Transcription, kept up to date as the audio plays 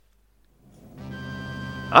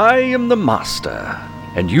I am the Master,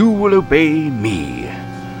 and you will obey me.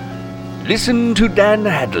 Listen to Dan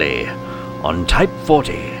Hadley on Type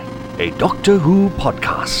 40, a Doctor Who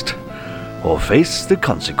podcast, or face the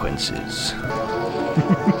consequences.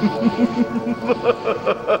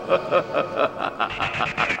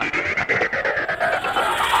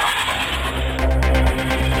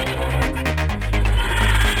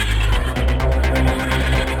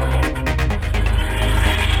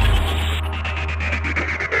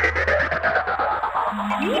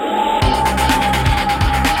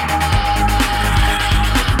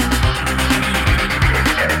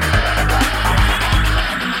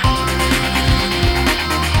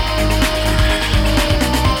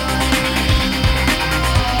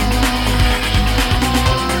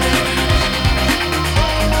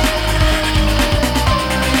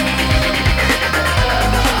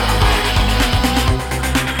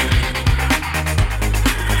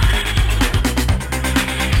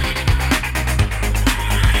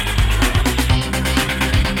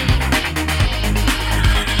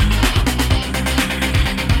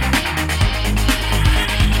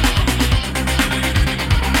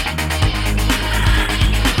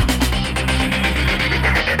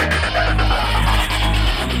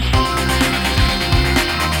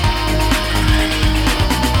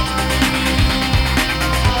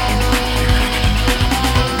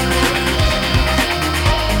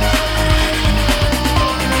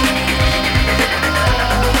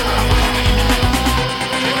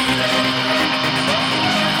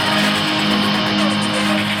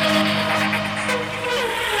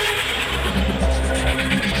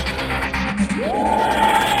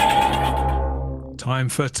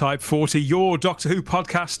 For Type 40, your Doctor Who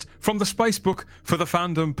podcast from the Spacebook for the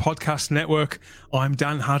Fandom Podcast Network. I'm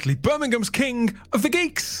Dan Hadley, Birmingham's King of the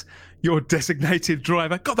Geeks, your designated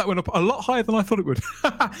driver. God, that went up a lot higher than I thought it would.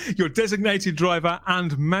 Your designated driver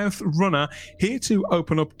and mouth runner, here to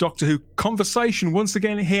open up Doctor Who conversation once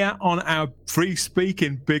again here on our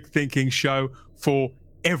free-speaking, big-thinking show for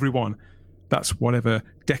everyone. That's whatever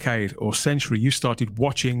decade or century you started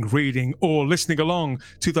watching, reading, or listening along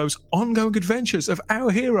to those ongoing adventures of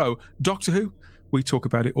our hero, Doctor Who. We talk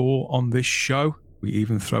about it all on this show. We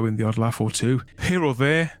even throw in the odd laugh or two, here or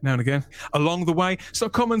there, now and again, along the way. So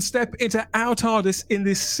come and step into our TARDIS in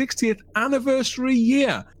this 60th anniversary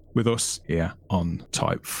year with us here on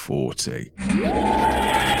Type 40.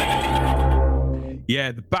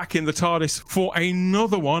 Yeah, back in the TARDIS for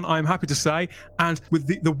another one, I'm happy to say, and with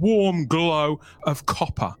the warm glow of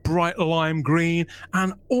copper, bright lime green,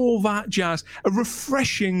 and all that jazz. A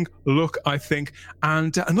refreshing look, I think,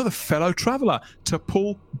 and another fellow traveller to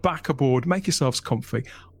pull back aboard. Make yourselves comfy.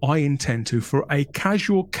 I intend to for a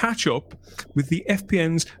casual catch-up with the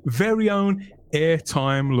FPN's very own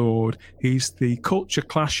airtime lord. He's the culture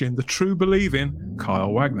clashing, the true believing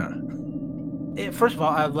Kyle Wagner. First of all,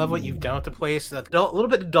 I love what you've done with the place. A little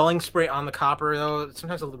bit of dulling spray on the copper, though.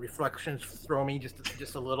 Sometimes the reflections throw me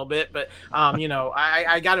just a little bit. But,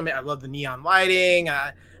 I got to admit, I love the neon lighting.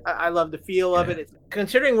 I love the feel of it.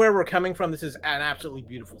 Considering where we're coming from, this is an absolutely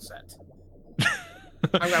beautiful set.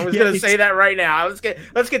 I was going to say that right now. Let's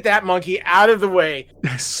get that monkey out of the way.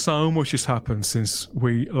 So much has happened since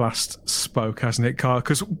we last spoke, hasn't it, Carl?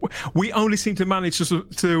 Because we only seem to manage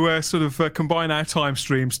to combine our time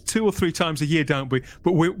streams 2 or 3 times a year, don't we?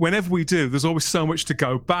 But whenever we do, there's always so much to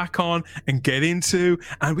go back on and get into.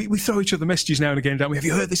 And we throw each other messages now and again, don't we? Have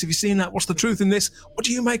you heard this? Have you seen that? What's the truth in this? What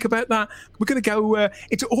do you make about that? We're going to go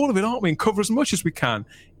into all of it, aren't we? And cover as much as we can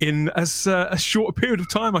in as short a period of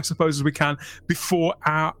time, I suppose, as we can before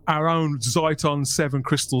our own Zyton 7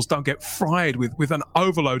 crystals don't get fried with an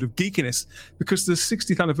overload of geekiness, because the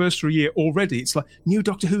 60th anniversary year already, it's like new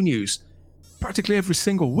Doctor Who news practically every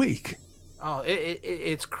single week. Oh,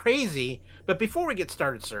 it's crazy. But before we get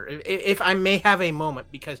started, sir, if I may have a moment,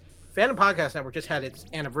 because Fandom Podcast Network just had its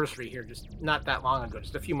anniversary here just not that long ago,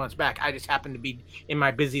 just a few months back. I just happened to be in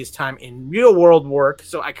my busiest time in real world work,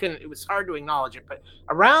 so I couldn't, it was hard to acknowledge it. But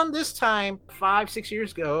around this time, 5-6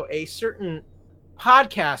 years ago, a certain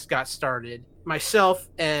podcast got started. Myself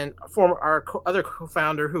and our other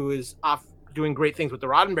co-founder, who is off doing great things with the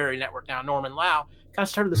Roddenberry Network now, Norman Lau, kind of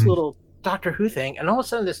started this little Doctor Who thing, and all of a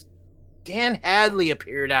sudden this Dan Hadley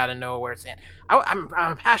appeared out of nowhere saying, I'm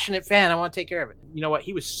a passionate fan. I want to take care of it. You know what?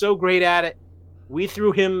 He was so great at it. We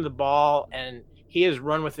threw him the ball, and he has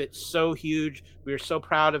run with it so huge. We are so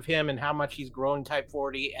proud of him and how much he's grown Type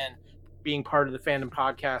 40 and being part of the Fandom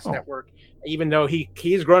Podcast Network, even though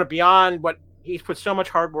he's grown it beyond what he's put so much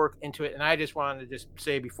hard work into it. And I just wanted to just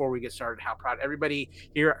say before we get started how proud everybody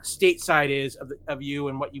here stateside is of you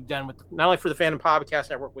and what you've done with not only for the Fandom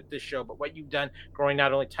Podcast Network with this show, but what you've done growing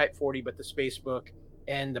not only Type 40 but the Spacebook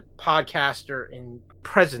and the podcaster and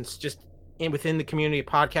presence just within the community of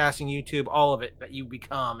podcasting, YouTube, all of it that you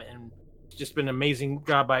become. And it's just been an amazing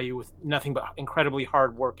job by you with nothing but incredibly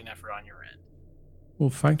hard work and effort on your end. Well,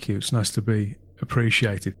 thank you. It's nice to be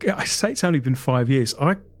appreciated. I say it's only been 5 years.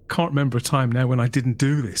 I can't remember a time now when I didn't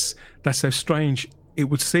do this. That's how strange it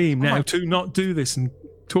would seem now to not do this and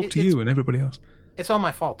talk to you and everybody else. It's all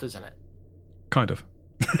my fault, isn't it? Kind of.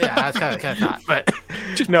 Yeah, that's kind of thought. But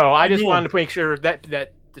I just wanted to make sure that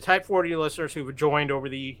the Type 40 listeners who've joined over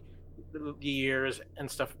the years and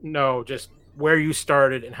stuff know just where you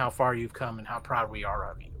started and how far you've come and how proud we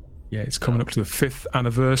are of you. Yeah, it's coming up to the 5th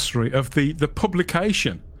anniversary of the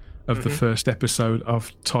publication of the first episode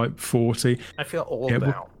of Type 40. I feel old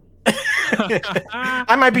now.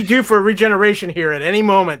 I might be due for a regeneration here at any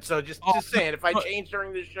moment. So just saying, if I change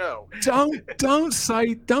during this show, don't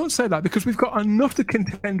say that, because we've got enough to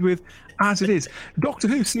contend with as it is. Doctor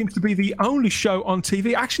Who seems to be the only show on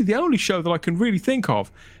TV, actually the only show that I can really think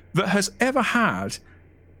of, that has ever had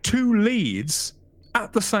 2 leads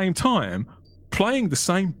at the same time playing the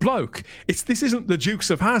same bloke. This isn't the Dukes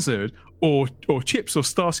of Hazzard or Chips or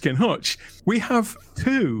Starsky and Hutch. We have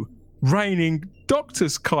 2 reigning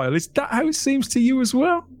doctors, Kyle. Is that how it seems to you as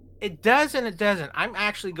well? It does and it doesn't. I'm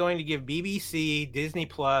actually going to give BBC, Disney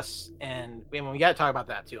Plus, and we got to talk about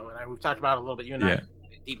that too. And we've talked about it a little bit. You and I had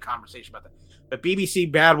a deep conversation about that. But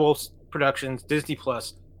BBC, Bad Wolves Productions, Disney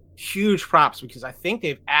Plus, huge props, because I think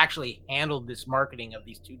they've actually handled this marketing of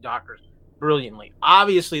these 2 doctors brilliantly.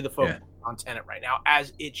 Obviously, the focus on Tennant right now,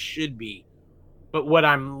 as it should be. But what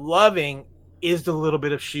I'm loving is the little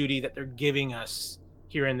bit of Ncuti that they're giving us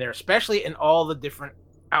here and there, especially in all the different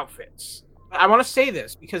outfits. I want to say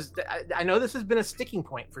this because I know this has been a sticking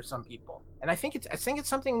point for some people, and I think it's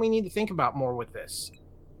something we need to think about more with this.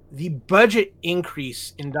 The budget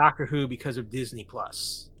increase in Doctor Who because of Disney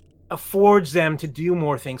Plus affords them to do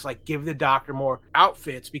more things, like give the Doctor more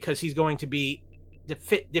outfits, because he's going to be to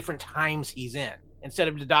fit different times he's in, instead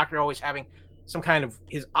of the Doctor always having some kind of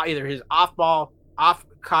either his off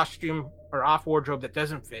costume or off wardrobe that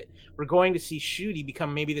doesn't fit. We're going to see Ncuti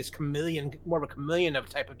become maybe this more of a chameleon of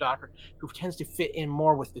type of Doctor who tends to fit in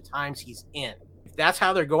more with the times he's in. If that's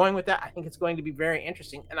how they're going with that, I think it's going to be very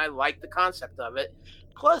interesting, and I like the concept of it.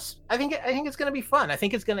 Plus, I think it's going to be fun. I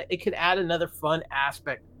think it could add another fun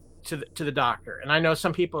aspect to the Doctor. And I know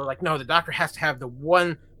some people are like, no, the Doctor has to have the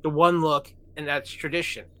one look, and that's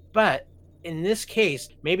tradition. But in this case,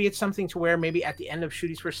 maybe it's something to where maybe at the end of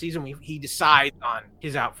Ncuti's first season, he decides on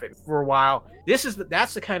his outfit for a while.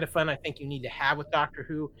 That's the kind of fun I think you need to have with Doctor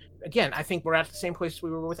Who. Again, I think we're at the same place we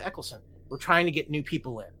were with Eccleston. We're trying to get new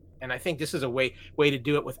people in, and I think this is a way to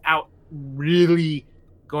do it without really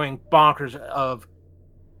going bonkers of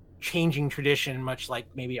changing tradition, much like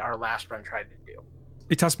maybe our last run tried to do.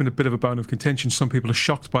 It has been a bit of a bone of contention. Some people are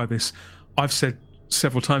shocked by this. I've said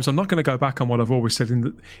several times, I'm not going to go back on what I've always said, in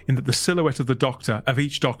that the silhouette of the Doctor, of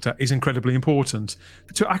each Doctor, is incredibly important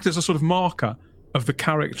to act as a sort of marker of the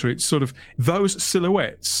character. It's sort of those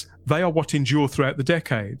silhouettes, they are what endure throughout the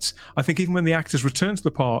decades. I think even when the actors return to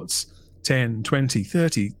the parts 10, 20,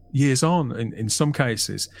 30 years on, in some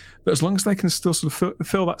cases, but as long as they can still sort of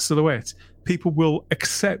fill that silhouette, people will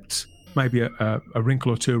accept maybe a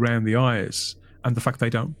wrinkle or 2 around the eyes, and the fact they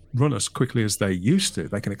don't run as quickly as they used to.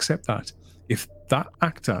 They can accept that. If that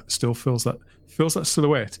actor still fills that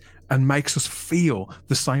silhouette and makes us feel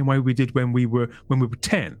the same way we did when we were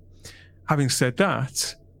 10. Having said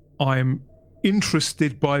that, I'm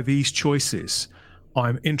interested by these choices.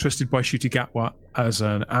 I'm interested by Ncuti Gatwa as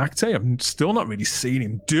an actor. I've still not really seen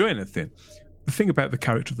him do anything. The thing about the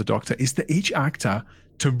character of the Doctor is that each actor,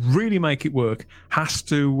 to really make it work, has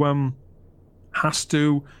to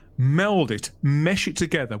meld it, mesh it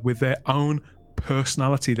together with their own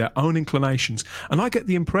personality, their own inclinations. And I get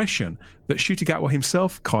the impression that Ncuti Gatwa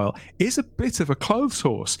himself, Kyle, is a bit of a clothes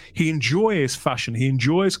horse. He enjoys fashion. He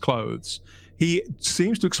enjoys clothes. He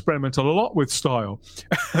seems to experiment a lot with style,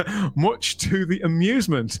 much to the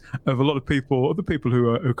amusement of a lot of people, other people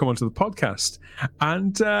who come onto the podcast.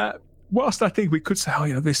 And whilst I think we could say,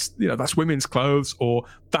 that's women's clothes, or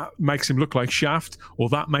that makes him look like Shaft, or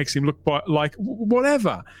that makes him look like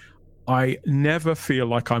whatever, I never feel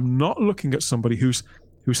like I'm not looking at somebody who's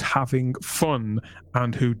having fun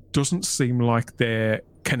and who doesn't seem like they're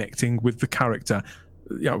connecting with the character.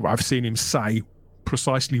 I've seen him say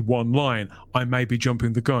precisely one line. I may be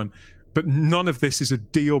jumping the gun, but none of this is a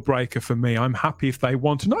deal breaker for me. I'm happy if they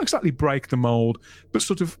want to not exactly break the mold, but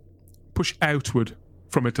sort of push outward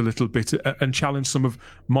from it a little bit and challenge some of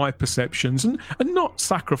my perceptions, and not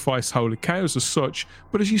sacrifice holy cows as such,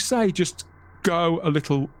 but as you say, just go a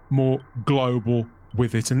little more global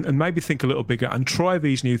with it, and maybe think a little bigger and try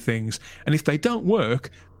these new things. And if they don't work,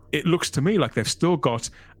 it looks to me like they've still got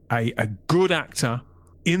a good actor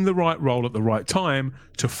in the right role at the right time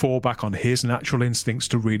to fall back on his natural instincts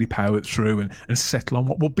to really power it through and settle on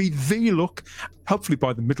what will be the look. Hopefully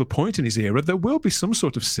by the middle point in his era, there will be some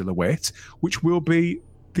sort of silhouette which will be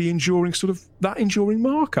the enduring sort of that enduring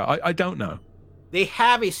marker. I don't know. They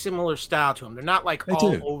have a similar style to him. They're not like they're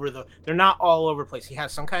not all over the place. He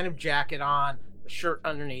has some kind of jacket on, a shirt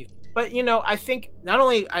underneath. But, you know, I think not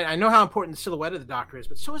only I know how important the silhouette of the Doctor is,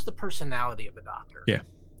 but so is the personality of the Doctor. Yeah.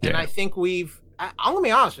 And I think I'm going to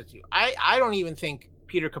be honest with you. I don't even think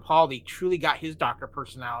Peter Capaldi truly got his Doctor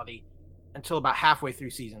personality until about halfway through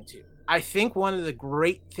season 2. I think one of the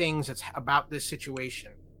great things that's about this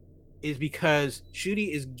situation is because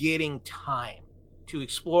Ncuti is getting time to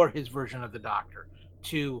explore his version of the Doctor,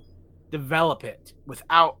 to develop it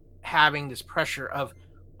without having this pressure of,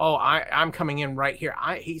 I'm coming in right here.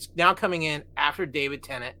 He's now coming in after David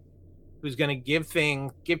Tennant, who's going to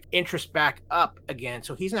give interest back up again.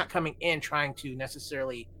 So he's not coming in trying to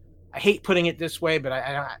necessarily, I hate putting it this way, but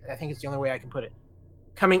I think it's the only way I can put it,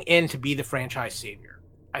 coming in to be the franchise savior.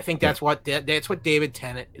 I think that's what David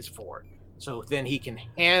Tennant is for. So then he can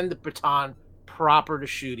hand the baton proper to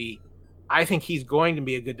Ncuti. I think he's going to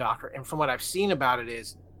be a good Doctor. And from what I've seen about it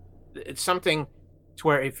is, it's something to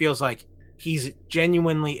where it feels like he's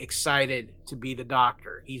genuinely excited to be the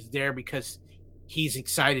Doctor. He's there because he's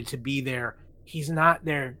excited to be there. He's not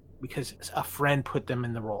there because a friend put them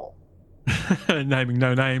in the role. Naming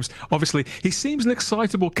no names. Obviously, he seems an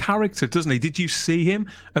excitable character, doesn't he? Did you see him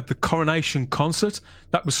at the coronation concert?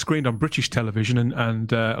 That was screened on British television,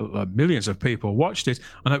 and millions of people watched it.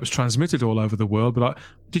 I know it was transmitted all over the world, but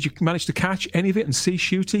did you manage to catch any of it and see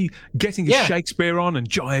Ncuti getting his Shakespeare on and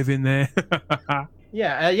jive in there?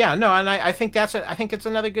 No, and I think I think it's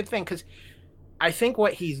another good thing, because I think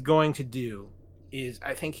what he's going to do is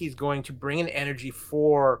I think he's going to bring an energy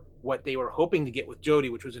for what they were hoping to get with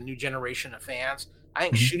Jodie, which was a new generation of fans. I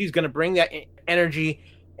think Ncuti's going to bring that energy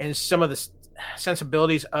and some of the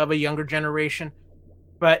sensibilities of a younger generation,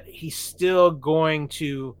 but he's still going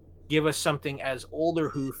to give us something as older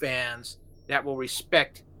Who fans that will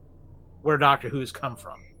respect where Doctor Who's come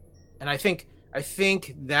from. And I think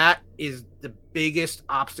that is the biggest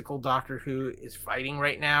obstacle Doctor Who is fighting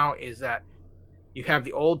right now, is that you have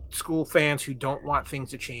the old school fans who don't want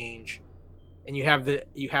things to change, and you have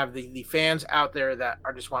the fans out there that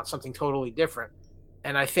just want something totally different.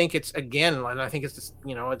 And I think it's just,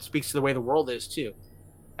 it speaks to the way the world is too.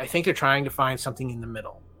 I think they're trying to find something in the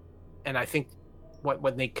middle, and I think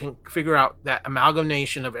when they can figure out that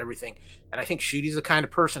amalgamation of everything, and I think Ncuti's the kind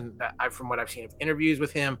of person that from what I've seen of interviews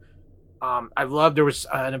with him, I love. There was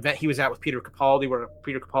an event he was at with Peter Capaldi where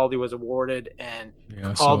Peter Capaldi was awarded, and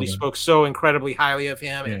Capaldi spoke so incredibly highly of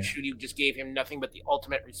him, and Ncuti just gave him nothing but the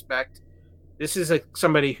ultimate respect. This is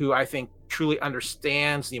somebody who I think truly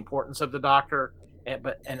understands the importance of the Doctor,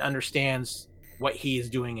 and understands what he is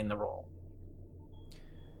doing in the role.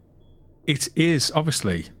 It is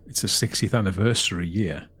obviously it's a 60th anniversary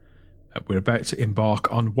year. We're about to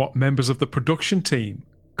embark on what members of the production team,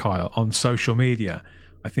 Kyle, on social media,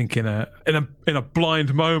 I think in a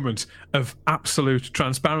blind moment of absolute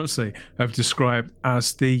transparency, have described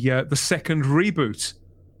as the second reboot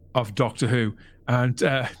of Doctor Who. And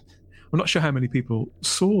I'm not sure how many people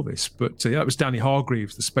saw this, but that was Danny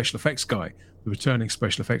Hargreaves, the special effects guy, the returning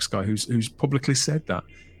special effects guy, who's publicly said that.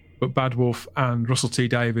 But Bad Wolf and Russell T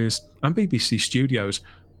Davies and BBC Studios,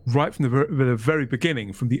 right from the very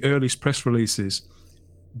beginning, from the earliest press releases,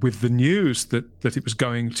 with the news that it was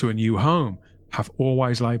going to a new home, have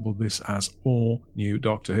always labelled this as all new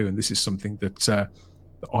Doctor Who. And this is something that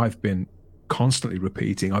I've been constantly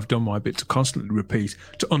repeating. I've done my bit to constantly repeat,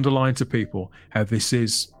 to underline to people how this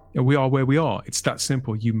is, we are where we are. It's that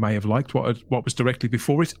simple. You may have liked what was directly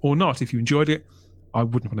before it or not. If you enjoyed it, I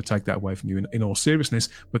wouldn't want to take that away from you in all seriousness,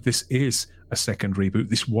 but this is a second reboot.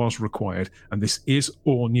 This was required, and this is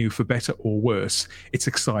all new, for better or worse. It's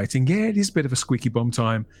exciting. Yeah, it is a bit of a squeaky bum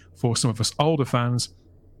time for some of us older fans,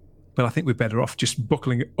 but I think we're better off just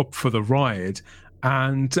buckling up for the ride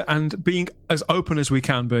and being as open as we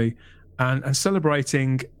can be, and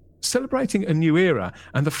celebrating a new era,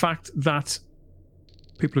 and the fact that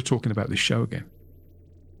people are talking about this show again.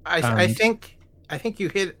 I think you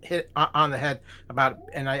hit on the head about,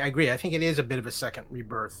 and I agree. I think it is a bit of a second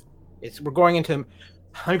rebirth. We're going into,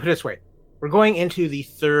 let me put it this way, we're going into the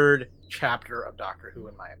third chapter of Doctor Who,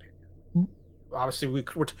 in my opinion. Obviously,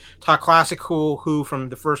 we're talk classic Who from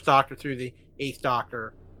the first Doctor through the 8th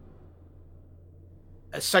Doctor.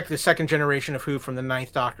 The second generation of Who from the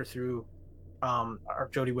 9th Doctor through our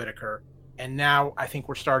Jodie Whittaker, And now I think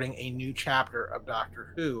we're starting a new chapter of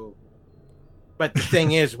Doctor Who. But the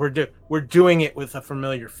thing is, we're doing it with a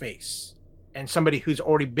familiar face and somebody who's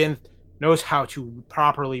already knows how to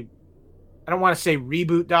properly, I don't want to say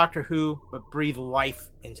reboot Doctor Who, but breathe life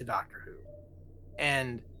into Doctor Who.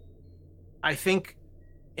 And I think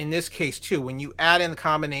in this case too, when you add in the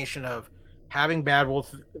combination of having Bad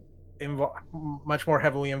Wolf much more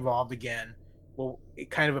heavily involved again, will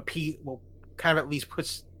kind of at least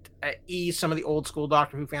puts at ease some of the old school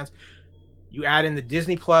Doctor Who fans. You add in the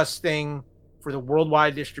Disney Plus thing for the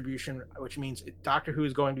worldwide distribution, which means Doctor Who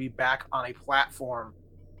is going to be back on a platform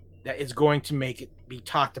that is going to make it be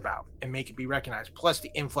talked about and make it be recognized, plus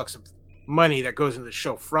the influx of money that goes into the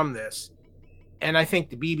show from this. And I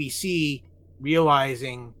think the BBC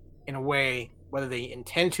realizing in a way, whether they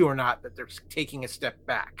intend to or not, that they're taking a step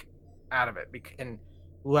back out of it. And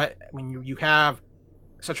when you have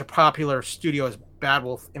such a popular studio as Bad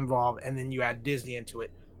Wolf involved, and then you add Disney into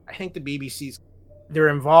it, I think the BBC's, they're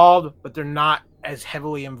involved, but they're not as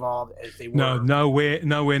heavily involved as they were. No,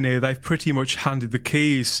 nowhere near. They've pretty much handed the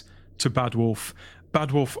keys to Bad Wolf.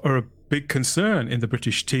 Bad Wolf are a big concern in the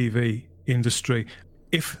British TV industry.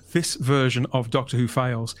 If this version of Doctor Who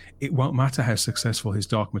fails, it won't matter how successful his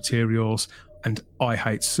Dark Materials and I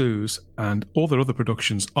Hate Suze and all their other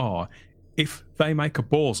productions are. If they make a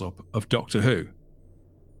balls up of Doctor Who,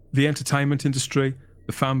 the entertainment industry,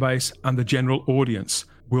 the fan base, and the general audience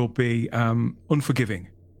will be unforgiving,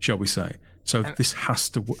 shall we say? So this has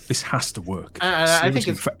to work. I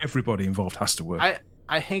think for everybody involved has to work.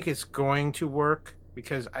 I think it's going to work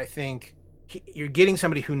because I think you're getting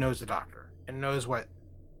somebody who knows the Doctor and knows what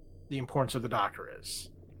the importance of the Doctor is.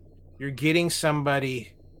 You're getting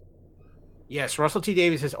somebody. Yes, Russell T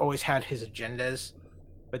Davies has always had his agendas,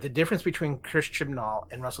 but the difference between Chris Chibnall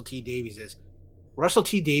and Russell T Davies is Russell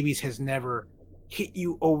T Davies has never hit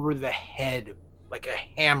you over the head like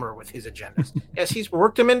a hammer with his agendas. Yes, he's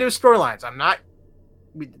worked them into his storylines.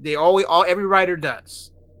 Every writer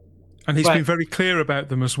does. And he's been very clear about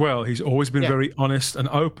them as well. He's always been very honest and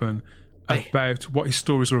open about what his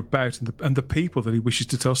stories are about and the people that he wishes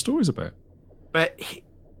to tell stories about. But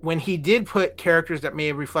when he did put characters that may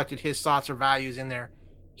have reflected his thoughts or values in there,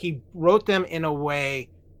 he wrote them in a way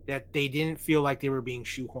that they didn't feel like they were being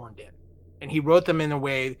shoehorned in. And he wrote them in a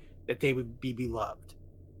way that they would be beloved,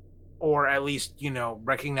 or at least,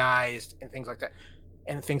 recognized and things like that,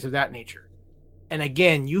 and things of that nature. And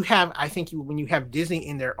again, when you have Disney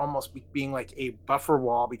in there almost being like a buffer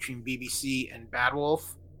wall between BBC and Bad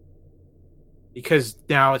Wolf, because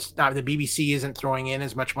now it's not, the BBC isn't throwing in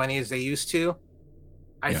as much money as they used to.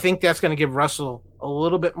 I think that's going to give Russell a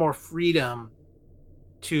little bit more freedom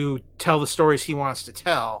to tell the stories he wants to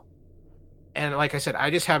tell. And like I said, I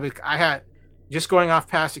had just going off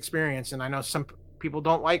past experience, and I know some people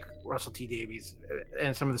don't like Russell T Davies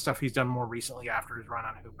and some of the stuff he's done more recently after his run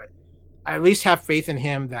on Who, but I at least have faith in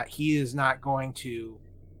him that he is not going to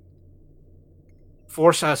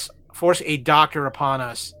force a Doctor upon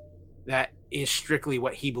us that is strictly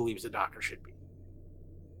what he believes the Doctor should be.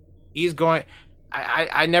 He's going.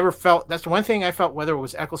 I never felt, that's the one thing I felt, whether it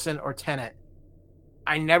was Eccleston or Tennant,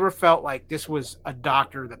 I never felt like this was a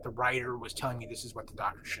Doctor that the writer was telling me this is what the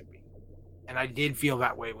Doctor should be. And I did feel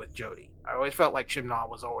that way with Jodie. I always felt like Chibnall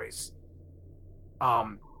was always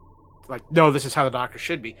like, no, this is how the Doctor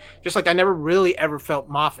should be. Just like I never really ever felt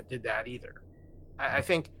Moffat did that either. I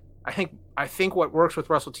think what works with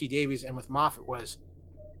Russell T Davies and with Moffat was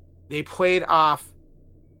they played off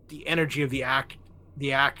the energy of the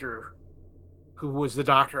actor who was the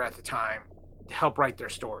Doctor at the time to help write their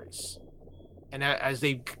stories. And as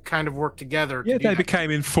they kind of worked together, they became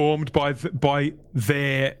informed by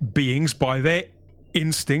their beings, by their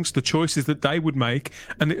instincts, the choices that they would make,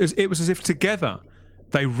 and it was as if together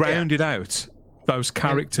they rounded out those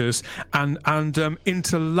characters and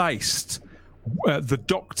interlaced the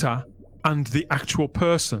Doctor and the actual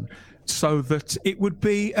person, so that it would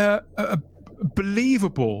be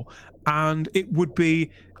believable and it would be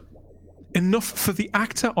enough for the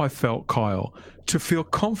actor, I felt, Kyle, to feel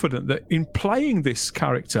confident that in playing this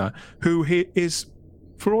character, who he is,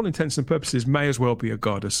 for all intents and purposes, may as well be a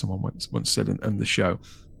god, as someone once said in the show,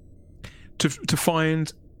 to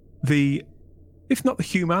find the, if not the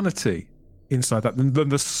humanity inside that, then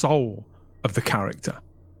the soul of the character.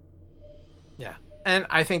 Yeah. And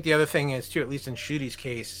I think the other thing is, too, at least in Ncudi's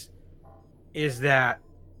case, is that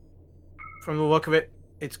from the look of it,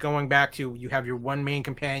 it's going back to, you have your one main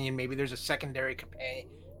companion, maybe there's a secondary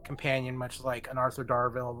companion, much like an Arthur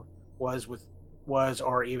Darvill was,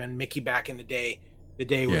 or even Mickey back in the day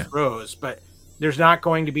with Rose, but there's not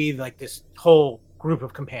going to be like this whole group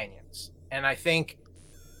of companions. And I think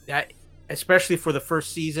that especially for the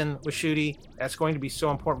first season with Ncuti, that's going to be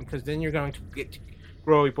so important because then you're going to get to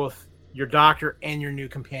grow both your doctor and your new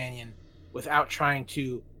companion without trying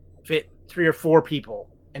to fit 3 or 4 people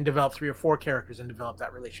and develop 3 or 4 characters and develop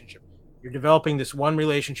that relationship. You're developing this one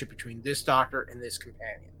relationship between this doctor and this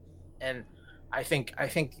companion. And I think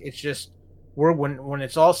it's just when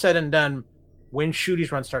it's all said and done, when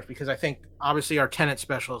Ncuti's run starts, because I think obviously our Tennant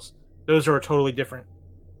specials, those are a totally different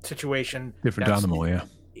situation. Different animal, yeah.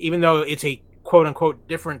 Even though it's a quote unquote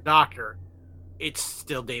different doctor, it's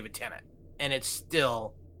still David Tennant, and it's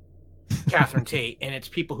still Catherine Tate, and it's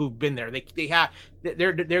people who've been there.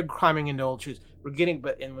 They're climbing into old shoes. And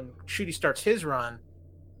when Ncuti starts his run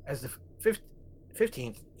as the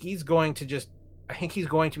 15th, he's going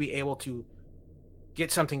to be able to get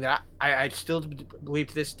something that I still believe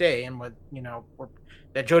to this day, and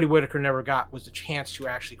that Jodie Whittaker never got, was the chance to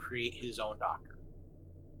actually create his own doctor.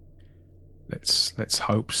 Let's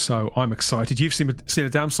hope so. I'm excited. You've seen a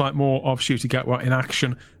damn sight more of Ncuti Gatwa in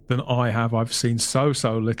action than I have. I've seen so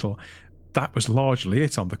little. That was largely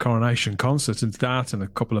it on the Coronation concert, and that, and a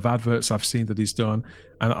couple of adverts I've seen that he's done.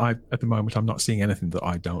 And at the moment, I'm not seeing anything that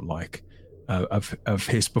I don't like of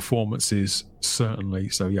his performances, certainly.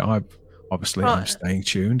 So yeah, I'm staying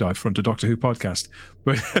tuned. I front a Doctor Who podcast,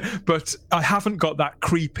 but I haven't got that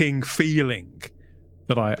creeping feeling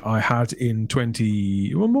that I had in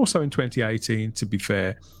more so in 2018. To be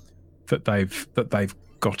fair, that they've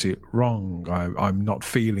got it wrong. I'm not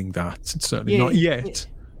feeling that. Certainly not yet.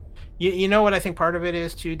 You know what I think part of it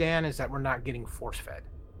is too, Dan, is that we're not getting force fed.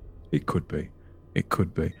 It could be.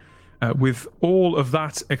 With all of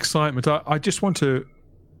that excitement, I just want to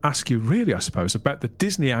ask you, really, I suppose, about the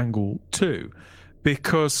Disney angle too,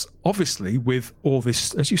 because obviously with all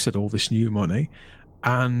this, as you said, all this new money,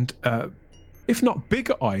 and if not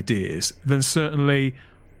bigger ideas, then certainly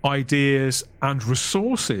ideas and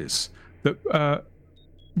resources that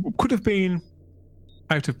could have been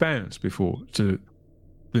out of bounds before to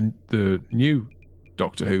the new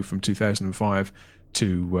Doctor Who from 2005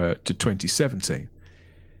 to 2017.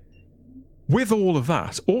 With all of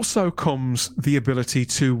that also comes the ability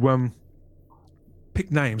to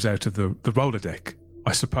pick names out of the Rolodeck,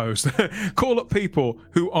 I suppose. Call up people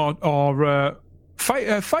who are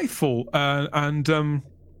faithful and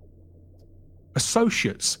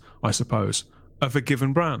associates, I suppose, of a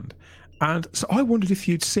given brand. And so I wondered if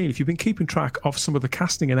you've been keeping track of some of the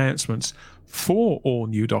casting announcements for all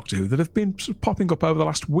new Doctor Who that have been sort of popping up over the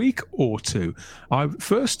last week or two.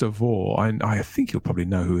 First of all, I think you'll probably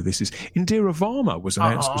know who this is. Indira Varma was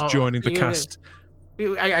announced as joining the cast.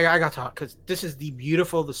 I got to talk, because this is the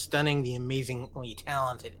beautiful, the stunning, the amazingly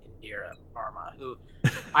talented Indira Varma, who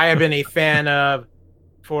I have been a fan of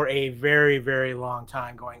for a very, very long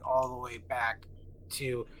time, going all the way back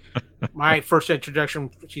to my first introduction.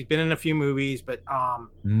 She's been in a few movies, but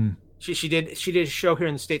she did a show here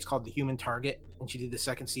in the States called The Human Target, and she did the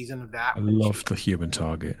second season of that. I loved The Human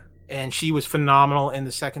Target, and she was phenomenal in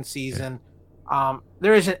the second season. Yeah.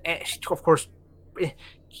 There isn't, of course,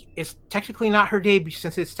 it's technically not her debut,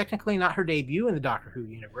 since it's technically not her debut in the Doctor Who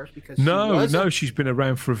universe, because she's been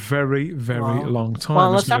around for a very, very long time.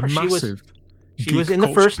 Well, let's not. She was in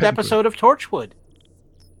the first episode of Torchwood.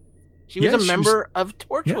 She was a member of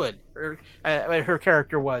Torchwood. Yeah. Her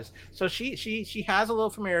character was. So she has a little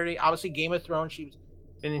familiarity. Obviously, Game of Thrones, she's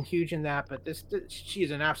been huge in that. But she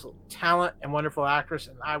is an absolute talent and wonderful actress.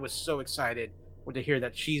 And I was so excited to hear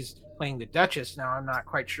that she's playing the Duchess. Now, I'm not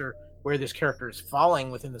quite sure where this character is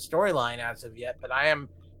falling within the storyline as of yet. But I am.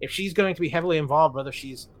 If she's going to be heavily involved, whether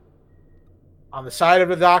she's on the side of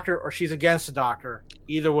the Doctor or she's against the Doctor,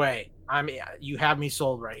 either way, you have me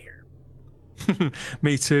sold right here.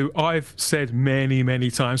 Me too. I've said many,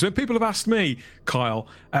 many times, when people have asked me, Kyle,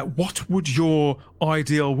 what would your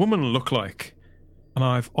ideal woman look like? And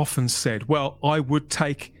I've often said, well, I would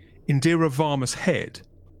take Indira Varma's head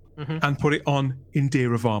and put it on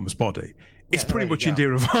Indira Varma's body. It's pretty much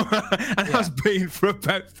Indira Varma, and has been for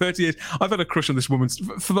about 30 years. I've had a crush on this woman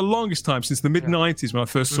for the longest time, since the mid-90s, when I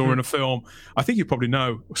first saw her in a film. I think you probably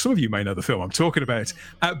know, some of you may know the film I'm talking about.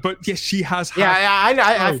 But yes, she has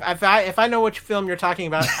if I know which film you're talking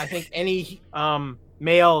about, I think any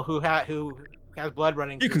male who has blood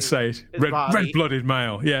running through can say it. Red-blooded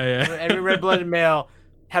male. Yeah. Every red-blooded male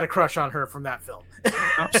had a crush on her from that film.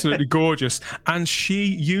 Absolutely gorgeous. And she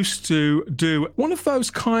used to do one of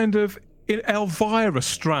those kind of in Elvira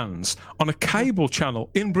strands on a cable channel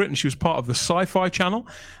in Britain. She was part of the Sci-Fi Channel,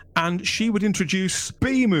 and she would introduce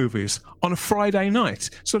B movies on a Friday night,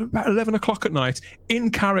 sort of about 11 o'clock at night,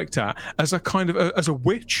 in character as a kind of as a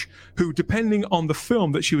witch who, depending on the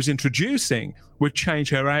film that she was introducing, would change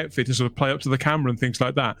her outfit and sort of play up to the camera and things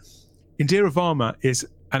like that. Indira Varma is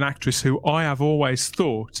an actress who I have always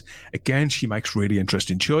thought, again, she makes really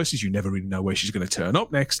interesting choices. You never really know where she's going to turn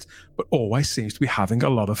up next, but always seems to be having a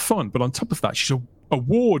lot of fun. But on top of that, she's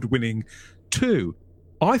award-winning too.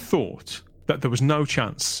 I thought that there was no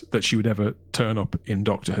chance that she would ever turn up in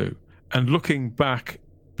Doctor Who. And looking back,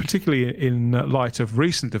 particularly in light of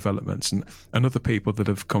recent developments and other people that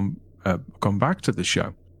have come back to the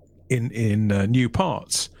show in new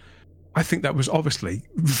parts, I think that was obviously...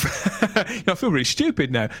 I feel really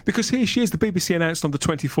stupid now, because here she is. The BBC announced on the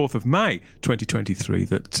 24th of May 2023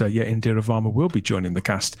 that Indira Varma will be joining the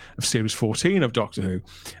cast of Series 14 of Doctor Who.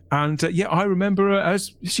 And I remember her as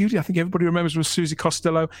Judy. I think everybody remembers her as Susie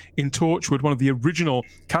Costello in Torchwood, one of the original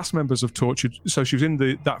cast members of Torchwood. So she was in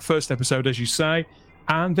that first episode, as you say.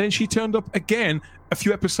 And then she turned up again a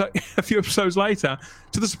few episodes later,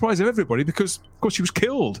 to the surprise of everybody, because, of course, she was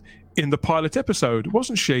killed in the pilot episode,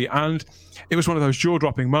 wasn't she? And it was one of those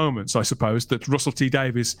jaw-dropping moments, I suppose, that Russell T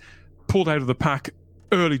Davies pulled out of the pack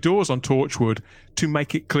early doors on Torchwood to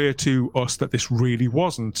make it clear to us that this really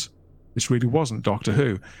wasn't Doctor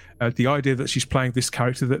Who. The idea that she's playing this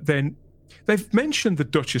character that then... They've mentioned the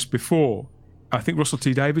Duchess before. I think Russell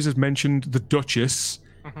T Davies has mentioned the Duchess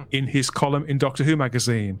in his column in Doctor Who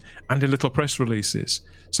magazine and in little press releases.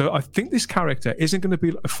 So I think this character isn't going to be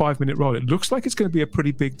a 5-minute role. It looks like it's going to be a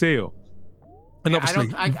pretty big deal. And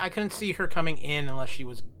obviously, I couldn't see her coming in unless she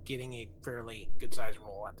was getting a fairly good-sized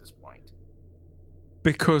role at this point.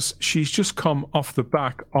 Because she's just come off the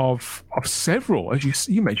back of several, as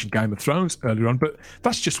you mentioned Game of Thrones earlier on, but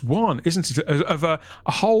that's just one, isn't it, of a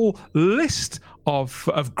whole list of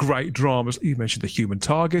great dramas. You mentioned The Human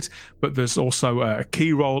Target, but there's also a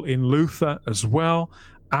key role in Luther as well,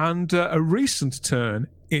 and a recent turn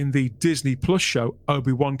in the Disney Plus show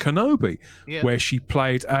Obi-Wan Kenobi, where she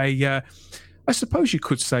played I suppose you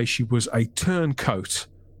could say she was a turncoat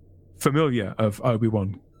familiar of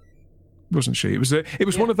Obi-Wan, wasn't she? It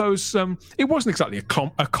was one of those. It wasn't exactly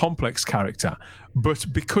a complex character, but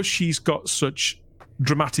because she's got such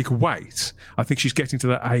dramatic weight, I think she's getting to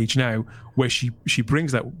that age now where she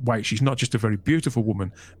brings that weight. She's not just a very beautiful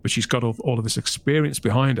woman, but she's got all of this experience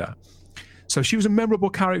behind her. So she was a memorable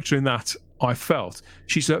character in that, I felt.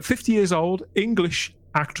 She's 50 years old, English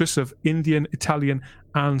actress of Indian, Italian,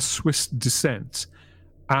 and Swiss descent,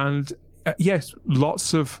 and yes,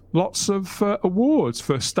 lots of awards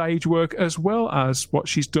for stage work as well as what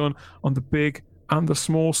she's done on the big and the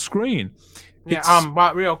small screen.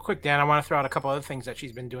 Well, real quick, Dan, I want to throw out a couple other things that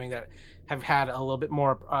she's been doing that have had a little bit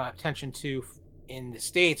more attention to in the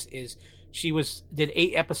States. Is she did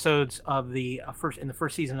 8 episodes of the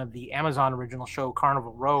first season of the Amazon original show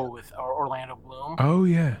Carnival Row with Orlando Bloom. Oh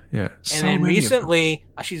yeah. And then recently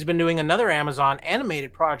she's been doing another Amazon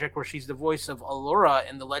animated project where she's the voice of Allura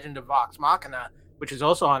in The Legend of Vox Machina, which is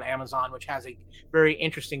also on Amazon, which has a very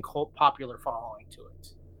interesting cult popular following to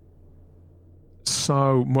it.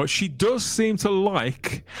 So much. She does seem to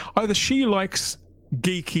like, either she likes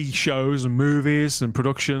geeky shows and movies and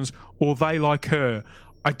productions, or they like her.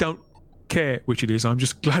 I don't care which it is. I'm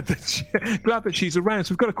just glad that she's around.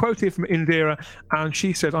 So we've got a quote here from Indira, and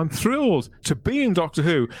she said, "I'm thrilled to be in Doctor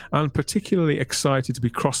Who and particularly excited to be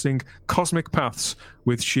crossing cosmic paths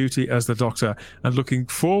with Ncuti as the Doctor and looking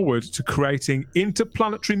forward to creating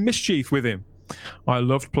interplanetary mischief with him. I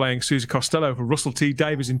loved playing Susie Costello for Russell T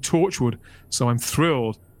Davies in Torchwood, so I'm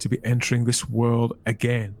thrilled to be entering this world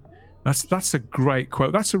again." That's a great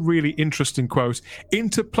quote. That's a really interesting quote.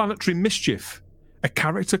 Interplanetary mischief, a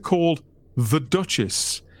character called the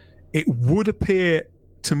Duchess. It would appear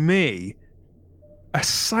to me a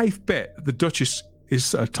safe bet the Duchess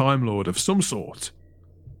is a Time Lord of some sort.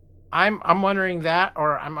 I'm wondering that,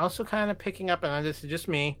 or I'm also kind of picking up, and this is just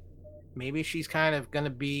me, maybe she's kind of going to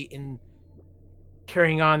be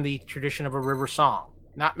carrying on the tradition of a River Song,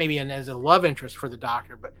 not maybe as a love interest for the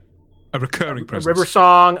Doctor, but a recurring presence. A River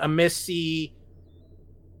Song, a Missy,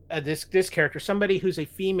 this character, somebody who's a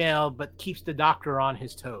female but keeps the Doctor on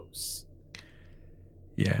his toes.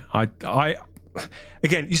 Yeah, I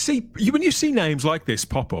again, when you see names like this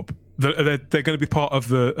pop up, they're going to be part of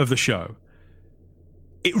the show.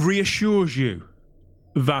 It reassures you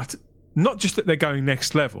that not just that they're going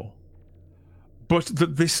next level, but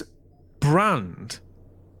that this brand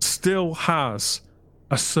still has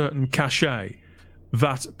a certain cachet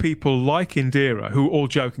that people like Indira, who, all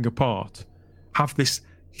joking apart, have this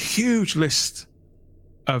huge list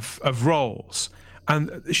of roles.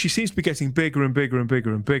 And she seems to be getting bigger and bigger and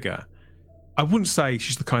bigger and bigger. I wouldn't say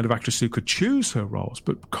she's the kind of actress who could choose her roles,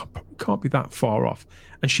 but can't be that far off.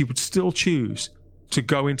 And she would still choose to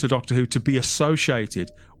go into Doctor Who, to be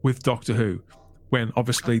associated with Doctor Who, when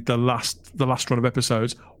obviously the last run of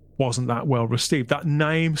episodes wasn't that well received. That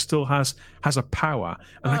name still has a power,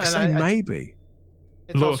 and like I say, maybe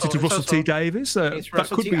loyalty to Russell T Davies. I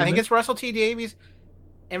think it's Russell T Davies,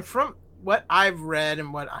 and from what I've read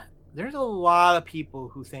and there's a lot of people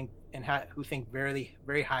who think very,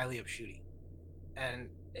 very highly of Ncuti, and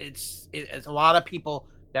it's a lot of people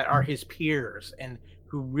that are his peers and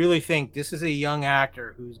who really think this is a young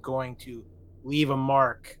actor who's going to leave a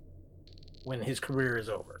mark when his career is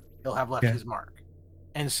over. He'll have left his mark.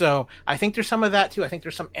 And so I think there's some of that too. I think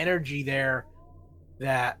there's some energy there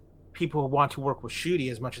that people want to work with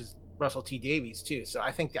Ncuti as much as Russell T Davies too. So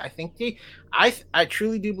I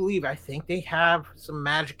truly do believe, I think they have some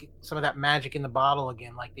of that magic in the bottle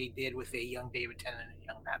again, like they did with a young David Tennant and a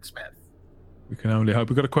young Matt Smith. We can only hope.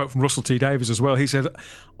 We've got a quote from Russell T Davies as well. He said,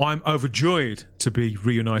 "I'm overjoyed to be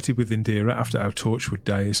reunited with Indira after our Torchwood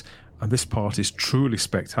days, and this part is truly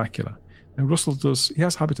spectacular." And Russell he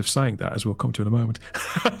has a habit of saying that, as we'll come to in a moment.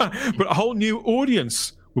 But a whole new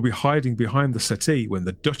audience will be hiding behind the settee when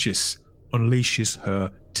the Duchess unleashes her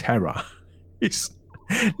terror. He's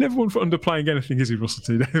never one for underplaying anything, is he, Russell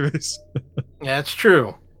T Davies? Yeah, it's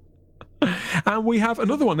true. And we have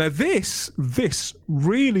another one. Now, this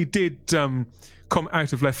really did come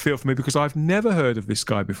out of left field for me because I've never heard of this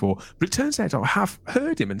guy before. But it turns out I have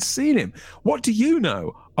heard him and seen him. What do you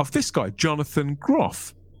know of this guy, Jonathan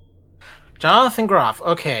Groff? Jonathan Groff.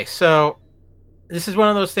 Okay, so this is one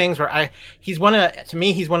of those things where he's one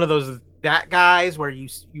of those guys where you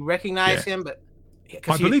recognize him, but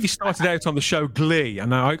I believe he started out on the show Glee,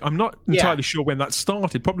 and I'm not entirely sure when that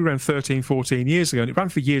started, probably around 13, 14 years ago, and it ran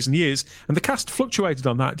for years and years, and the cast fluctuated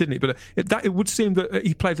on that, didn't it? But it would seem that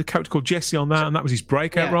he played a character called Jesse on that, and that was his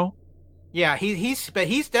breakout role. Yeah,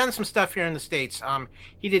 he's done some stuff here in the States.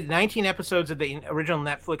 He did 19 episodes of the original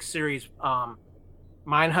Netflix series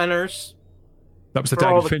Mindhunters. That was the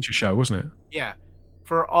David Fincher show, wasn't it? Yeah.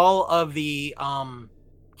 For all of the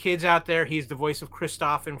kids out there, he's the voice of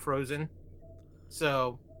Kristoff in Frozen.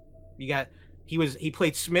 So he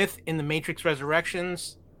played Smith in The Matrix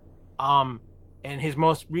Resurrections. And his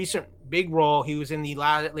most recent big role, he was in the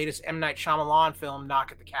latest M. Night Shyamalan film,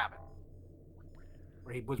 Knock at the Cabin,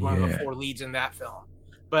 where he was one of the 4 leads in that film.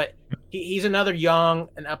 But he's another young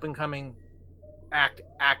and up-and-coming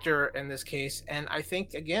actor in this case. And I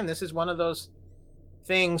think, again, this is one of those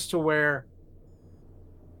things to where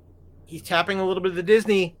he's tapping a little bit of the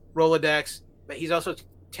Disney Rolodex, but he's also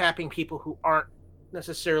tapping people who aren't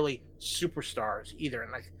necessarily superstars either.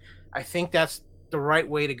 And I think that's the right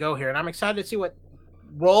way to go here. And I'm excited to see what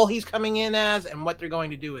role he's coming in as and what they're going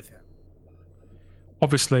to do with him.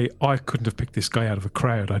 Obviously, I couldn't have picked this guy out of a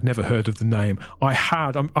crowd. I'd never heard of the name.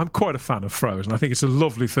 I'm quite a fan of Frozen. I think it's a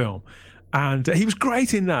lovely film. And he was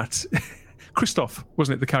great in that. Kristoff,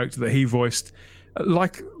 wasn't it, the character that he voiced?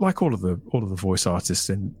 Like all of the voice artists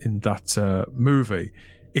in that movie,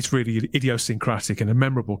 it's really idiosyncratic and a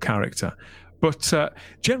memorable character. But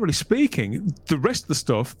generally speaking, the rest of the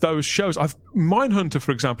stuff, those shows, Mindhunter,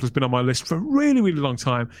 for example, has been on my list for a really, really long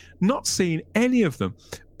time. Not seen any of them.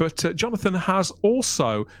 But Jonathan has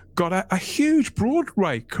also got a huge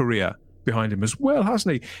Broadway career behind him as well,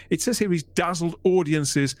 hasn't he? It says here he's dazzled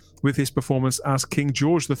audiences with his performance as King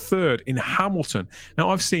George III in Hamilton. Now,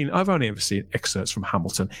 I've only ever seen excerpts from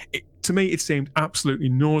Hamilton. To me, it seemed absolutely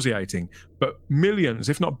nauseating, but millions,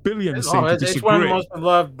 if not billions, seem to disagree. It's one of the most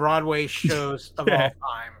beloved Broadway shows of all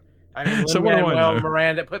time. I mean, put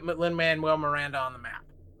Lin-Manuel Miranda on the map.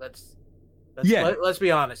 Let's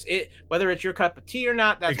be honest. Whether it's your cup of tea or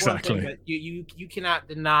not, that's one thing. But you cannot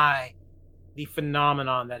deny the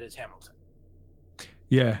phenomenon that is Hamilton.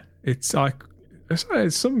 Yeah, it's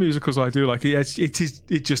some musicals I do like.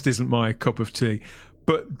 It just isn't my cup of tea.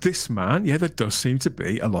 But this man, there does seem to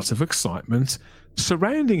be a lot of excitement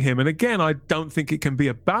surrounding him. And again, I don't think it can be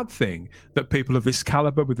a bad thing that people of this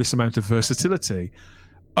caliber with this amount of versatility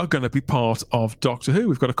are going to be part of Doctor Who.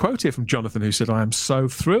 We've got a quote here from Jonathan who said, "I am so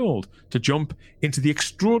thrilled to jump into the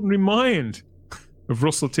extraordinary mind of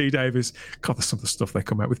Russell T Davies." God, there's some of the stuff they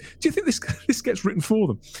come out with. Do you think this gets written for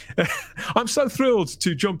them? "I'm so thrilled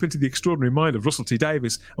to jump into the extraordinary mind of Russell T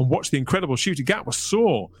Davies and watch the incredible Ncuti Gatwa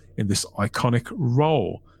soar in this iconic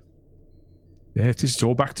role." Yeah, it is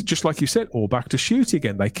all back to, just like you said, all back to Ncuti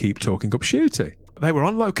again. They keep talking up Ncuti. They were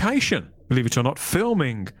on location, believe it or not,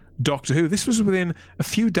 filming Doctor Who. This was within a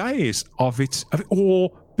few days of it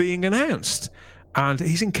all being announced. And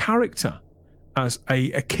he's in character as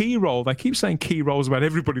a key role. They keep saying key roles about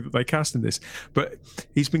everybody that they cast in this, but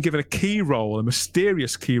he's been given a key role, a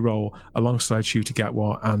mysterious key role, alongside Ncuti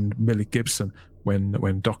Gatwa and Millie Gibson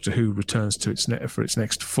when Doctor Who returns to for its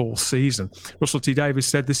next full season. Russell T Davies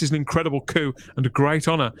said, "This is an incredible coup and a great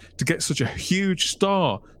honour to get such a huge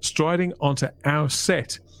star striding onto our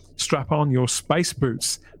set. Strap on your space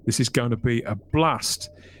boots. This is going to be a blast."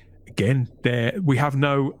 Again, we have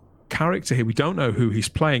no character here. We don't know who he's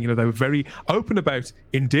playing. They were very open about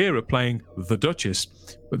Indira playing the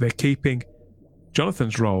Duchess, but they're keeping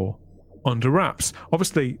Jonathan's role under wraps.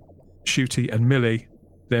 Obviously, Ncuti and Millie,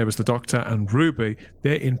 there was the Doctor, and Ruby,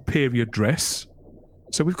 they're in period dress.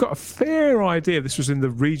 So we've got a fair idea this was in the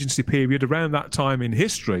Regency period, around that time in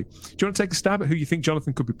history. Do you want to take a stab at who you think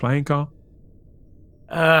Jonathan could be playing, Carl?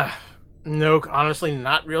 No, honestly,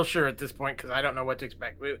 not real sure at this point, because I don't know what to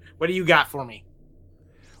expect. What do you got for me?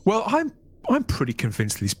 Well, I'm pretty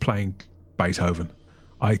convinced that he's playing Beethoven.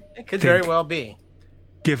 It could very well be.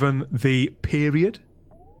 Given the period,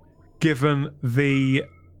 given the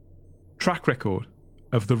track record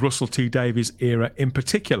of the Russell T Davies era in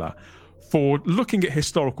particular, for looking at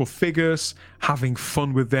historical figures, having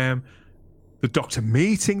fun with them, the Doctor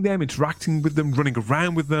meeting them, interacting with them, running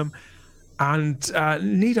around with them, and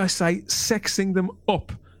need I say, sexing them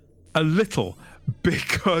up a little,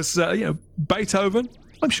 because Beethoven,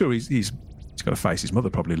 I'm sure he's got a face his mother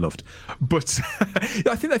probably loved, but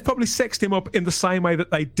I think they've probably sexed him up in the same way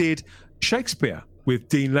that they did Shakespeare with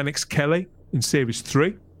Dean Lennox Kelly in series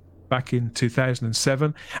 3 back in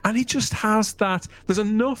 2007, and he just has that. There's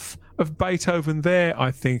enough of Beethoven there,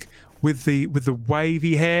 I think, with the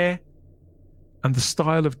wavy hair and the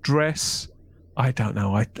style of dress. I don't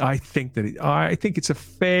know. I think it's a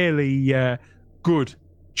fairly good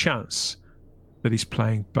chance that he's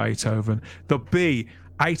playing Beethoven. There'll be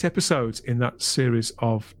 8 episodes in that series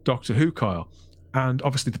of Doctor Who, Kyle, and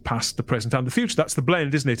obviously the past, the present, and the future. That's the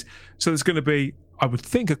blend, isn't it? So there's going to be, I would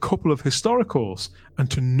think, a couple of historicals, and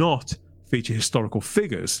to not feature historical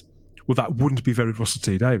figures, well, that wouldn't be very Russell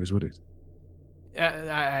T Davies, would it?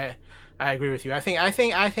 I agree with you. I think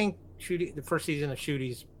Ncuti, the first season of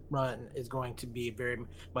Ncuti's run is going to be very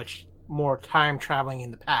much more time traveling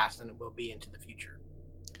in the past than it will be into the future.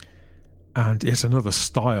 And it's another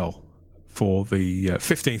style for the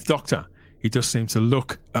 15th Doctor. He does seem to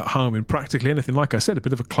look at home in practically anything. Like I said, a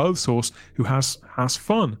bit of a clothes horse who has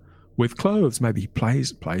fun with clothes. Maybe he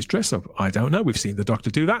plays dress up. I don't know. We've seen the Doctor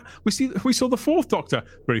do that. We saw the 4th Doctor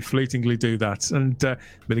very fleetingly do that. And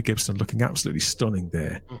Millie Gibson looking absolutely stunning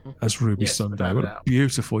there as Ruby Sunday. What a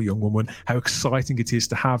beautiful young woman. How exciting it is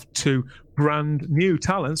to have 2 brand new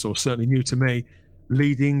talents, or certainly new to me,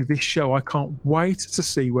 leading this show. I can't wait to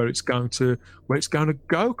see where it's going to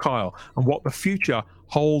go, Kyle, and what the future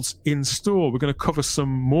holds in store. We're going to cover some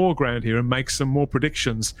more ground here and make some more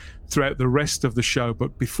predictions throughout the rest of the show.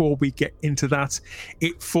 But before we get into that,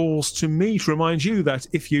 it falls to me to remind you that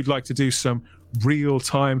if you'd like to do some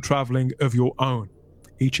real-time traveling of your own,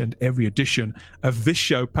 each and every edition of this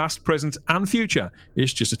show, past, present, and future,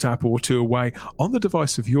 is just a tap or 2 away on the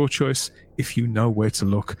device of your choice if you know where to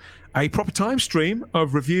look. A proper time stream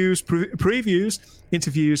of reviews, previews,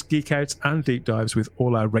 interviews, geek outs, and deep dives with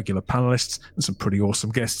all our regular panelists and some pretty awesome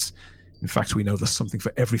guests. In fact, we know there's something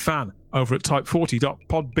for every fan over at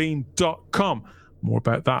type40.podbean.com. More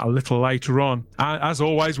about that a little later on. As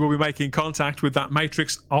always, we'll be making contact with that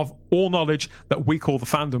matrix of all knowledge that we call the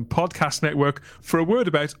Fandom Podcast Network for a word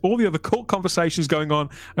about all the other cult conversations going on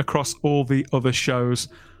across all the other shows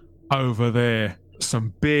over there.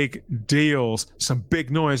 Some big deals, some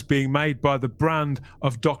big noise being made by the brand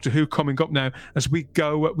of Doctor Who coming up now as we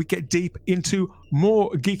get deep into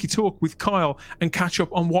more geeky talk with Kyle and catch up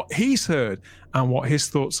on what he's heard and what his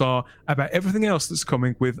thoughts are about everything else that's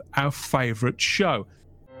coming with our favourite show.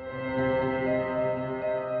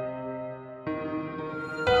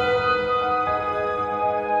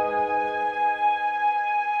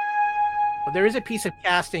 There is a piece of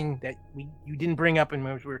casting that you didn't bring up when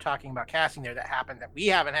we were talking about casting there that happened that we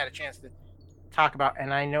haven't had a chance to talk about,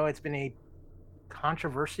 and I know it's been a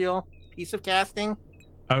controversial piece of casting.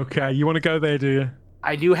 Okay, you want to go there, do you?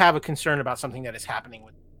 I do have a concern about something that is happening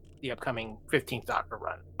with the upcoming 15th Doctor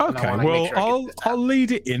run. Okay, well, I'll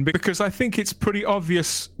lead it in because I think it's pretty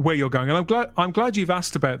obvious where you're going, and I'm glad you've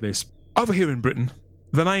asked about this. Over here in Britain,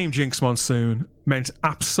 the name Jinx Monsoon meant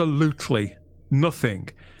absolutely nothing.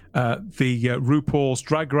 The RuPaul's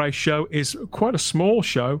Drag Race show is quite a small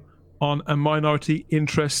show on a minority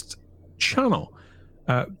interest channel.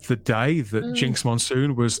 The day that Jinx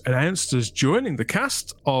Monsoon was announced as joining the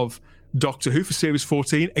cast of Doctor Who for Series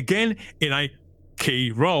 14, again in a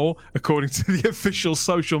key role, according to the official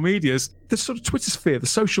social medias. The sort of Twitter sphere, the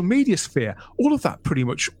social media sphere, all of that pretty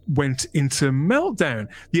much went into meltdown.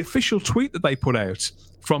 The official tweet that they put out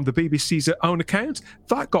from the BBC's own account,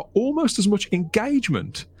 that got almost as much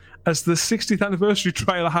engagement as the 60th anniversary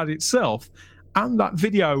trailer had itself. And that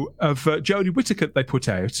video of Jodie Whittaker they put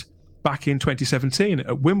out back in 2017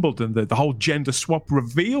 at Wimbledon, the whole gender swap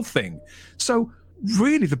reveal thing. So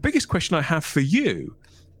really, the biggest question I have for you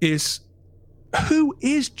is, who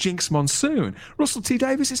is Jinx Monsoon? Russell T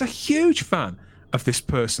Davies is a huge fan of this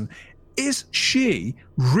person. Is she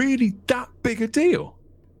really that big a deal?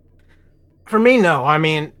 For me, no. I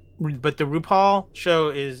mean, but the RuPaul show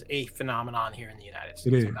is a phenomenon here in the United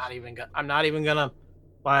States. It is. I'm not even gonna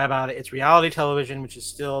lie about it. It's reality television, which is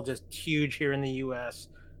still just huge here in the U.S.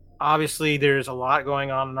 Obviously, there's a lot going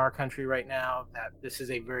on in our country right now that this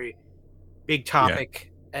is a very big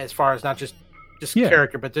topic as far as not just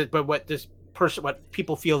character, but what this person, what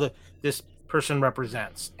people feel that this person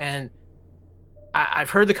represents. And I've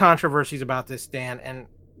heard the controversies about this, Dan, and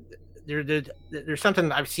there's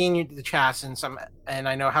something I've seen the chats and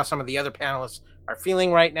I know how some of the other panelists are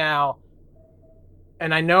feeling right now.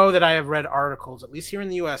 And I know that I have read articles, at least here in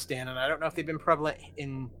the U.S., Dan, and I don't know if they've been prevalent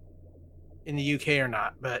in the UK or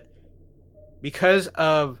not, but because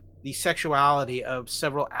of the sexuality of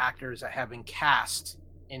several actors that have been cast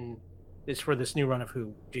in this new run of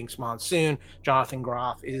Who, Jinx Monsoon, Jonathan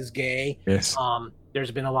Groff is gay. Yes.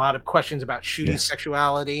 There's been a lot of questions about Shudi's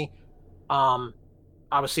sexuality.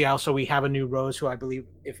 Obviously, also we have a new Rose, who I believe,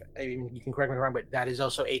 you can correct me if I'm wrong, but that is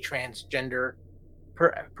also a transgender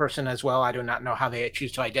person as well. I do not know how they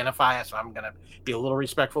choose to identify, so I'm going to be a little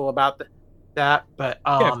respectful about that. But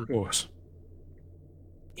of course.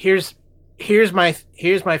 Here's my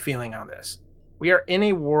feeling on this. We are in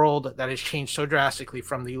a world that has changed so drastically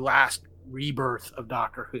from the last rebirth of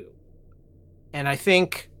Doctor Who. And I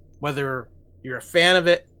think whether you're a fan of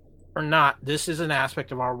it or not, this is an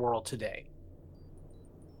aspect of our world today.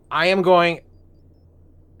 And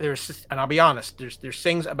I'll be honest, there's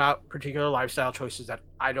things about particular lifestyle choices that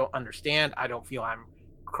I don't understand. I don't feel I'm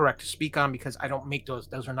correct to speak on because I don't make those.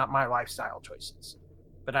 Those are not my lifestyle choices.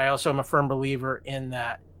 But I also am a firm believer in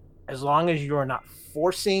that as long as you're not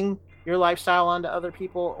forcing your lifestyle onto other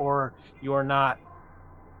people, or you're not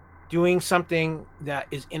doing something that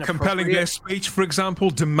is inappropriate. Compelling their speech, for example,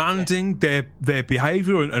 demanding their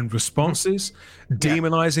behavior and responses,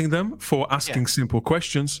 demonizing them for asking simple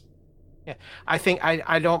questions. Yeah, I think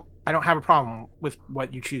I don't have a problem with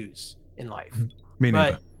what you choose in life. Me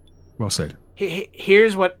neither. Well said.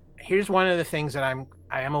 Here's one of the things that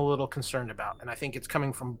I am a little concerned about, and I think it's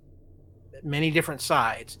coming from many different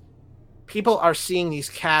sides. People are seeing these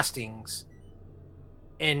castings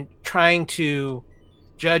and trying to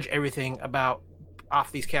judge everything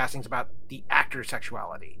off these castings about the actor's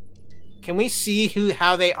sexuality. Can we see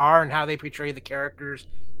how they are and how they portray the characters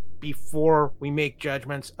before we make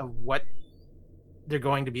judgments of what they're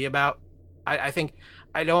going to be about? I think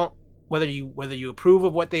whether you approve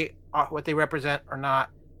of what they represent or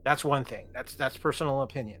not, that's one thing. That's personal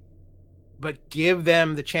opinion. But give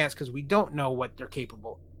them the chance, because we don't know what they're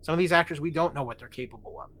capable. Some of these actors, we don't know what they're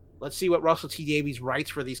capable of. Let's see what Russell T Davies writes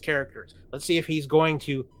for these characters. Let's see if he's going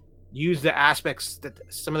to use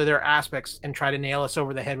some of their aspects and try to nail us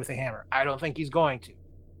over the head with a hammer. I don't think he's going to.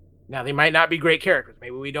 Now, they might not be great characters.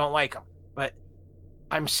 Maybe we don't like them. But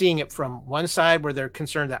I'm seeing it from one side where they're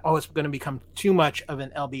concerned that, it's going to become too much of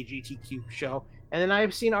an LGBTQ show. And then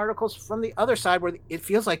I've seen articles from the other side where it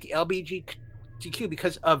feels like the LGBTQ,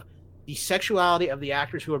 because of the sexuality of the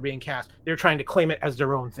actors who are being cast, they're trying to claim it as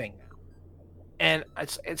their own thing now. And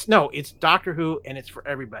it's Doctor Who, and it's for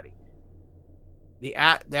everybody. The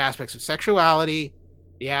aspects of sexuality,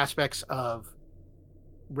 the aspects of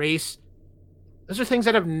race, those are things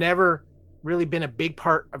that have never really been a big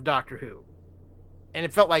part of Doctor Who. And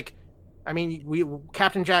it felt like,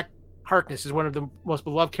 Captain Jack Harkness is one of the most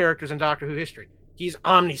beloved characters in Doctor Who history. He's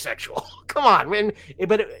omnisexual. Come on,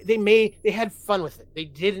 they had fun with it. They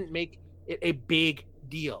didn't make it a big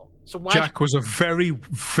deal. So Jack was a very,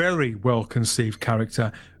 very well conceived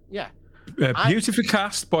character. Yeah, beautifully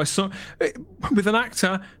cast with an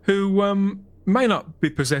actor who may not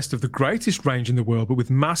be possessed of the greatest range in the world, but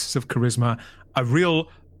with masses of charisma, a real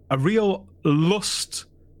lust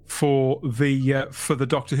for the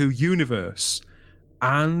Doctor Who universe,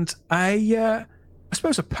 and I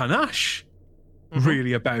suppose a panache.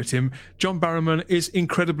 Really about him. John Barrowman is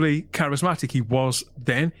incredibly charismatic. He was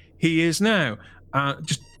then, he is now.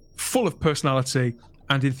 Just full of personality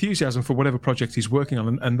and enthusiasm for whatever project he's working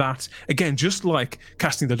on. And that, again, just like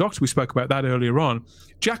casting the Doctor, we spoke about that earlier on,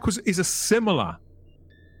 Jack is a similar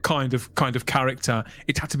kind of character.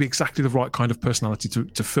 It had to be exactly the right kind of personality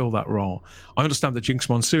to fill that role. I understand that Jinx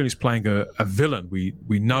Monsoon is playing a villain.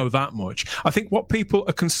 We know that much. I think what people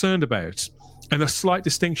are concerned about, and a slight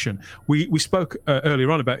distinction, we spoke earlier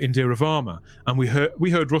on about Indira Varma, and we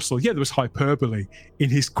heard Russell. Yeah, there was hyperbole in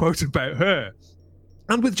his quote about her,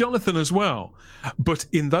 and with Jonathan as well. But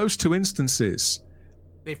in those two instances,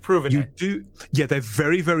 they've proven it. Yeah, they're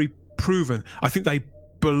very, very proven. I think they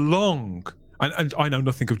belong. And I know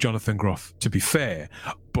nothing of Jonathan Groff, to be fair,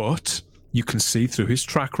 but you can see through his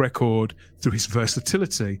track record, through his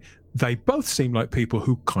versatility, they both seem like people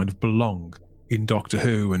who kind of belong in Doctor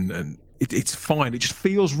Who, and it's fine. It just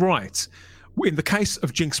feels right. In the case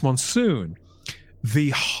of Jinx Monsoon,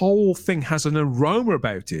 the whole thing has an aroma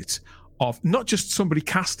about it of not just somebody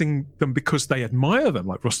casting them because they admire them,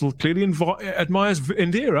 like Russell clearly admires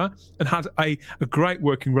Indira and had a great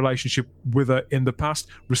working relationship with her in the past,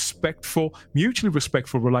 mutually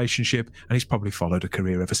respectful relationship, and he's probably followed a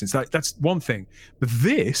career ever since. That's one thing. But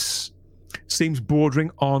this seems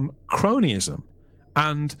bordering on cronyism.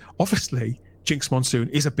 And obviously, Jinx Monsoon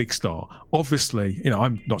is a big star. Obviously,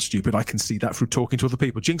 I'm not stupid. I can see that through talking to other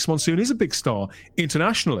people. Jinx Monsoon is a big star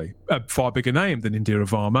internationally, a far bigger name than Indira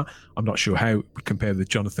Varma. I'm not sure how it would compare with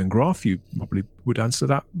Jonathan Groff. You probably would answer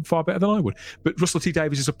that far better than I would. But Russell T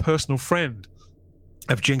Davies is a personal friend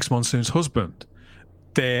of Jinx Monsoon's husband.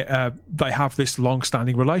 They have this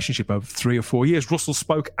long-standing relationship of 3 or 4 years. Russell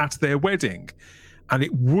spoke at their wedding, and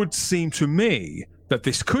it would seem to me that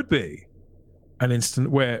this could be an instant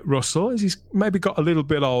where Russell, as he's maybe got a little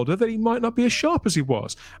bit older, that he might not be as sharp as he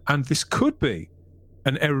was. And this could be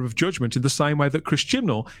an error of judgment in the same way that Chris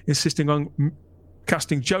Chibnall insisting on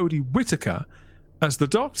casting Jodie Whittaker as the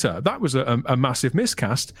Doctor. That was a massive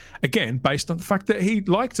miscast, again, based on the fact that he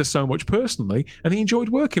liked her so much personally and he enjoyed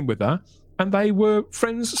working with her and they were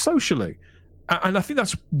friends socially. And I think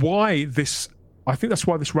that's why this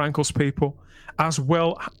rankles people, as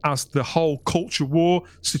well as the whole culture war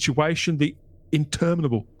situation, the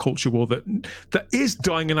interminable culture war that is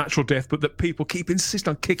dying a natural death, but that people keep insisting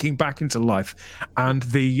on kicking back into life, and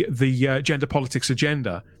the gender politics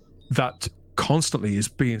agenda that constantly is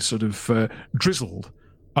being sort of drizzled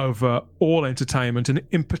over all entertainment, and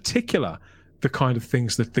in particular the kind of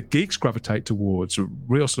things that the geeks gravitate towards,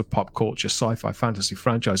 real sort of pop culture, sci-fi, fantasy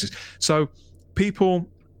franchises. So people,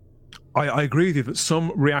 I agree with you that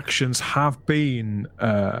some reactions have been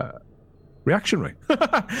reactionary.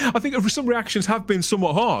 I think some reactions have been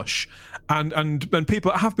somewhat harsh, and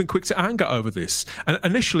people have been quick to anger over this. And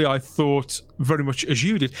initially I thought very much as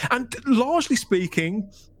you did, and largely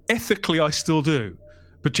speaking, ethically I still do.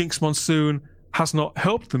 But Jinx Monsoon has not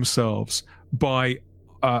helped themselves by,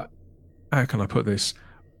 how can I put this,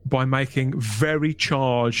 by making very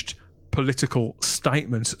charged political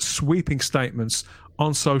statements, sweeping statements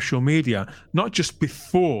on social media, not just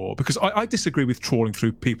before, because I disagree with trawling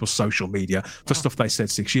through people's social media for stuff they said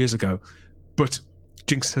 6 years ago, but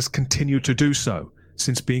Jinx has continued to do so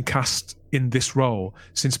since being cast in this role,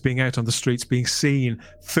 since being out on the streets, being seen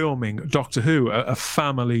filming Doctor Who, a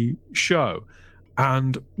family show.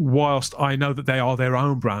 And whilst I know that they are their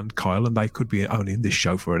own brand, Kyle, and they could be only in this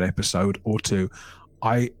show for an episode or two,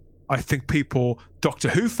 I think people, Doctor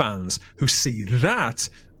Who fans, who see that,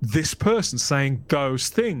 this person saying those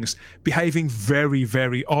things, behaving very,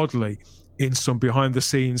 very oddly in some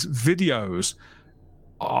behind-the-scenes videos,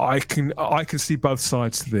 I can see both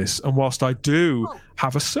sides to this. And whilst I do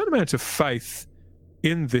have a certain amount of faith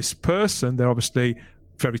in this person, they're obviously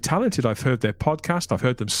very talented. I've heard their podcast, I've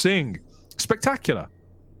heard them sing, spectacular.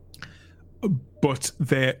 But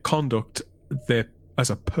their conduct, as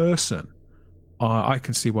a person, I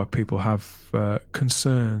can see why people have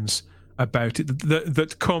concerns about it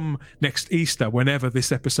that come next Easter, whenever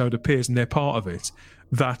this episode appears and they're part of it,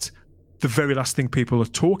 that the very last thing people are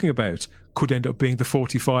talking about could end up being the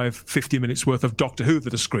 50 minutes worth of Doctor Who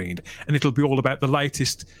that are screened, and it'll be all about the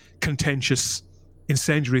latest contentious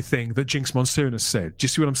incendiary thing that Jinx Monsoon has said. Do you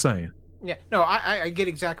see what I'm saying? Yeah, no, I get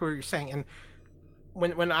exactly what you're saying. And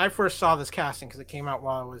when I first saw this casting, because it came out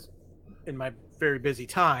while I was in my very busy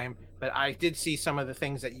time, but I did see some of the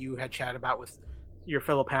things that you had chatted about with your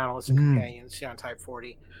fellow panelists and companions on Type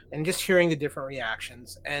 40, and just hearing the different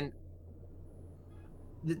reactions. And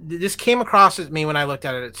this came across at me when I looked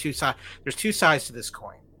at it at two sides. There's two sides to this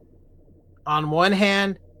coin. On one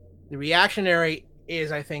hand, the reactionary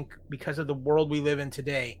is, I think, because of the world we live in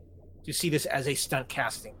today, to see this as a stunt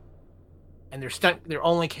casting. And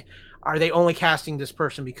are they only casting this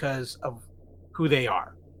person because of who they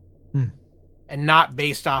are, and not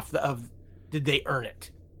based off of did they earn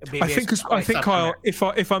it? I think Kyle,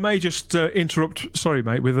 if I may just interrupt, sorry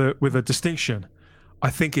mate, with a distinction. I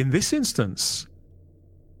think in this instance,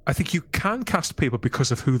 I think you can cast people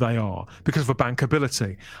because of who they are, because of a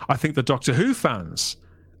bankability. I think the Doctor Who fans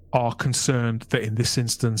are concerned that in this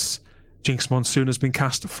instance, Jinx Monsoon has been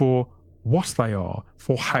cast for what they are,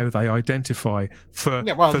 for how they identify. She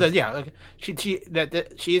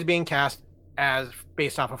is being cast as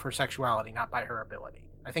based off of her sexuality, not by her ability.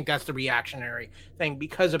 I think that's the reactionary thing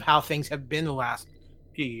because of how things have been the last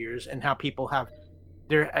few years and how people have.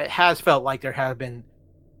 It has felt like there have been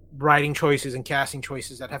writing choices and casting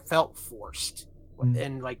choices that have felt forced,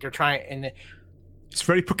 and like they're trying. And it's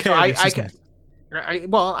very precarious.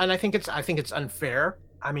 And I think it's unfair.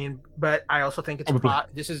 I mean, but I also think it's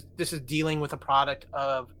this is dealing with a product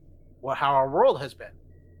of how our world has been.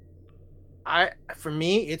 For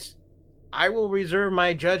me, I will reserve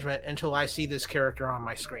my judgment until I see this character on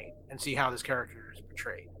my screen and see how this character is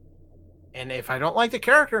portrayed. And if I don't like the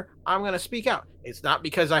character, I'm going to speak out. It's not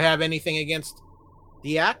because I have anything against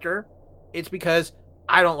the actor. It's because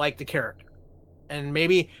I don't like the character. And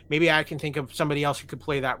maybe I can think of somebody else who could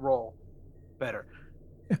play that role better.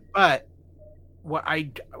 Yeah. But what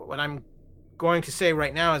I'm going to say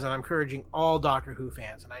right now is that I'm encouraging all Doctor Who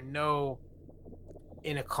fans, and I know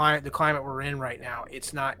in the climate we're in right now,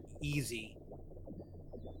 it's not easy.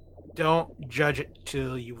 Don't judge it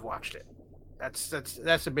till you've watched it.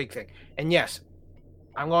 That's a big thing. And yes,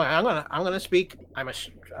 I'm gonna speak. I'm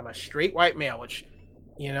a straight white male, which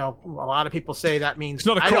a lot of people say that means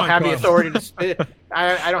I don't have the authority to.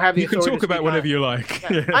 I don't have the authority. You can talk about whatever you like.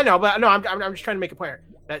 Yeah. I know, but no, I'm just trying to make a point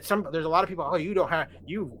that there's a lot of people. Oh, you don't have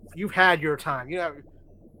you've had your time.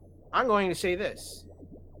 I'm going to say this.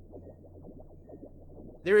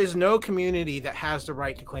 There is no community that has the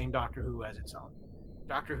right to claim Doctor Who as its own.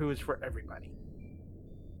 Doctor Who is for everybody.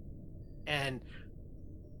 And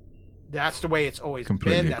that's the way it's always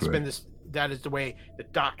been. That is the way the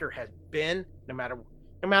Doctor has been, no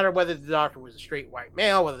matter whether the Doctor was a straight white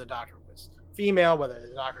male, whether the Doctor was female, whether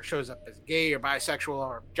the Doctor shows up as gay or bisexual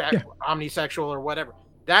or omnisexual or whatever.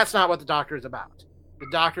 That's not what the Doctor is about. The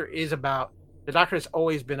Doctor has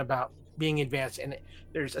always been about being advanced, and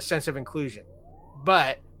there's a sense of inclusion.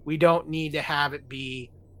 But we don't need to have it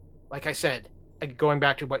be, like I said, going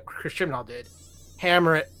back to what Chris Chibnall did,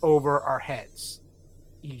 hammer it over our heads.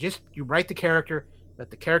 You write the character,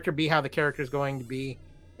 let the character be how the character is going to be,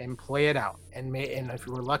 and play it out. And if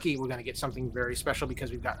we're lucky, we're going to get something very special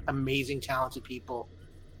because we've got amazing, talented people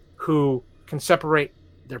who can separate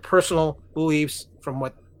their personal beliefs from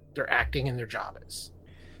what their acting and their job is.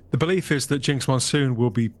 The belief is that Jinx Monsoon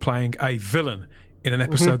will be playing a villain in an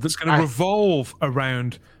episode that's going to revolve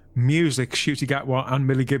around music. Ncuti Gatwa and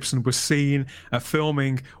Millie Gibson were seen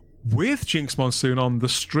filming with Jinx Monsoon on the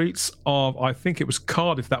streets of, I think it was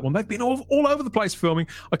Cardiff, that one. They've been all over the place filming.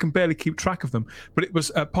 I can barely keep track of them. But it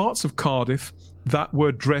was parts of Cardiff that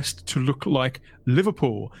were dressed to look like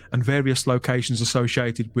Liverpool and various locations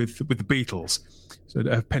associated with the Beatles.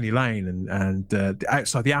 So Penny Lane and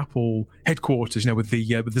outside the Apple headquarters, with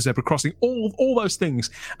the zebra crossing, all those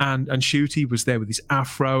things. And Ncuti was there with his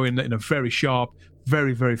afro in a very sharp,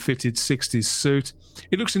 very, very fitted 60s suit.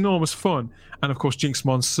 It looks enormous fun. And of course, Jinx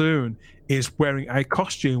Monsoon is wearing a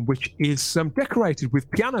costume which is decorated with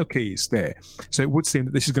piano keys there. So it would seem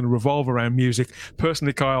that this is going to revolve around music.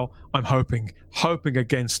 Personally, Kyle, I'm hoping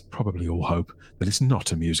against probably all hope that it's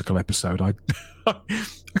not a musical episode. I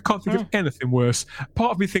can't think of anything worse.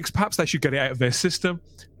 Part of me thinks perhaps they should get it out of their system.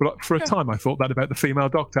 But for a time, I thought that about the female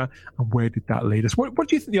Doctor. And where did that lead us? What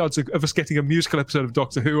do you think the odds of us getting a musical episode of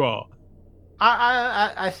Doctor Who are?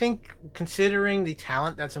 I think, considering the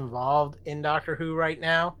talent that's involved in Doctor Who right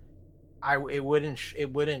now, it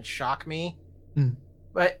wouldn't shock me.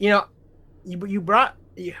 But you brought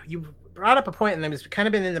up a point, and it's kind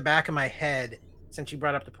of been in the back of my head since you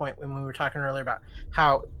brought up the point when we were talking earlier about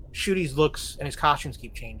how Ncuti's looks and his costumes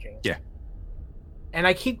keep changing. Yeah. And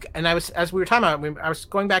as we were talking about, I was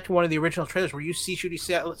going back to one of the original trailers where you see Ncuti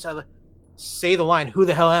say the line, "Who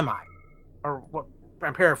the hell am I?" Or what?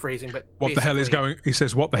 I'm paraphrasing, but what the hell is going? He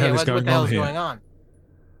says, "What the hell is going on here?" Going on?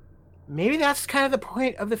 Maybe that's kind of the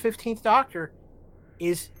point of the 15th Doctor,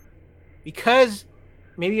 is because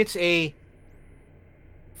maybe it's the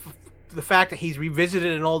fact that he's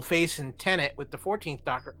revisited an old face in Tennant with the 14th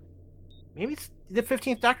Doctor. Maybe it's the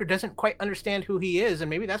 15th Doctor doesn't quite understand who he is, and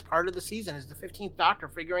maybe that's part of the season is the 15th Doctor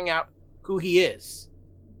figuring out who he is.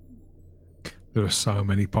 There are so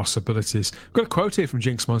many possibilities. I've got a quote here from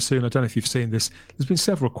Jinx Monsoon. I don't know if you've seen this. There's been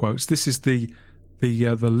several quotes. This is the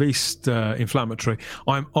least inflammatory.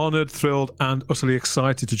 "I'm honoured, thrilled and utterly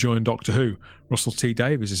excited to join Doctor Who. Russell T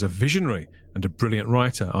Davies is a visionary and a brilliant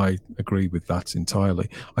writer." I agree with that entirely.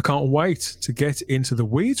 "I can't wait to get into the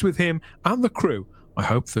weeds with him and the crew. I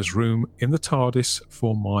hope there's room in the TARDIS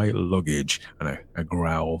for my luggage. And a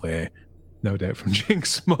growl there, no doubt from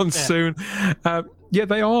Jinx Monsoon. Yeah,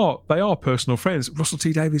 they are personal friends. Russell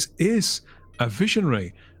T Davies is a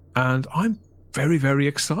visionary, and I'm very, very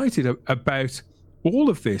excited about all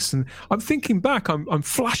of this. And I'm thinking back, I'm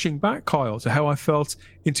flashing back, Kyle, to how I felt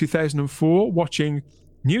in 2004 watching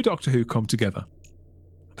New Doctor Who come together.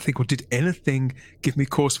 I think, well, did anything give me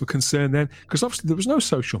cause for concern then? Because obviously there was no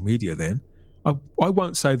social media then. I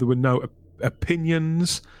won't say there were no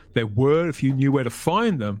opinions. There were, if you knew where to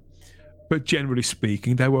find them. But generally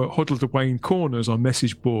speaking, they were huddled away in corners on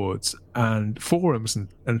message boards and forums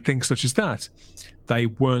and things such as that. They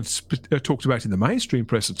weren't talked about in the mainstream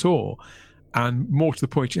press at all. And more to the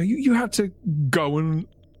point, you had to go and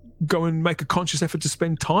make a conscious effort to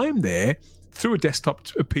spend time there through a desktop,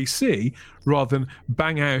 a PC, rather than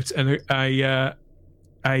bang out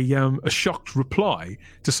a shocked reply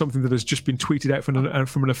to something that has just been tweeted out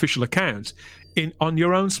from an official account on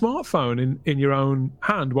your own smartphone in your own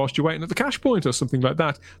hand whilst you're waiting at the cash point or something like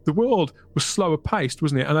that. The world was slower paced,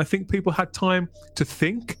 wasn't it? And I think people had time to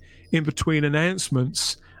think in between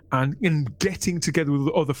announcements and in getting together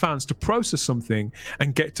with other fans to process something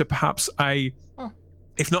and get to perhaps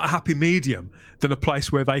if not a happy medium, then a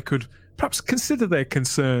place where they could perhaps consider their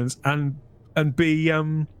concerns and be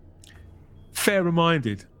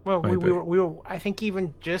fair-minded. Well, we were. I think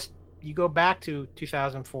even just you go back to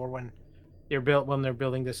 2004 when they're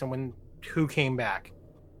building this and when Who came back.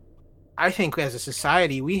 I think as a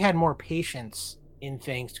society we had more patience in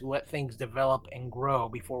things to let things develop and grow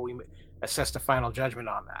before we assess the final judgment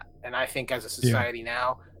on that. And I think as a society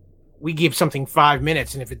now, we give something 5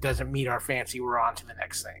 minutes, and if it doesn't meet our fancy, we're on to the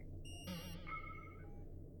next thing.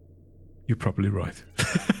 You're probably right.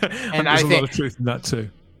 And there's a lot of truth in that too.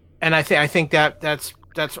 And I think that's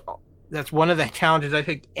one of the challenges I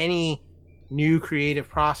think any new creative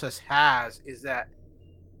process has, is that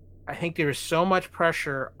I think there is so much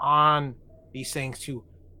pressure on these things to,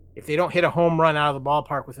 if they don't hit a home run out of the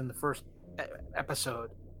ballpark within the first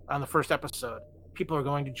episode, people are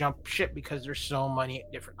going to jump ship because there's so many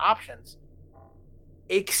different options.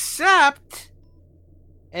 Except,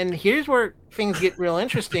 and here's where things get real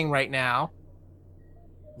interesting right now,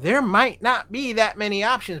 there might not be that many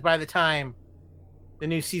options by the time the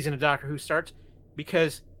new season of Doctor Who starts,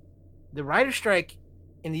 because the writer's strike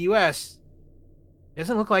in the US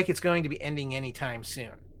doesn't look like it's going to be ending anytime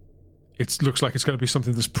soon. It looks like it's going to be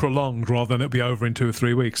something that's prolonged rather than it'll be over in 2 or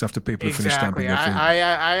 3 weeks after people have finished stamping their feet.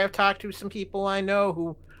 I have talked to some people I know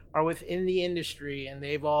who are within the industry, and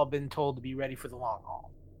they've all been told to be ready for the long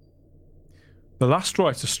haul. The last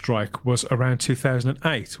writer's strike was around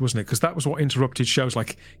 2008, wasn't it? Because that was what interrupted shows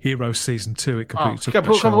like Heroes Season 2. It completely took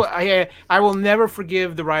the show. I will never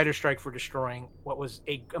forgive the writer's strike for destroying what was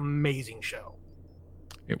an amazing show.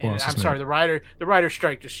 It was. I'm sorry, the writer's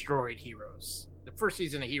strike destroyed Heroes. The first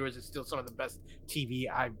season of Heroes is still some of the best TV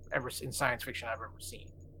I've ever in science fiction I've ever seen.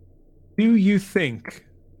 Do you think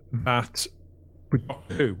that with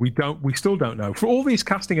Doctor Who, we still don't know, for all these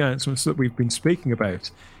casting announcements that we've been speaking about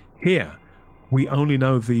here, we only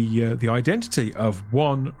know the identity of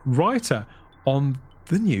one writer on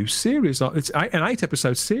the new series. It's an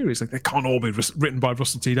 8-episode series. Like, they can't all be written by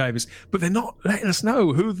Russell T Davies, but they're not letting us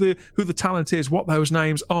know who the talent is, what those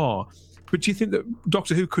names are. But do you think that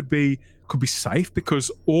Doctor Who could be safe because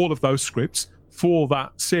all of those scripts for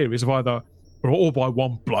that series are all by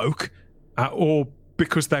one bloke, or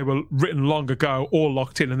because they were written long ago, all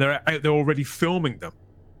locked in, and they're already filming them?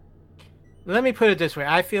 Let me put it this way: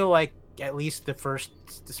 I feel like at least this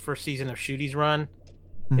first season of Ncuti's run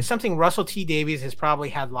is something Russell T Davies has probably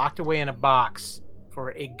had locked away in a box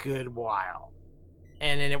for a good while,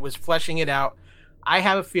 and then it was fleshing it out. I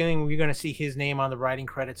have a feeling we're going to see his name on the writing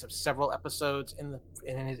credits of several episodes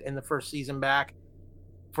in the first season back,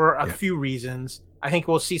 for a few reasons. I think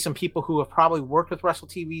we'll see some people who have probably worked with Russell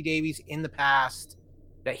T Davies in the past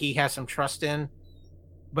that he has some trust in,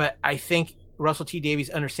 but I think Russell T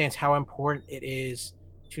Davies understands how important it is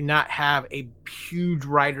to not have a huge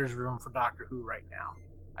writer's room for Doctor Who right now.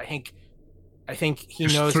 I think he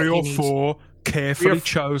knows 3 or 4 carefully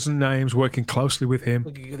chosen names working closely with him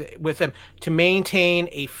to maintain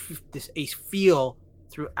a feel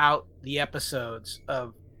throughout the episodes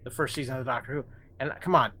of the first season of Doctor Who. And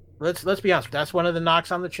come on, let's be honest, that's one of the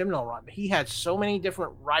knocks on the Chibnall run. He had so many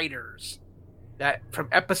different writers that from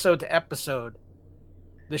episode to episode,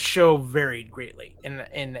 the show varied greatly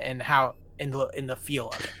in how in the feel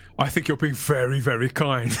of it. I think you're being very, very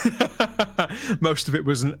kind. Most of it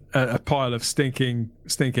was a pile of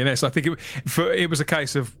stinkiness. I think it was a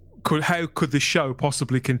case of how could the show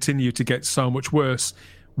possibly continue to get so much worse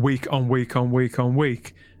week on week on week on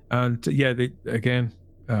week. And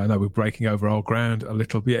I know we're breaking over old ground a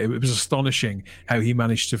little bit. It was astonishing how he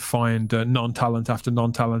managed to find non-talent after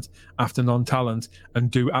non-talent after non-talent and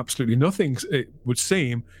do absolutely nothing, it would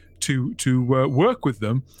seem, to work with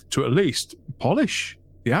them to at least polish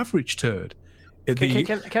the average turd.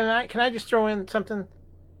 Can I just throw in something?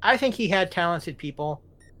 I think he had talented people,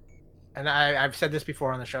 and I've said this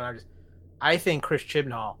before on the show. I think Chris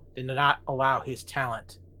Chibnall did not allow his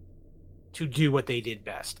talent to do what they did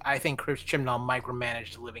best. I think Chris Chibnall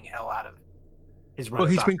micromanaged the living hell out of his run. Well,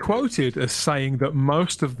 he's been quoted as saying that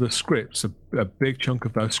most of the scripts, a big chunk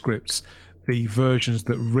of those scripts, the versions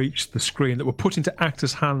that reached the screen, that were put into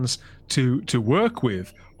actors' hands to work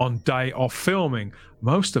with on day of filming,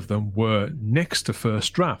 most of them were next to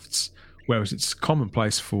first drafts, whereas it's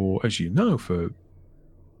commonplace for, as you know, for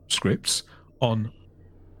scripts on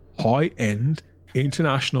high-end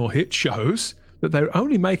international hit shows that they're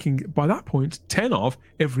only making, by that point, 10 of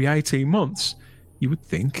every 18 months. You would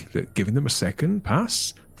think that giving them a second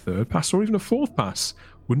pass, third pass, or even a fourth pass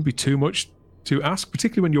wouldn't be too much to ask,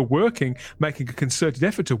 particularly when you're making a concerted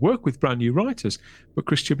effort to work with brand new writers. But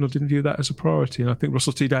Chris Chibnall didn't view that as a priority. And I think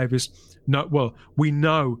Russell T Davies, we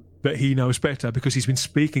know that he knows better because he's been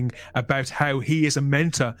speaking about how he is a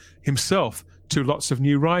mentor himself to lots of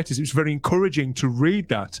new writers. It was very encouraging to read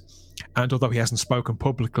that. And although he hasn't spoken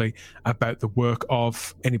publicly about the work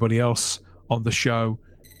of anybody else on the show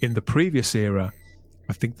in the previous era,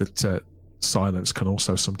 I think that silence can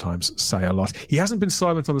also sometimes say a lot. He hasn't been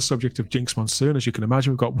silent on the subject of Jinx Monsoon, as you can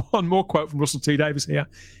imagine. We've got one more quote from Russell T Davies here.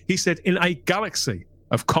 He said, "In a galaxy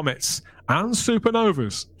of comets and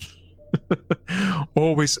supernovas,"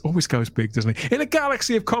 always goes big, doesn't he? "In a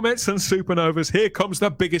galaxy of comets and supernovas, here comes the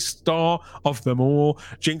biggest star of them all.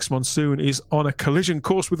 Jinx Monsoon is on a collision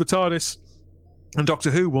course with the TARDIS, and Doctor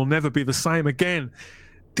Who will never be the same again."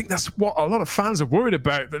 I think that's what a lot of fans are worried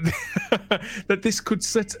about, that this could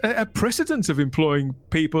set a precedent of employing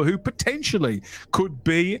people who potentially could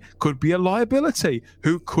be a liability,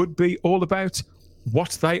 who could be all about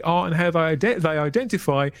what they are and how they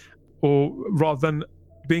identify, or rather than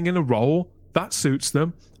being in a role that suits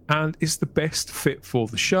them and is the best fit for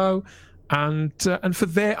the show and for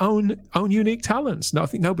their own unique talents. Now, I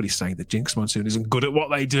think nobody's saying that Jinx Monsoon isn't good at what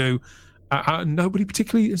they do. Nobody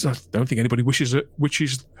particularly, I don't think anybody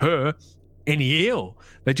wishes her any ill.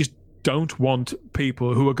 They just don't want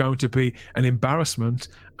people who are going to be an embarrassment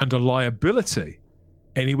and a liability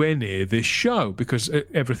anywhere near this show, because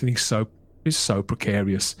everything is so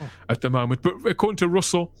precarious at the moment. But according to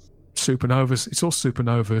Russell, supernovas, it's all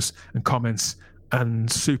supernovas and comments and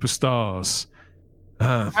superstars.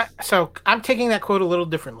 So I'm taking that quote a little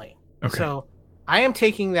differently. Okay. So I am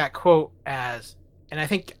taking that quote as, and I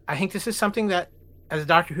think this is something that, as a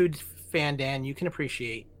Doctor Who fan, Dan, you can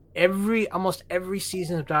appreciate. Almost every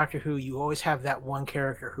season of Doctor Who, you always have that one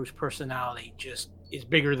character whose personality just is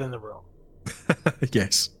bigger than the room.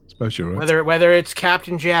 Yes, I suppose you're right. Whether it's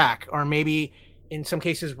Captain Jack or maybe in some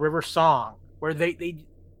cases River Song, where they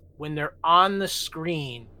when they're on the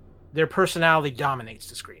screen, their personality dominates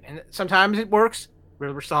the screen, and sometimes it works.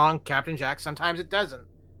 River Song, Captain Jack. Sometimes it doesn't.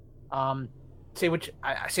 Say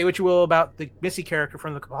what you will about the Missy character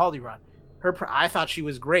from the Capaldi run. I thought she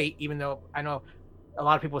was great, even though I know a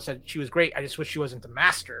lot of people said she was great. I just wish she wasn't the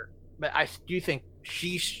Master. But I do think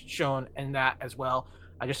she's shown in that as well.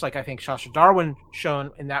 I think Sacha Darwin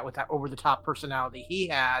shown in that with that over-the-top personality he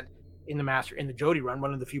had in the Master, in the Jodie run,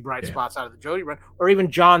 one of the few bright spots out of the Jodie run, or even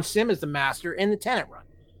John Sim as the Master in the Tennant run.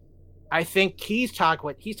 I think what he's talking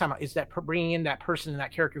about is that bringing in that person and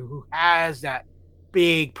that character who has that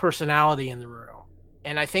big personality in the room.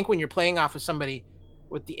 And I think when you're playing off of somebody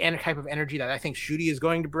with the type of energy that I think Ncuti is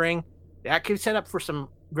going to bring, that could set up for some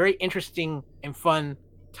very interesting and fun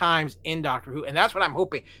times in Doctor Who. And that's what I'm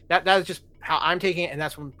hoping. That is just how I'm taking it, and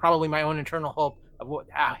that's probably my own internal hope of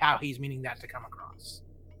how he's meaning that to come across.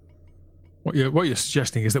 What you're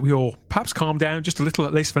suggesting is that we all perhaps calm down just a little,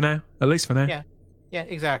 at least for now. Yeah,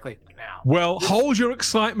 exactly. Now, well, hold your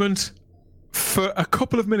excitement for a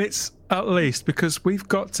couple of minutes at least, because we've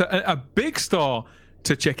got a big star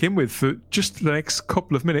to check in with for just the next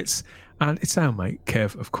couple of minutes, and it's our mate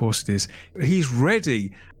Kev. Of course it is. He's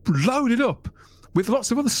ready, loaded up with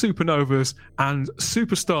lots of other supernovas and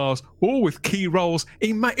superstars, all with key roles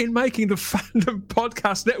in making the Fandom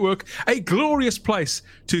Podcast Network a glorious place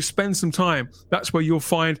to spend some time. That's where you'll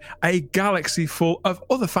find a galaxy full of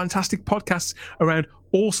other fantastic podcasts around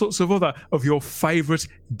all sorts of other of your favourite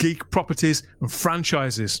geek properties and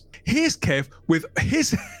franchises. Here's Kev with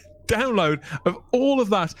his download of all of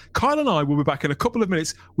that. Kyle and I will be back in a couple of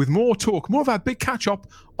minutes with more talk, more of our big catch-up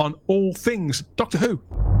on all things Doctor Who.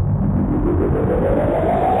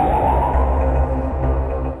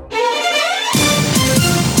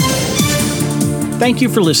 Thank you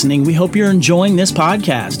for listening. We hope you're enjoying this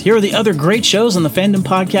podcast. Here are the other great shows on the Fandom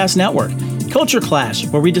Podcast Network. Culture Clash,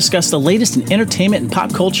 where we discuss the latest in entertainment and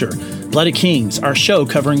pop culture. Blooded Kings, our show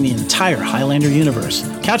covering the entire Highlander universe.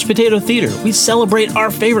 Couch Potato Theater, we celebrate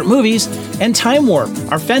our favorite movies. And Time Warp,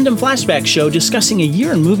 our fandom flashback show discussing a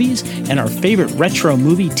year in movies and our favorite retro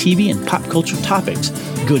movie, TV, and pop culture topics.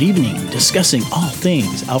 Good Evening, discussing all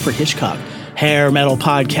things Alfred Hitchcock. Hair Metal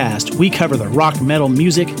Podcast, we cover the rock metal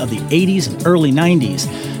music of the 80s and early 90s.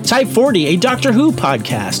 Type 40, a Doctor Who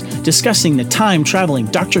podcast, discussing the time-traveling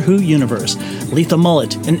Doctor Who universe. Lethal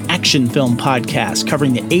Mullet, an action film podcast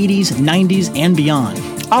covering the 80s, 90s, and beyond.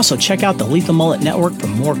 Also, check out the Lethal Mullet Network for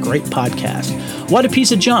more great podcasts. What a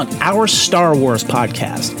Piece of Junk, our Star Wars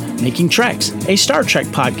podcast. Making Treks, a Star Trek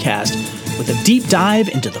podcast with a deep dive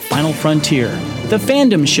into the final frontier. The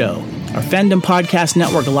Fandom Show, our Fandom Podcast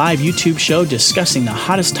Network live YouTube show discussing the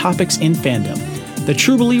hottest topics in fandom. The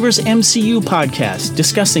True Believers MCU podcast,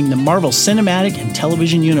 discussing the Marvel Cinematic and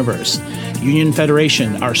Television Universe. Union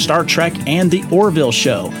Federation, our Star Trek and the Orville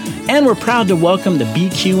Show. And we're proud to welcome the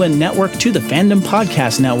BQN Network to the Fandom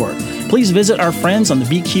Podcast Network. Please visit our friends on the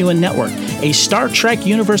BQN Network, a Star Trek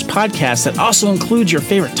Universe podcast that also includes your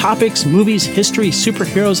favorite topics, movies, history,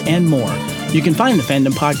 superheroes, and more. You can find the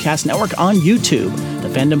Fandom Podcast Network on YouTube. The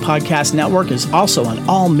Fandom Podcast Network is also on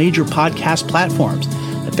all major podcast platforms.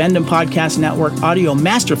 The Fandom Podcast Network audio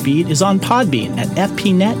master feed is on Podbean at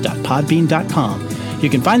fpnet.podbean.com. You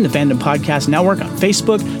can find the Fandom Podcast Network on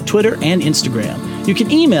Facebook, Twitter, and Instagram. You can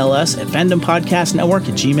email us at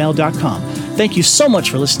fandompodcastnetwork@gmail.com. Thank you so much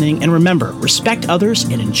for listening, and remember, respect others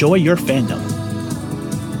and enjoy your fandom.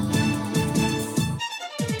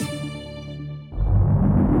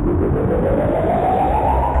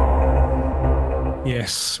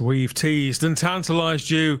 Yes, we've teased and tantalised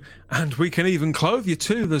you, and we can even clothe you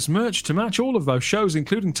too. There's merch to match all of those shows,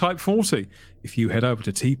 including Type 40. If you head over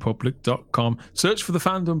to tpublic.com, search for the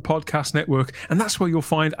Fandom Podcast Network, and that's where you'll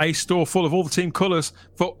find a store full of all the team colours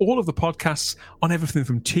for all of the podcasts, on everything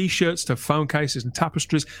from T-shirts to phone cases and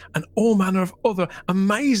tapestries and all manner of other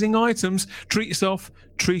amazing items. Treat yourself,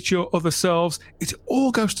 treat your other selves. It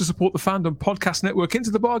all goes to support the Fandom Podcast Network into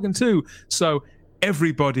the bargain too. So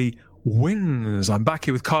everybody wins. I'm back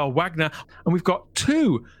here with Kyle Wagner, and we've got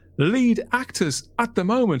two lead actors at the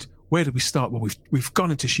moment. Where do we start? Well, we've gone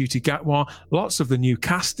into Ncuti Gatwa, lots of the new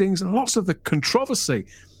castings and lots of the controversy,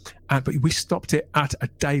 but we stopped it at a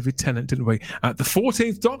David Tennant, didn't we? At the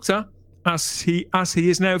 14th Doctor, as he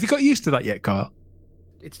is now. Have you got used to that yet, Kyle?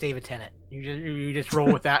 It's David Tennant. You just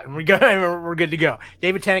roll with that, and we're good to go.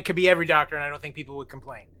 David Tennant could be every Doctor, and I don't think people would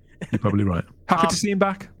complain. You're probably right. Happy to see him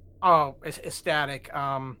back. Oh, it's ecstatic.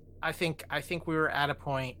 I think we were at a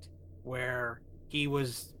point where he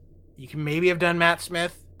was. You can maybe have done Matt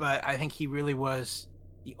Smith, but I think he really was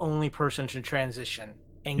the only person to transition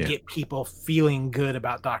and get people feeling good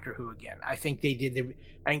about Doctor Who again. I think they did.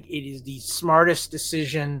 I think it is the smartest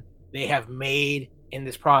decision they have made in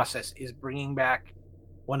this process, is bringing back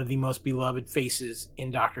one of the most beloved faces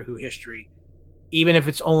in Doctor Who history, even if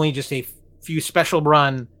it's only just a few special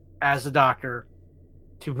run as the Doctor,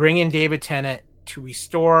 to bring in David Tennant to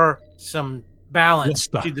restore some balance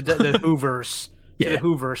to the Whoverse, to the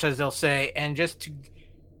Whoverse, as they'll say, and just to,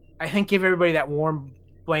 I think, give everybody that warm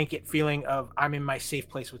blanket feeling of, I'm in my safe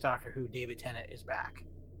place with Doctor Who. David Tennant is back.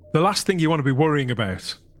 The last thing you want to be worrying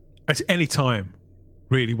about at any time,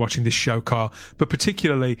 really, watching this show, Carl, but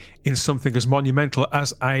particularly in something as monumental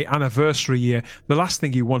as a anniversary year, the last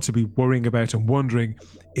thing you want to be worrying about and wondering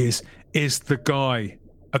is the guy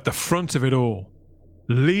at the front of it all,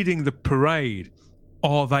 leading the parade,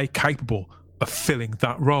 are they capable of filling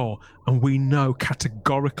that role? And we know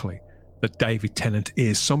categorically that David Tennant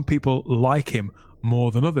is. Some people like him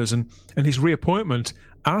more than others, and his reappointment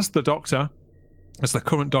as the Doctor, as the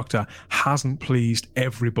current Doctor, hasn't pleased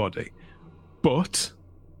everybody. But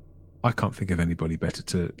I can't think of anybody better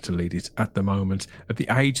to lead it at the moment. At the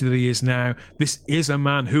age that he is now, this is a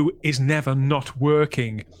man who is never not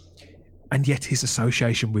working. And yet his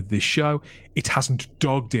association with this show, it hasn't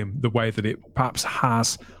dogged him the way that it perhaps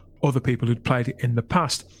has other people who'd played it in the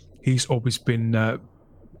past. He's always been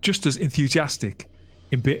just as enthusiastic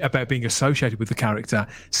about being associated with the character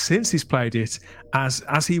since he's played it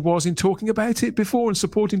as he was in talking about it before and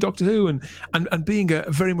supporting Doctor Who and being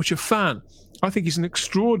very much a fan. I think he's an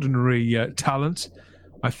extraordinary talent.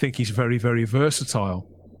 I think he's very, very versatile.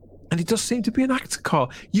 And he does seem to be an actor, Carl.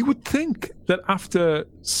 You would think that after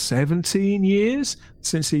 17 years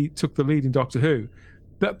since he took the lead in Doctor Who,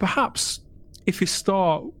 that perhaps if his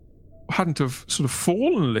star hadn't have sort of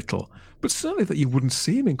fallen a little, but certainly that you wouldn't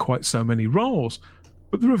see him in quite so many roles.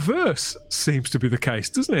 But the reverse seems to be the case,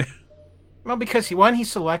 doesn't it? Well, because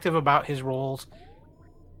he's selective about his roles.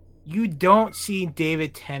 You don't see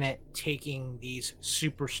David Tennant taking these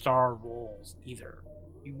superstar roles either.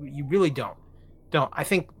 You really don't. I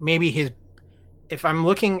think maybe if I'm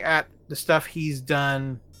looking at the stuff he's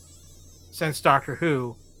done since Doctor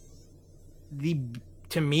Who,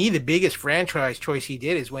 to me the biggest franchise choice he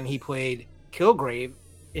did is when he played Kilgrave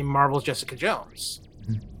in Marvel's Jessica Jones.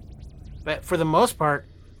 Mm-hmm. But for the most part,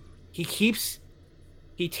 he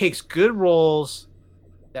takes good roles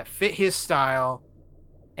that fit his style,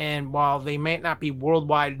 and while they might not be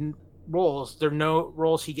worldwide roles, they're no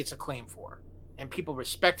roles he gets acclaim for, and people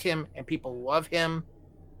respect him and people love him.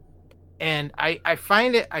 And I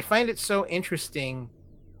find it so interesting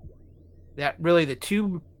that really the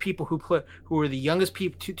two people who were the youngest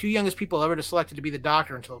people, two youngest people ever selected to be the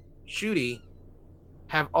Doctor until Ncuti,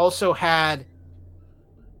 have also had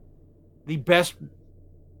the best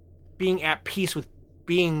being at peace with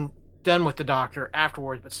being done with the Doctor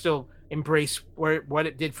afterwards, but still embrace what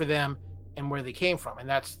it did for them and where they came from. And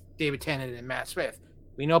that's David Tennant and Matt Smith.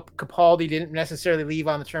 We know Capaldi didn't necessarily leave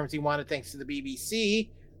on the terms he wanted thanks to the BBC.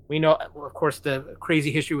 We know, of course, the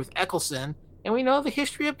crazy history with Eccleston, and we know the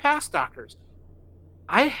history of past Doctors.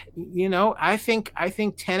 I think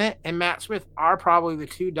Tennant and Matt Smith are probably the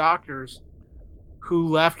two Doctors who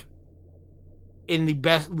left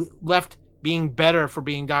being better for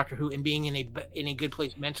being Doctor Who and being in a good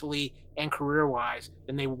place mentally and career-wise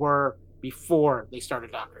than they were before they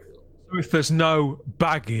started Doctor Who. So if there's no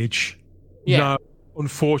baggage, no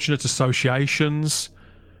unfortunate associations,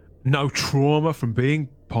 no trauma from being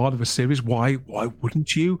part of a series, why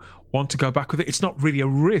wouldn't you want to go back with it? It's not really a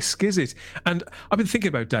risk, is it? And I've been thinking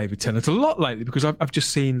about David Tennant a lot lately because I've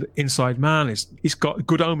just seen Inside Man. He's got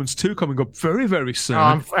Good Omens 2 coming up very, very soon.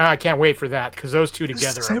 I can't wait for that because those two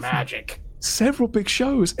together are magic. Several big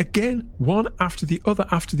shows, again, one after the other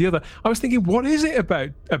after the other. I was thinking, what is it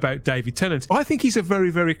about David Tennant? I think he's a very,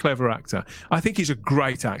 very clever actor. I think he's a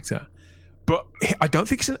great actor. But I don't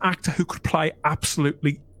think he's an actor who could play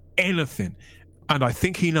absolutely anything. And I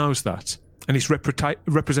think he knows that. And his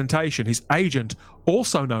representation, his agent,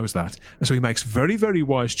 also knows that. And so he makes very, very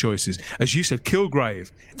wise choices. As you said,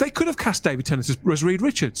 Kilgrave. They could have cast David Tennant as Reed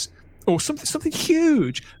Richards or something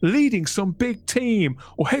huge, leading some big team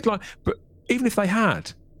or headline. But even if they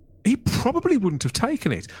had, he probably wouldn't have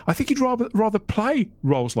taken it. I think he'd rather play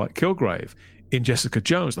roles like Kilgrave in Jessica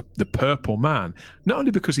Jones, the Purple Man, not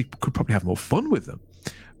only because he could probably have more fun with them,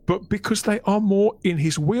 but because they are more in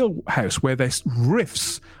his wheelhouse, where there's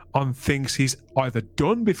riffs on things he's either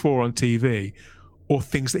done before on TV or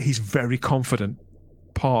things that he's very confident,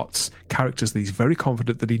 characters that he's very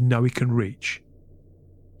confident that he can reach.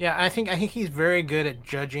 Yeah, I think he's very good at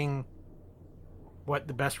judging what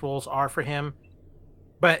the best roles are for him.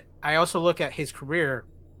 But I also look at his career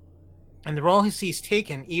and the role he's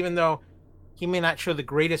taken, even though he may not show the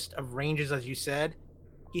greatest of ranges, as you said,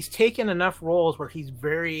 he's taken enough roles where he's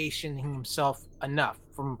variationing himself enough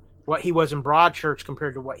from what he was in Broadchurch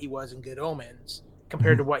compared to what he was in Good Omens,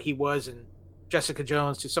 compared to what he was in Jessica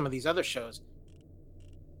Jones to some of these other shows.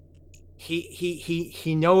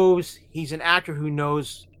 He knows, he's an actor who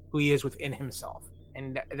knows who he is within himself.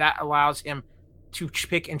 And that allows him to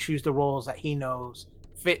pick and choose the roles that he knows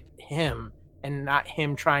fit him and not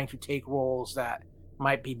him trying to take roles that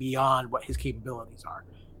might be beyond what his capabilities are.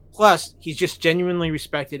 Plus, he's just genuinely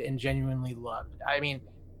respected and genuinely loved. I mean,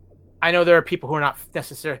 I know there are people who are not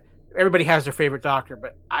necessarily... Everybody has their favorite Doctor,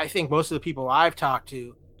 but I think most of the people I've talked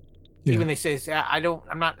to, even they say,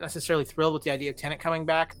 I'm not necessarily thrilled with the idea of Tennant coming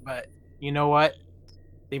back, but you know what?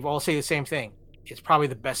 They've all say the same thing. It's probably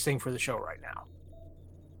the best thing for the show right now.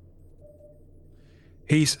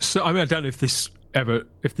 I don't know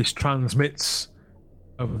if this transmits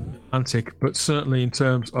of Atlantic, but certainly in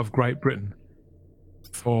terms of Great Britain,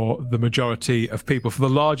 for the majority of people, for the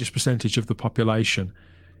largest percentage of the population,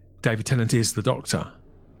 David Tennant is the Doctor.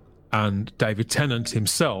 And David Tennant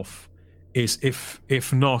himself is, if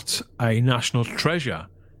not a national treasure,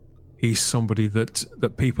 he's somebody that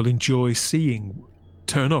people enjoy seeing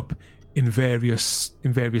turn up in various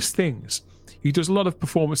things. He does a lot of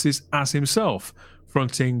performances as himself,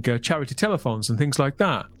 fronting charity telethons and things like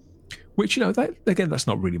that. Which, that's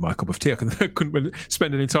not really my cup of tea. I couldn't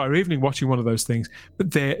spend an entire evening watching one of those things.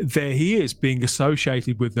 But there he is, being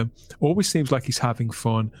associated with them. Always seems like he's having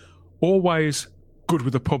fun. Always good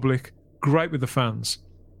with the public, great with the fans.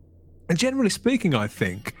 And generally speaking, I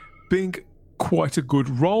think, being quite a good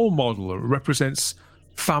role model, represents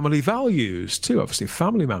family values too. Obviously, a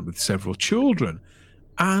family man with several children.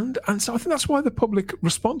 And so I think that's why the public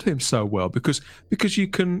respond to him so well, because you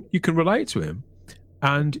can relate to him.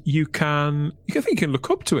 And you can look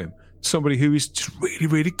up to him somebody who is just really,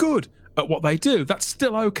 really good at what they do. That's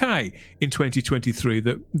still okay in 2023.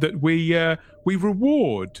 That we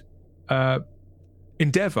reward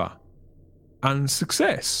endeavour and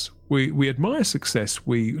success. We admire success.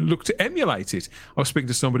 We look to emulate it. I was speaking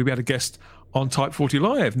to somebody. We had a guest on Type 40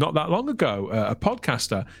 Live not that long ago, a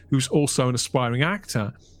podcaster who's also an aspiring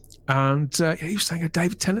actor. And he was saying,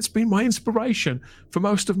 David Tennant's been my inspiration for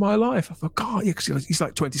most of my life. I thought, God, yeah, because he's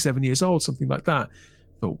like 27 years old, something like that.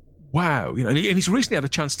 I thought, wow. And he's recently had a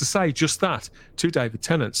chance to say just that to David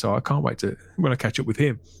Tennant. So I can't wait to, when I catch up with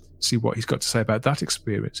him, see what he's got to say about that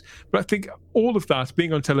experience. But I think all of that,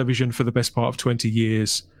 being on television for the best part of 20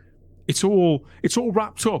 years, it's all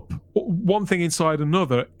wrapped up, one thing inside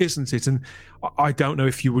another, isn't it? And I don't know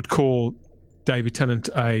if you would call David Tennant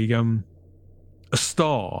a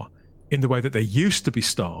star in the way that there used to be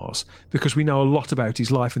stars, because we know a lot about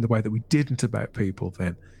his life in the way that we didn't about people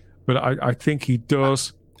then. But I think he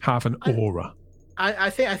does have an aura. I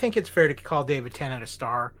think it's fair to call David Tennant a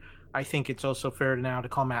star. I think it's also fair now to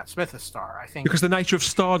call Matt Smith a star. I think because the nature of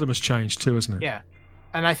stardom has changed too, hasn't it? Yeah,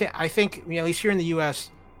 and I think at least here in the U.S.,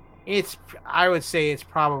 I would say it's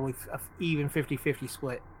probably even 50-50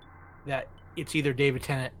 split that it's either David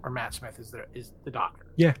Tennant or Matt Smith is the Doctor.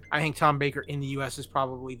 Yeah, I think Tom Baker in the U.S. is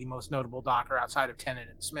probably the most notable Doctor outside of Tennant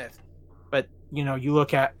and Smith. But you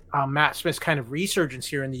look at Matt Smith's kind of resurgence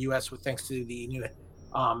here in the U.S. with thanks to the new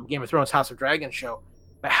Game of Thrones House of Dragons show,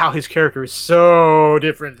 but how his character is so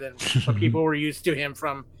different than what people were used to him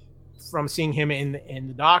from seeing him in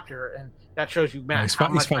the Doctor, and that shows you he's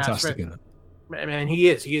fantastic in it. I mean, he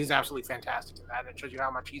is absolutely fantastic in that. It shows you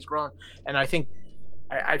how much he's grown, and I think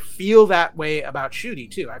I feel that way about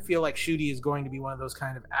Ncuti too. I feel like Ncuti is going to be one of those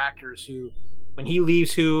kind of actors who, when he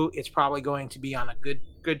leaves Who, it's probably going to be on a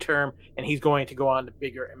good term, and he's going to go on to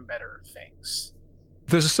bigger and better things.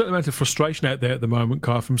 There's a certain amount of frustration out there at the moment,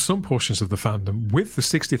 Kyle, from some portions of the fandom with the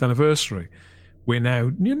 60th anniversary. We're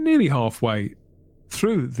now nearly halfway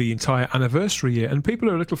through the entire anniversary year, and people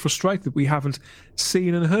are a little frustrated that we haven't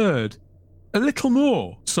seen and heard a little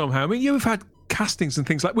more somehow. I mean, you've had castings and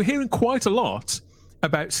things like, we're hearing quite a lot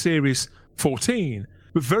about Series 14,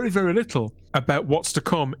 but very, very little about what's to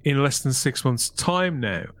come in less than 6 months' time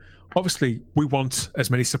now. Obviously, we want as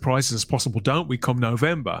many surprises as possible, don't we, come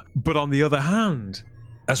November? But on the other hand,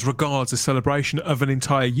 as regards the celebration of an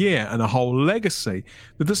entire year and a whole legacy,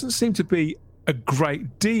 there doesn't seem to be a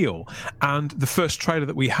great deal. And the first trailer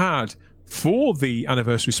that we had for the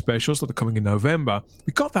anniversary specials that are coming in November,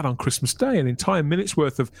 we got that on Christmas Day, an entire minute's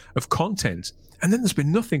worth of content. And then there's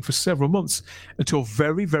been nothing for several months until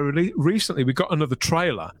very, very recently. We got another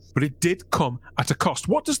trailer, but it did come at a cost.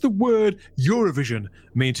 What does the word Eurovision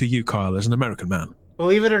mean to you, Kyle, as an American man?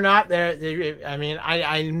 Believe it or not,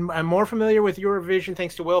 I'm more familiar with Eurovision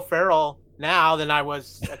thanks to Will Ferrell now than I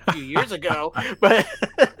was a few years ago. But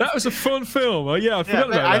that was a fun film. I forgot about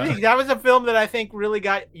that. I think that was a film that I think really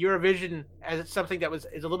got Eurovision as something that is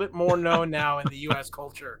a little bit more known now in the U.S.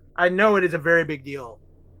 culture. I know it is a very big deal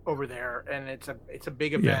over there, and it's a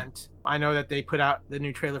big event. Yeah. I know that they put out the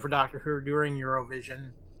new trailer for Doctor Who during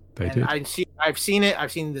Eurovision. They did. I've seen it.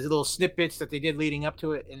 I've seen the little snippets that they did leading up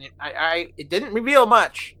to it, and it didn't reveal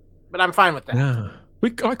much, but I'm fine with that. Yeah.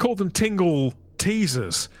 I call them tingle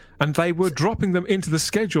teasers, and they were dropping them into the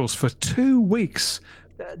schedules for 2 weeks.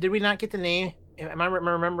 Did we not get the name? Am I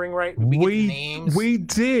remembering right? Did we get the names? We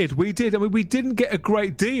did. I mean, we didn't get a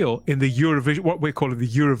great deal in the Eurovision, what we're calling the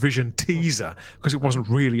Eurovision teaser, because it wasn't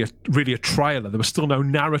really a trailer. There was still no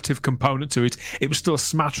narrative component to it. It was still a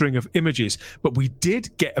smattering of images, but we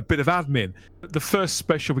did get a bit of admin. The first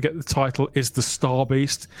special we get the title is The Star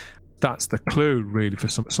Beast. That's the clue, really, for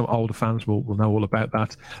some older fans will know all about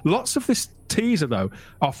that. Lots of this teaser, though,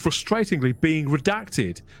 are frustratingly being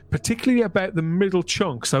redacted, particularly about the middle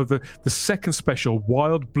chunk. So the second special,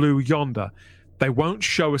 Wild Blue Yonder, they won't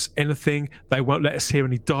show us anything. They won't let us hear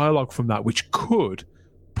any dialogue from that, which could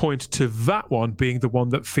point to that one being the one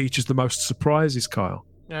that features the most surprises, Kyle.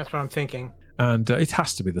 That's what I'm thinking. And it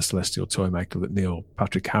has to be the Celestial Toymaker that Neil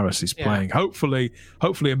Patrick Harris is playing. Hopefully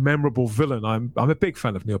a memorable villain. I'm a big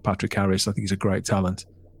fan of Neil Patrick Harris. I think he's a great talent.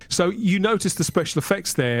 So you noticed the special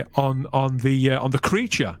effects there on the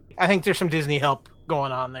creature. I think there's some Disney help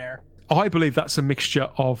going on there. I believe that's a mixture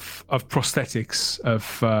of prosthetics,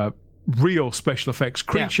 of real special effects,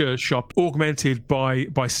 creature shop augmented by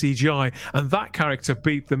CGI, and that character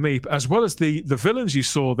beat the meep, as well as the villains you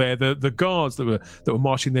saw there, the guards that were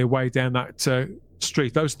marching their way down that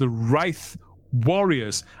street. Those are the Wraith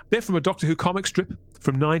Warriors. They're from a Doctor Who comic strip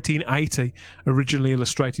from 1980, originally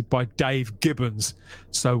illustrated by Dave Gibbons.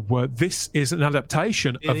 So this is an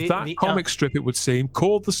adaptation of that comic strip, it would seem,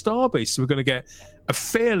 called The Star Beast. So we're going to get a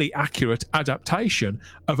fairly accurate adaptation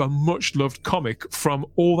of a much-loved comic from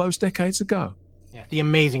all those decades ago. Yeah, the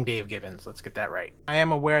amazing Dave Gibbons. Let's get that right. I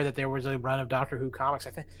am aware that there was a run of Doctor Who comics.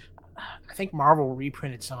 I think Marvel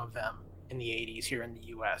reprinted some of them in the 80s here in the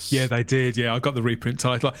US. Yeah, they did. Yeah, I got the reprint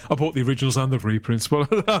title. I bought the originals and the reprints. Well,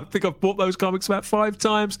 I think I've bought those comics about 5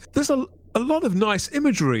 times. There's a lot of nice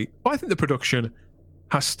imagery. I think the production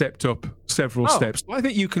has stepped up several steps. I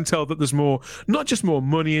think you can tell that there's more, not just more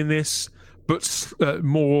money in this, but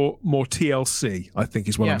more TLC, I think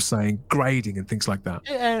is what I'm saying, grading and things like that.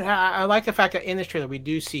 And I like the fact that in this trailer we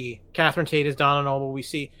do see Catherine Tate as Donna Noble. We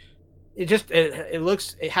see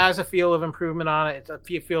it has a feel of improvement on it. It's a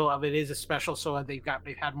feel of it is a special, so they've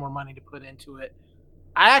had more money to put into it.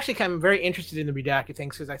 I actually am very interested in the redacted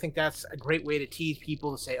things because I think that's a great way to tease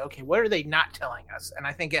people to say, okay, what are they not telling us? And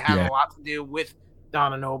I think it has a lot to do with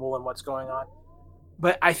Donna Noble and what's going on.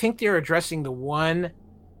 But I think they're addressing the one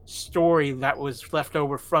story that was left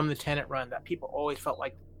over from the Tennant run that people always felt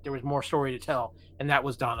like there was more story to tell, and that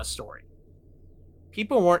was Donna's story.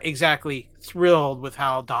 People weren't exactly thrilled with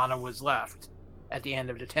how Donna was left at the end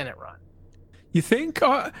of the Tennant run. You think?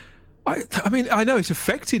 I mean, I know it's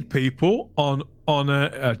affected people on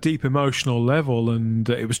a deep emotional level, and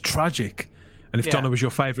it was tragic. And if Donna was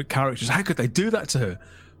your favourite character, how could they do that to her?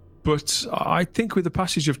 But I think with the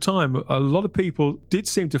passage of time, a lot of people did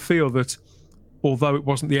seem to feel that although it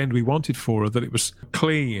wasn't the end we wanted for her, that it was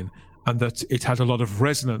clean and that it had a lot of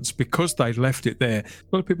resonance because they'd left it there.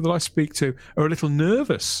 A lot of people that I speak to are a little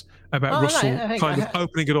nervous about Russell kind of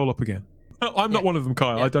opening it all up again. I'm not one of them,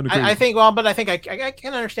 Kyle. Yeah. I don't agree. I think I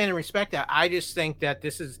can understand and respect that. I just think that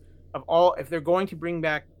this is, of all, if they're going to bring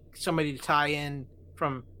back somebody to tie in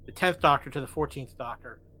from the 10th Doctor to the 14th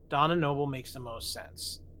Doctor, Donna Noble makes the most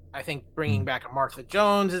sense. I think bringing back a Martha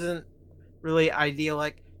Jones isn't really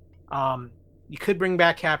idyllic. You could bring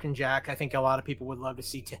back Captain Jack. I think a lot of people would love to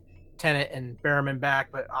see Tennant and Barrowman back,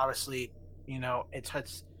 but obviously,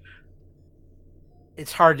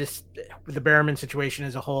 it's hard to. The Barrowman situation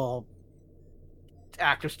as a whole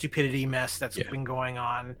act of stupidity mess that's been going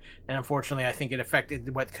on, and unfortunately, I think it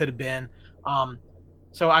affected what could have been.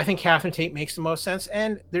 So I think Catherine Tate makes the most sense,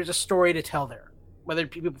 and there's a story to tell there. Whether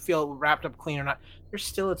people feel wrapped up clean or not, there's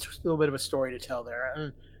still a little bit of a story to tell there.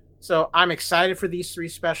 And so I'm excited for these 3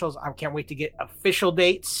 specials. I can't wait to get official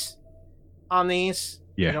dates on these.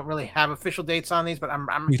 Yeah. We don't really have official dates on these, but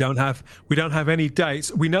we don't have any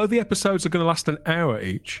dates. We know the episodes are going to last an hour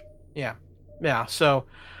each. Yeah. So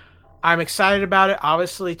I'm excited about it,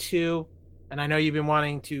 obviously, too. And I know you've been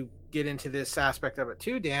wanting to get into this aspect of it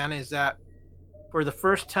too, Dan, is that for the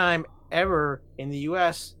first time ever in the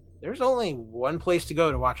US, there's only one place to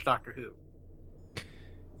go to watch Doctor Who.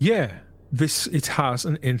 Yeah. It has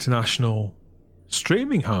an international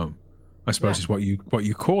streaming home, I suppose is what you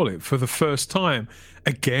call it, for the first time.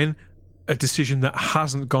 Again, a decision that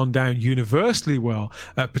hasn't gone down universally well,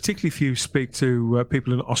 particularly if you speak to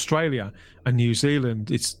people in Australia and New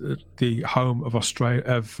Zealand. It's the home of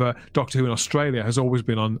Doctor Who in Australia has always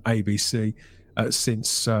been on ABC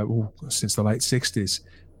since the late 60s,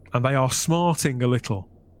 and they are smarting a little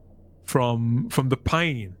from the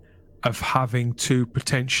pain of having to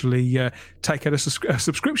potentially take out a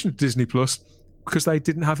subscription to Disney Plus because they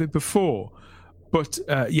didn't have it before. But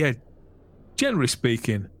generally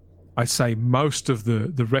speaking, I'd say most of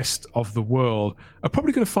the rest of the world are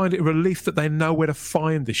probably going to find it a relief that they know where to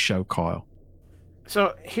find this show, Kyle.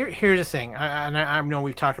 So here's the thing. I know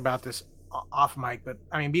we've talked about this off mic, but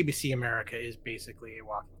I mean, BBC America is basically a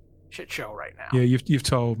walking shit show right now. Yeah, you've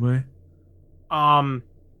told me.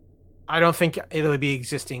 I don't think it'll be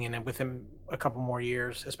existing within a couple more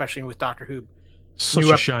years, especially with Doctor Who. Such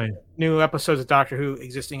a shame. New episodes of Doctor Who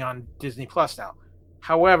existing on Disney Plus now.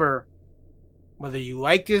 However, whether you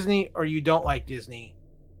like Disney or you don't like Disney,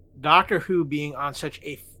 Doctor Who being on such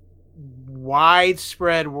a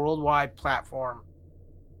widespread worldwide platform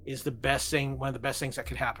is the best thing, one of the best things that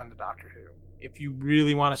could happen to Doctor Who. If you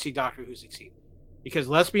really want to see Doctor Who succeed. Because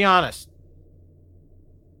let's be honest,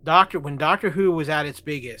 when Doctor Who was at its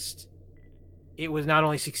biggest, it was not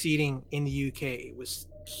only succeeding in the UK, it was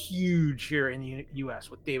huge here in the US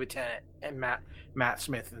with David Tennant and Matt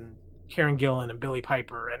Smith and Karen Gillan and Billy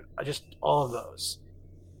Piper and just all of those.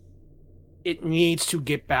 It needs to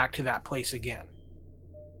get back to that place again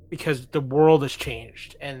because the world has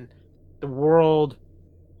changed and the world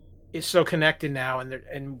is so connected now,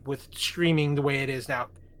 and with streaming the way it is now,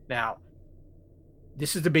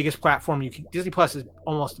 this is the biggest platform Disney Plus is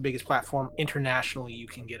almost the biggest platform internationally you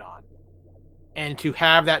can get on. And to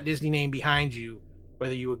have that Disney name behind you,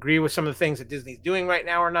 whether you agree with some of the things that Disney's doing right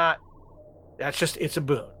now or not, it's a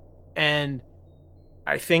boon. And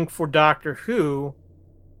I think for Doctor Who,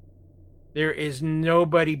 there is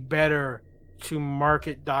nobody better to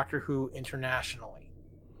market Doctor Who internationally.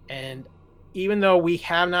 And even though we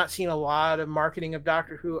have not seen a lot of marketing of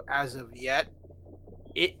Doctor Who as of yet,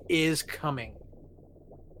 it is coming.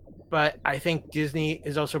 But I think Disney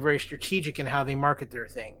is also very strategic in how they market their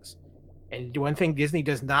things. And one thing Disney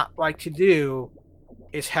does not like to do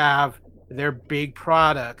is have their big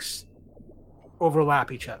products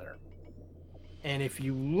overlap each other. And if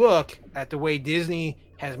you look at the way Disney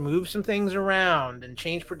has moved some things around and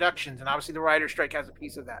changed productions, and obviously the writer's strike has a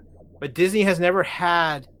piece of that, but Disney has never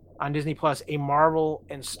had on Disney Plus a Marvel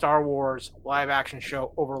and Star Wars live action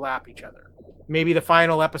show overlap each other. Maybe the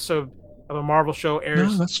final episode of a Marvel show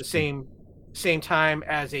airs the same time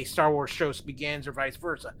as a Star Wars show begins, or vice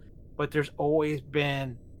versa. But there's always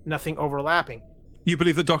been nothing overlapping. You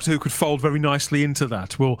believe that Doctor Who could fold very nicely into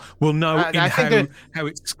that? We'll know how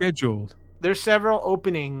it's scheduled. There's several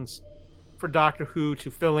openings for Doctor Who to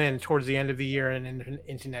fill in towards the end of the year and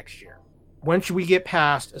into next year. Once we get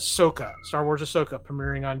past Ahsoka, Star Wars Ahsoka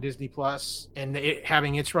premiering on Disney Plus and it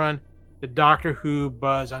having its run, the Doctor Who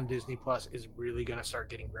buzz on Disney Plus is really going to start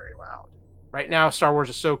getting very loud. Right now, Star Wars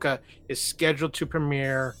Ahsoka is scheduled to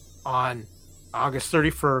premiere on August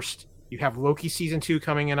 31st. You have Loki Season 2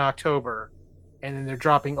 coming in October, and then they're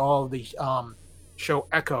dropping all of the show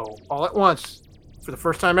Echo all at once for the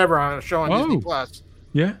first time ever on a show on Disney Plus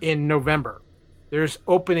in November. There's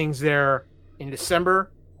openings there in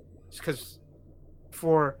December because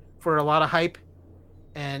for a lot of hype,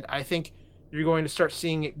 and I think you're going to start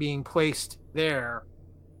seeing it being placed there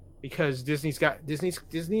because Disney's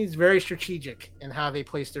very strategic in how they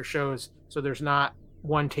place their shows, so there's not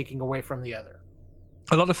one taking away from the other.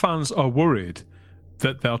 A lot of fans are worried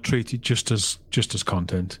that they'll treat it just as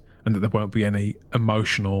content and that there won't be any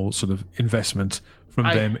emotional sort of investment from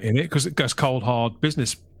them in it because it goes cold hard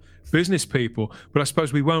business people. But I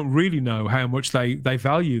suppose we won't really know how much they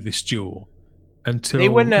value this duel until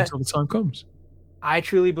the time comes. I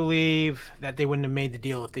truly believe that they wouldn't have made the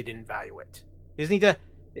deal if they didn't value it.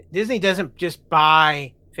 Disney doesn't just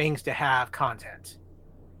buy things to have content.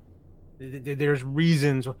 There's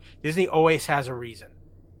reasons. Disney always has a reason.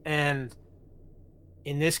 And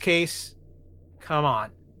in this case, come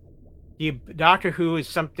on. Doctor Who is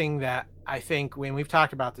something that I think, when we've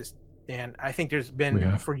talked about this, Dan, I think there's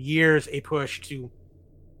been for years a push to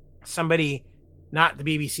somebody, not the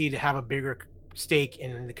BBC, to have a bigger stake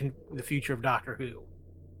in the future of Doctor Who.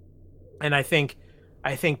 And I think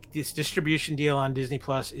this distribution deal on Disney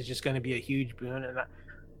Plus is just going to be a huge boon. And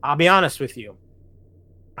I'll be honest with you,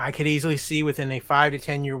 I could easily see within a 5 to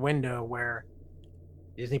 10 year window where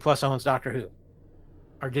Disney Plus owns Doctor Who,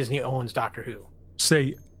 or Disney owns Doctor Who.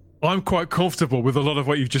 See, I'm quite comfortable with a lot of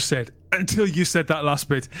what you've just said until you said that last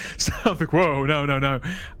bit. So I'm like, whoa, no.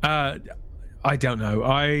 I don't know.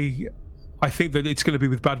 I think that it's going to be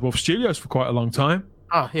with Bad Wolf Studios for quite a long time.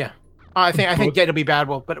 Oh yeah, I think it'll be Bad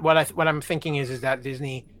Wolf. But what I'm thinking is that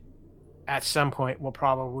Disney, at some point, will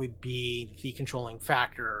probably be the controlling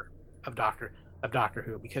factor of Doctor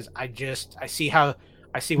Who, because I see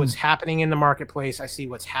what's happening in the marketplace. I see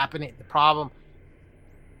what's happening. The problem,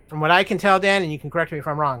 from what I can tell, Dan, and you can correct me if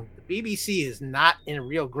I'm wrong, the BBC is not in a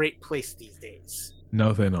real great place these days.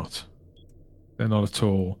 No, they're not. They're not at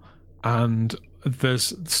all. And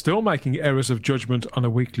there's still making errors of judgment on a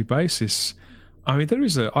weekly basis. I mean,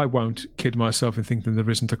 I won't kid myself in thinking there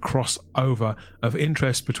isn't a crossover of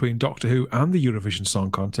interest between Doctor Who and the Eurovision Song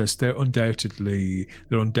Contest. There undoubtedly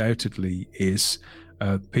is.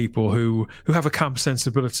 People who have a camp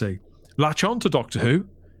sensibility latch on to Doctor Who.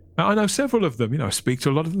 I know several of them. I speak to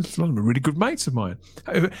a lot of them. A lot of them are really good mates of mine,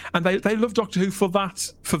 and they love Doctor Who for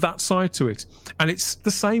that side to it. And it's the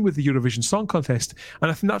same with the Eurovision Song Contest. And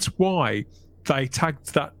I think that's why they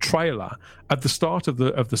tagged that trailer at the start of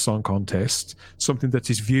the song contest, something that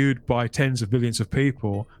is viewed by tens of millions of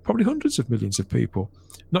people, probably hundreds of millions of people,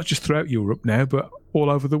 not just throughout Europe now, but all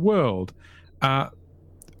over the world. I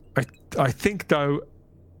think, though,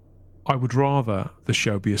 I would rather the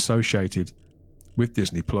show be associated with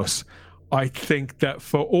Disney Plus. I think that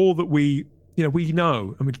for all that we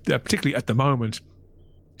know, I mean, particularly at the moment,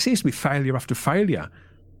 it seems to be failure after failure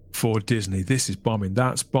for Disney. This is bombing,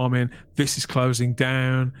 that's bombing, this is closing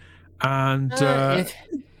down, and they've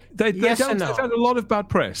had a lot of bad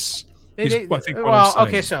press. Okay,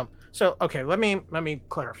 let me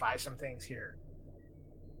clarify some things here.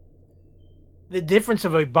 The difference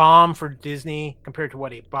of a bomb for Disney compared to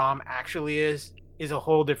what a bomb actually is a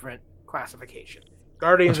whole different classification.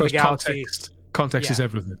 Guardians of the Galaxy Context Yeah. is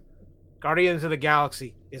everything. Guardians of the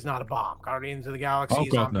Galaxy is not a bomb. Guardians of the Galaxy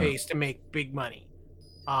is on pace to make big money.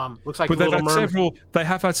 Looks like But Little they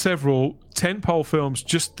have had several tentpole films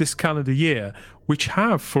just this calendar year, which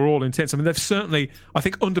have, for all intents, I mean, they've certainly, I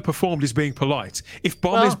think, underperformed is being polite. If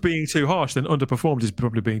bomb is being too harsh, then underperformed is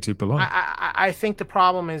probably being too polite. I think the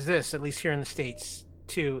problem is this, at least here in the States,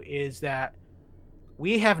 too, is that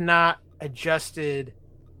we have not adjusted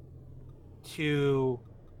to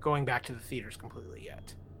going back to the theaters completely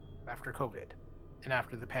yet after COVID and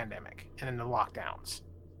after the pandemic and then the lockdowns.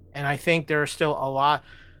 And I think there are still a lot.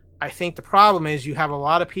 I think the problem is you have a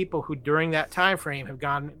lot of people who during that time frame have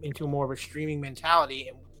gone into more of a streaming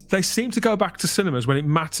mentality. They seem to go back to cinemas when it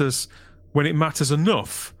matters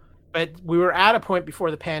enough. But we were at a point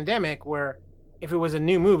before the pandemic where if it was a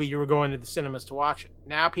new movie, you were going to the cinemas to watch it.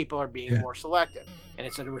 Now people are being more selective. And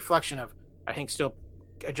it's a reflection of, I think, still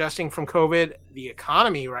adjusting from COVID, the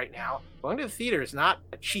economy right now. Going to the theater is not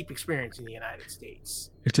a cheap experience in the United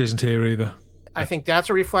States. It isn't here either. I think that's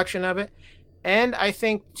a reflection of it. And I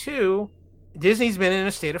think, too, Disney's been in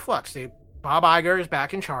a state of flux. Bob Iger is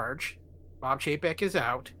back in charge. Bob Chapek is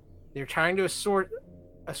out. They're trying to assort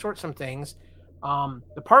some things.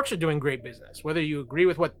 The parks are doing great business. Whether you agree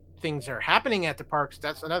with what things are happening at the parks,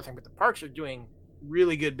 that's another thing. But the parks are doing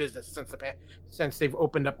really good business since they've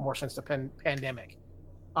opened up more since the pandemic.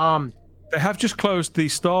 They have just closed the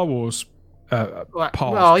Star Wars park.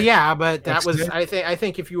 Well, yeah, but that was I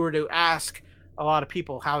think if you were to ask a lot of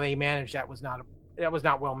people how they managed that was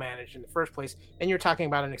not well managed in the first place. And you're talking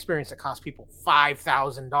about an experience that cost people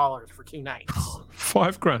 $5,000 for 2 nights.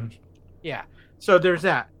 $5,000. Yeah. So there's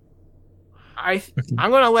that. I'm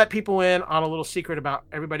going to let people in on a little secret about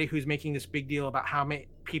everybody who's making this big deal about how many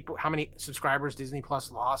subscribers Disney Plus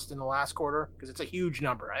lost in the last quarter, because it's a huge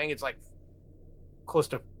number. I think it's like close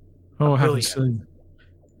to I haven't billion. seen.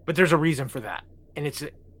 But there's a reason for that. And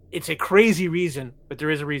it's a crazy reason, but there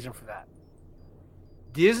is a reason for that.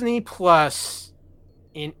 Disney Plus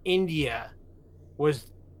in India had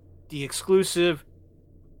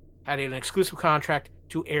an exclusive contract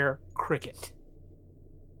to air cricket.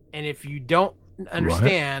 And if you don't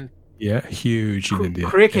understand, huge in India.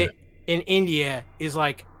 Cricket in India is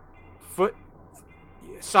like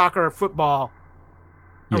soccer, football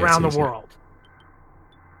around the world.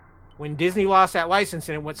 When Disney lost that license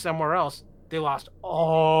and it went somewhere else, they lost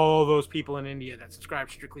all those people in India that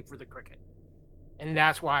subscribed strictly for the cricket. And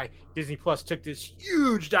that's why Disney Plus took this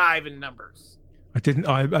huge dive in numbers. I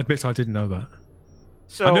admit I didn't know that.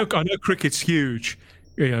 So I know cricket's huge.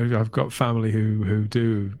 You know, I've got family who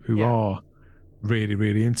are really,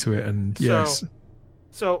 really into it, and yes.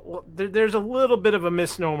 So there's a little bit of a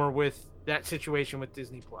misnomer with that situation with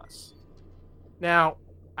Disney Plus. Now,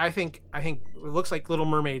 I think it looks like Little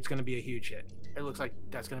Mermaid's going to be a huge hit. It looks like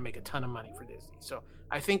that's going to make a ton of money for Disney. So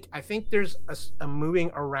I think there's a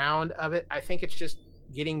moving around of it. I think it's just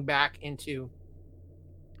getting back into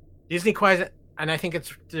Disney Quest, and I think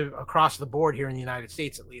it's across the board here in the United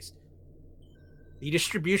States at least. The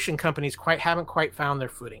distribution companies haven't quite found their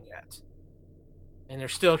footing yet, and they're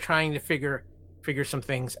still trying to figure some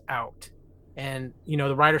things out. And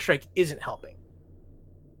the writer strike isn't helping,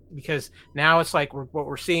 because now it's like what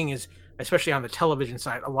we're seeing is, especially on the television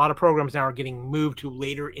side, a lot of programs now are getting moved to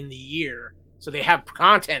later in the year, so they have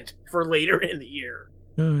content for later in the year.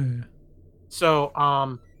 So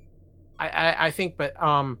I think, but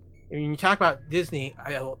when you talk about Disney,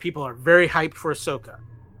 people are very hyped for Ahsoka.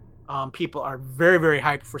 People are very, very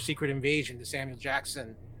hyped for Secret Invasion, the Samuel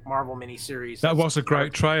Jackson Marvel miniseries. That was a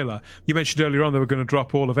great trailer. You mentioned earlier on they were going to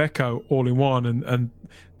drop all of Echo all in one, and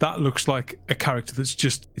that looks like a character that's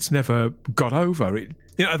it's never got over.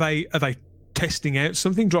 Are they testing out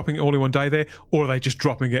something, dropping it all in one day there, or are they just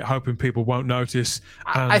dropping it, hoping people won't notice?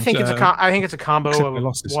 I think it's a combo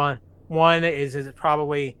of one is it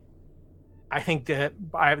probably. I think that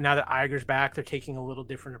now that Iger's back, they're taking a little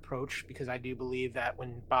different approach, because I do believe that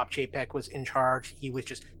when Bob Chapek was in charge, he was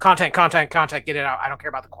just content, get it out. I don't care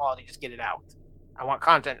about the quality, just get it out. I want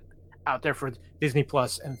content out there for Disney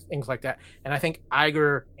Plus and things like that. And I think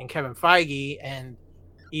Iger and Kevin Feige and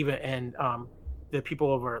the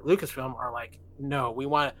people over at Lucasfilm are like, no,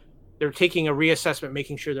 they're taking a reassessment,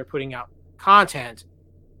 making sure they're putting out content,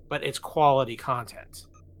 but it's quality content.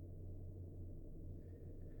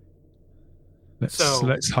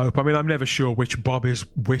 Let's hope. I mean, I'm never sure which Bob is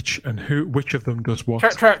which and which of them does what.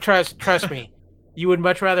 Trust me, you would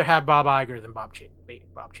much rather have Bob Iger than Bob Chapek.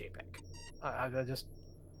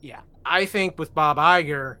 I think with Bob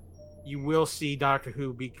Iger, you will see Doctor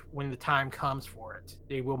Who when the time comes for it.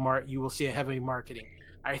 You will see a heavy marketing.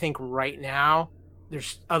 I think right now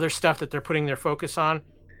there's other stuff that they're putting their focus on.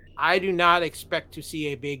 I do not expect to see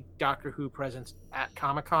a big Doctor Who presence at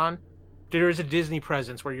Comic-Con. There is a Disney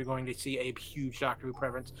presence where you're going to see a huge Doctor Who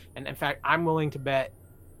presence. And in fact, I'm willing to bet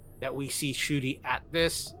that we see Ncuti at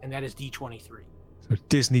this, and that is D23. So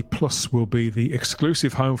Disney Plus will be the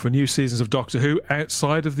exclusive home for new seasons of Doctor Who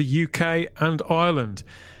outside of the UK and Ireland.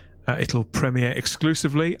 It'll premiere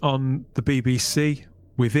exclusively on the BBC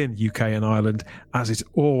within UK and Ireland, as it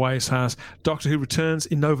always has. Doctor Who returns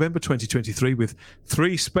in November 2023 with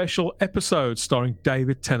 3 special episodes starring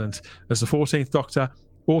David Tennant as the 14th Doctor,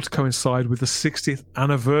 all to coincide with the 60th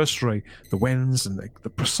anniversary. The whens and the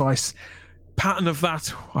precise pattern of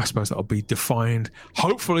that, I suppose that'll be defined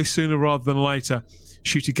hopefully sooner rather than later.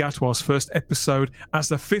 Ncuti Gatwa's first episode as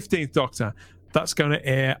the 15th Doctor, that's going to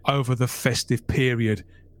air over the festive period.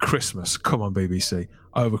 Christmas, come on BBC,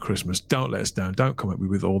 over Christmas, don't let us down, don't come at me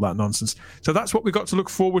with all that nonsense. So that's what we've got to look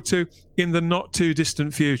forward to in the not too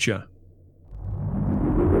distant future.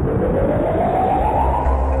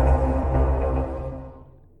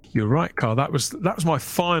 You're right, Carl. That was my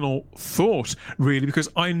final thought, really, because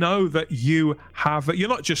I know that you're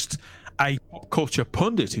not just a pop culture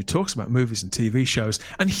pundit who talks about movies and TV shows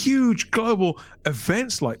and huge global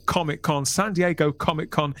events like Comic-Con, San Diego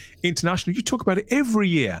Comic-Con International. You talk about it every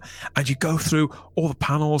year, and you go through all the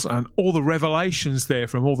panels and all the revelations there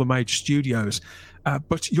from all the major studios.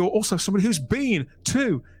 But you're also somebody who's been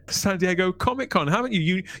to San Diego Comic-Con, haven't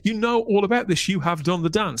you? You know all about this. You have done the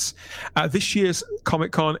dance. This year's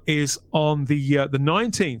Comic-Con is on the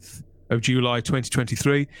 19th of July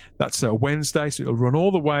 2023. That's a Wednesday, so it'll run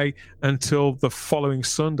all the way until the following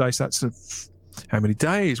Sunday. So that's how many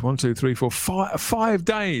days? 1, 2, 3, 4, 5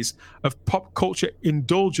 days of pop culture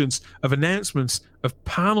indulgence, of announcements, of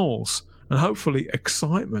panels, and hopefully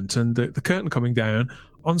excitement, and the curtain coming down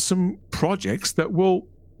on some projects that will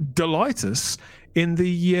delight us in the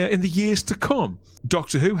years to come.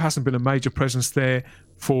 Doctor Who hasn't been a major presence there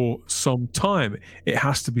for some time, it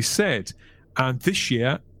has to be said. And this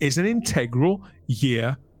year is an integral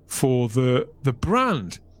year for the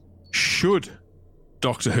brand. Should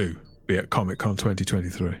Doctor Who be at Comic-Con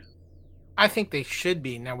 2023? I think they should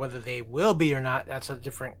be. Now, whether they will be or not, that's a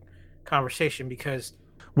different conversation, because...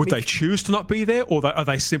 Would they choose to not be there, or are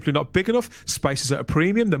they simply not big enough? Space is at a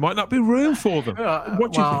premium. There might not be room for them.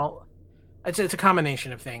 What do you think? It's a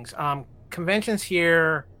combination of things. Conventions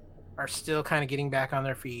here are still kind of getting back on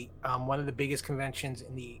their feet. One of the biggest conventions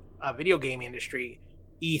in the video game industry,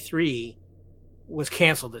 E3, was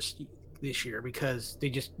canceled this year because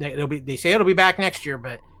they say it'll be back next year,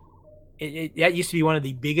 but that used to be one of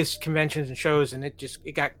the biggest conventions and shows, and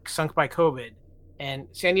it got sunk by COVID. And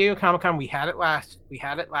San Diego Comic-Con, we had it last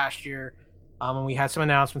year, and we had some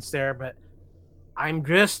announcements there, but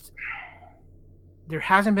there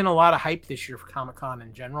hasn't been a lot of hype this year for Comic-Con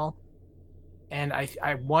in general. And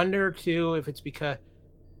I wonder too if it's because,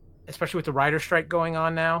 especially with the writer's strike going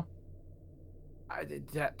on now,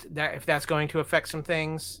 that if that's going to affect some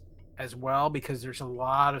things as well, because there's a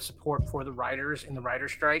lot of support for the writers in the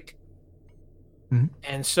writer's strike. Mm-hmm.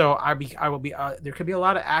 And so I will be there could be a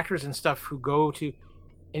lot of actors and stuff who go to,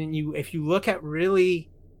 and if you look at really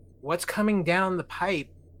what's coming down the pipe,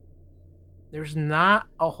 there's not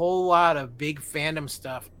a whole lot of big fandom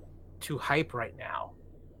stuff to hype right now.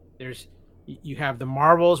 You have the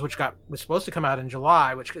Marvels, which was supposed to come out in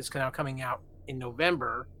July, which is now coming out in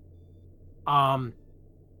November.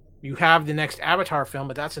 You have the next Avatar film,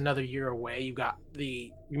 but that's another year away. You've got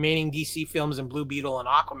the remaining DC films in Blue Beetle and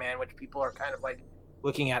Aquaman, which people are kind of like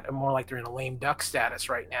looking at more like they're in a lame duck status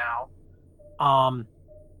right now.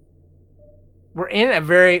 We're in a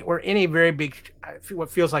very big,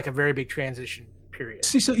 what feels like a very big transition period.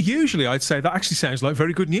 See, so usually I'd say that actually sounds like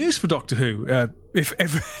very good news for Doctor Who.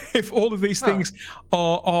 If all of these things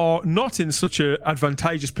are not in such an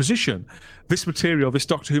advantageous position, this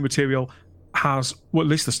Doctor Who material has, well, at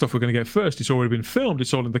least the stuff we're going to get first, it's already been filmed,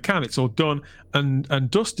 it's all in the can, it's all done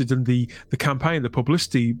and dusted, and the campaign, the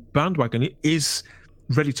publicity bandwagon, it is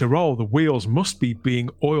ready to roll. The wheels must be being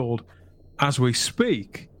oiled as we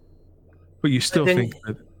speak. But you still think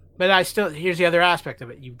that... But here's the other aspect of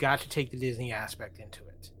it. You've got to take the Disney aspect into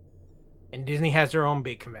it. And Disney has their own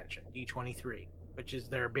big convention, D23, which is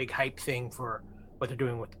their big hype thing for what they're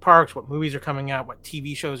doing with the parks, what movies are coming out, what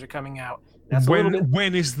TV shows are coming out. That's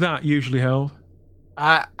when is that usually held?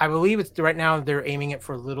 I believe it's right now they're aiming it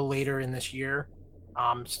for a little later in this year.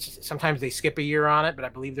 Sometimes they skip a year on it, but I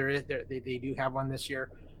believe they do have one this year.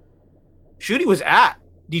 Ncuti was at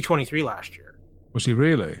D23 last year. Was he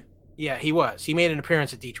really? Yeah, he was. He made an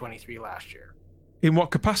appearance at D23 last year. In what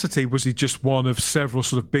capacity? Was he just one of several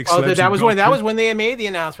sort of big? That was when they made the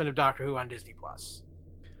announcement of Doctor Who on Disney Plus.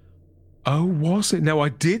 Oh, was it? Now, I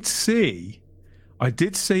did see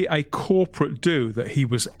a corporate do that he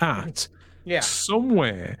was at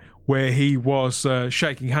somewhere where he was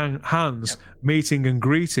shaking hands, meeting and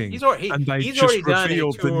greeting, and they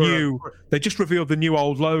just revealed the new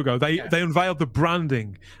old logo. They unveiled the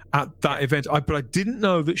branding at that event. But I didn't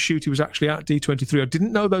know that Ncuti was actually at D23. I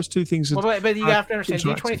didn't know those two things. But you have to understand,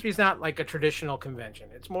 D23 is not like a traditional convention.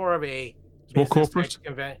 It's more of a more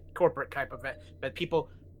corporate type event. But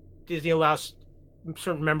Disney allows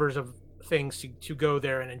certain members of things to go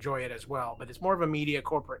there and enjoy it as well. But it's more of a media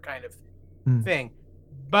corporate kind of thing.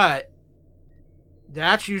 But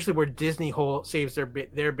that's usually where Disney saves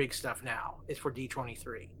their big stuff now. Is for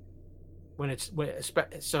D23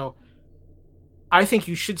 so. I think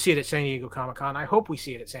you should see it at San Diego Comic-Con. I hope we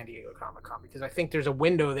see it at San Diego Comic-Con because I think there's a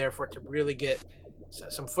window there for it to really get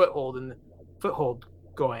some foothold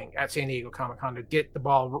going at San Diego Comic-Con to get the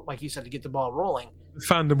ball, like you said, to get the ball rolling. The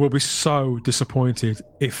fandom will be so disappointed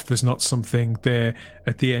if there's not something there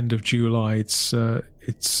at the end of July. It's the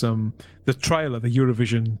trailer, the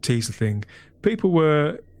Eurovision teaser thing. People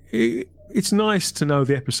were. It's nice to know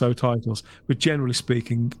the episode titles, but generally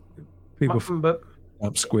speaking, people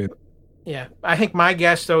squib. Yeah, I think my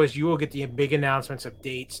guess though is you will get the big announcements of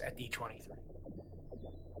dates at D23.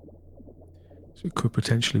 So it could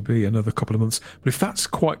potentially be another couple of months, but if that's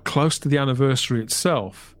quite close to the anniversary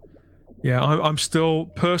itself, I'm still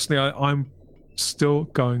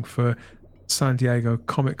going for San Diego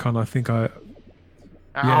Comic-Con. I think all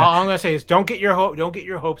I'm gonna say is don't get your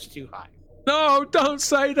hopes too high. No, don't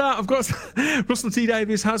say that. I've got Russell T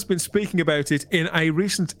Davies has been speaking about it in a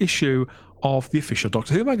recent issue of the official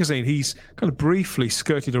Doctor Who magazine. He's kind of briefly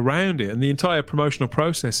skirted around it, and the entire promotional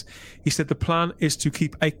process. He said the plan is to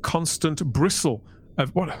keep a constant bristle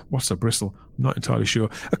of what's a bristle? I'm not entirely sure.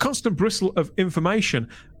 A constant bristle of information,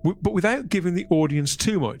 but without giving the audience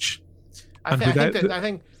too much. I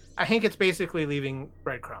think it's basically leaving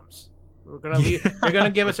breadcrumbs. They're going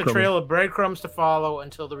to give us a trail of breadcrumbs to follow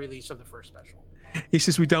until the release of the first special. He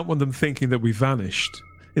says we don't want them thinking that we vanished.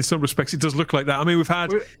 In some respects, it does look like that. I mean, we've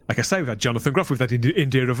had Jonathan Groff, we've had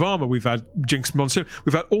Indira Varma, we've had Jinx Monsoon,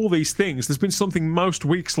 we've had all these things. There's been something most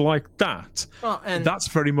weeks like that. Well, and that's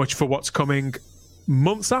very much for what's coming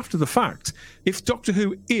months after the fact. If Doctor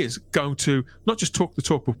Who is going to not just talk the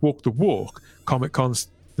talk, but walk the walk, Comic-Con's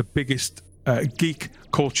the biggest geek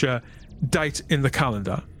culture date in the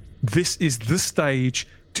calendar. This is the stage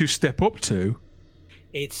to step up to.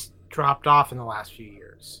 It's dropped off in the last few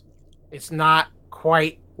years. It's not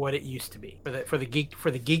quite what it used to be for the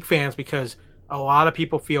geek fans, because a lot of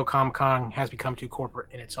people feel Comic-Con has become too corporate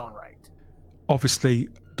in its own right. Obviously,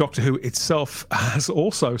 Doctor Who itself has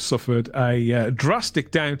also suffered a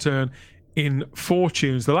drastic downturn in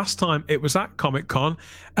fortunes. The last time it was at Comic-Con,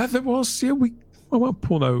 there was I won't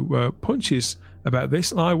pull no punches about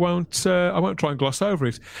this, and I won't try and gloss over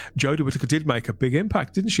it. Jodie Whittaker did make a big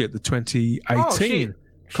impact, didn't she, at the 2018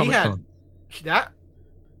 Comic-Con?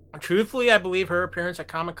 Truthfully, I believe her appearance at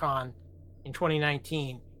Comic-Con in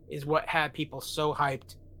 2019 is what had people so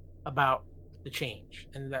hyped about the change,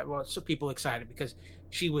 and that was so people excited because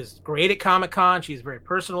she was great at Comic-Con. She was very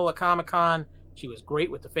personal at Comic-Con. She was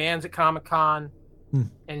great with the fans at Comic-Con,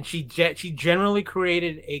 and she generally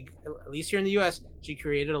created at least here in the U.S., she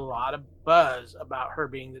created a lot of buzz about her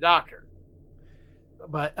being the Doctor.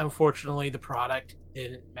 But unfortunately, the product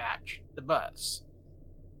didn't match the buzz.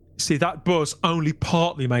 See, that buzz only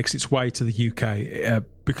partly makes its way to the UK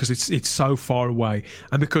because it's so far away,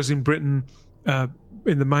 and because in Britain,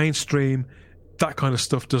 in the mainstream, that kind of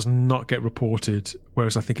stuff does not get reported,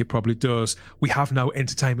 whereas I think it probably does. We have no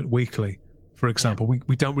Entertainment Weekly, for example. Yeah.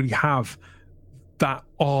 We don't really have that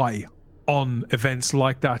eye on events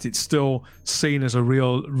like that. It's still seen as a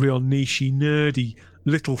real nichey, nerdy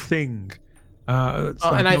little thing. I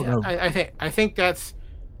think that's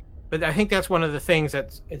one of the things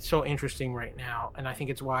it's so interesting right now, and I think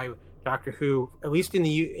it's why Doctor Who, at least in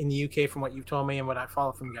the UK, from what you've told me and what I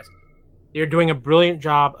follow from you guys, they're doing a brilliant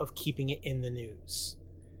job of keeping it in the news.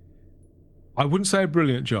 I wouldn't say a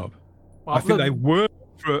brilliant job. Well, I think they were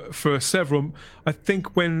for several. I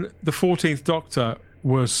think when the 14th Doctor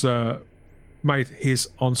was made his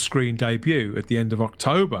on-screen debut at the end of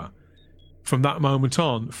October, from that moment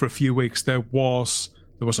on, for a few weeks, there was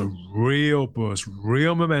a real buzz,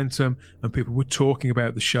 real momentum, and people were talking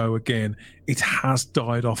about the show again. It has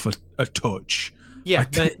died off a touch. Yeah,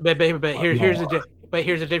 but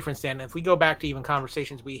here's the difference, Dan. If we go back to even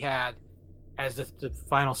conversations we had as the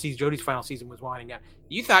final season, Jodie's final season was winding down,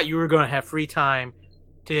 you thought you were going to have free time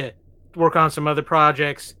to work on some other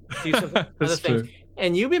projects, do some other things. True.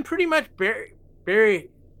 And you've been pretty much buried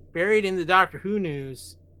in the Doctor Who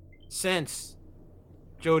news since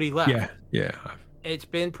Jodie left. Yeah. It's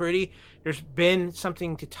been pretty. There's been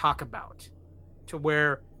something to talk about, to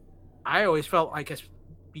where I always felt like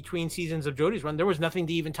between seasons of Jodie's run, there was nothing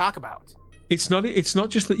to even talk about. It's not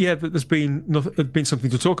just that that there's been something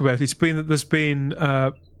to talk about. It's been that there's been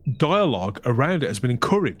dialogue around it has been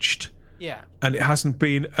encouraged. Yeah, and it hasn't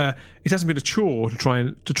been a chore to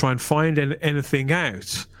try and find anything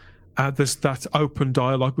out. There's that open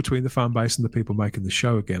dialogue between the fan base and the people making the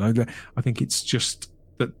show again. I think it's just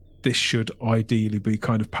that this should ideally be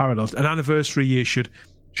kind of paralleled. An anniversary year should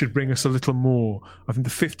bring us a little more. I think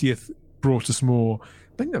the 50th brought us more.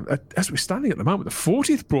 I think that, as we're standing at the moment, the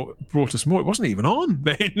 40th brought us more. It wasn't even on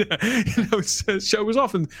then. The show was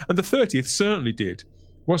off, and the 30th certainly did.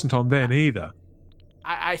 Wasn't on then either.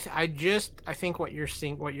 I think what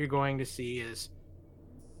you're going to see is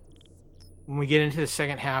when we get into the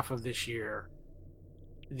second half of this year,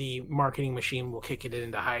 the marketing machine will kick it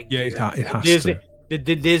into high gear. Yeah, it has to. The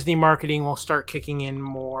Disney marketing will start kicking in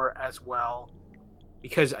more as well,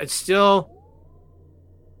 because it's still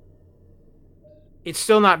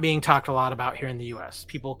not being talked a lot about here in the U.S.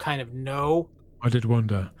 People kind of know. I did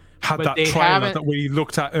wonder. Had that trailer that we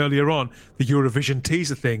looked at earlier on, the Eurovision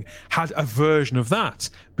teaser thing, had a version of that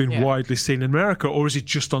been widely seen in America, or is it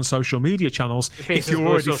just on social media channels? If you're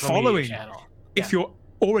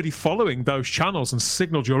already following those channels and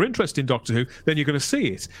signaled your interest in Doctor Who, then you're going to see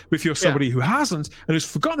it. But if you're somebody who hasn't and has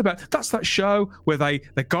forgotten about, that's that show where they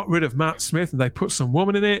got rid of Matt Smith and they put some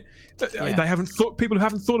woman in it. They haven't thought, people who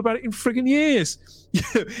haven't thought about it in friggin' years.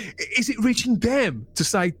 Is it reaching them to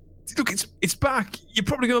say, look, it's back. You're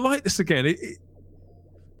probably going to like this again.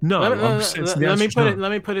 No.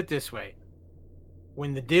 Let me put it this way: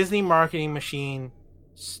 when the Disney marketing machine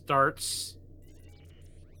starts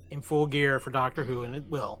in full gear for Doctor Who, and it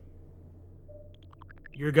will,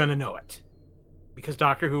 you're going to know it, because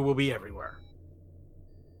Doctor Who will be everywhere.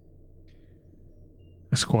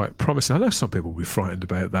 That's quite promising. I know some people will be frightened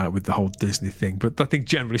about that with the whole Disney thing, but I think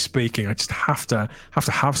generally speaking, I just have to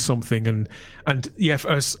have something. And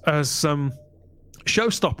as show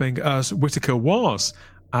stopping as Whittaker was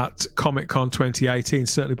at Comic-Con 2018,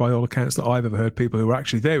 certainly by all accounts that I've ever heard, people who were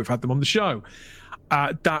actually there, we've had them on the show.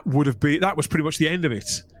 That was pretty much the end of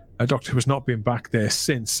it. Doctor Who has not been back there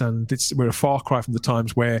since, and we're a far cry from the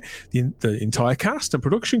times where the entire cast and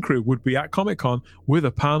production crew would be at Comic-Con with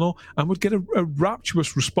a panel and would get a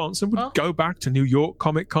rapturous response and would go back to New York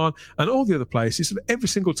Comic-Con and all the other places, every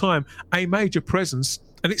single time a major presence,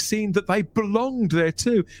 and it seemed that they belonged there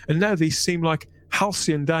too. And now these seem like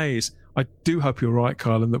halcyon days. I do hope you're right,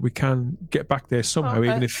 Kyle, and that we can get back there somehow,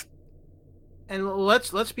 even if... And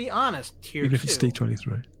let's be honest here, even if it's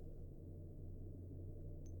D23.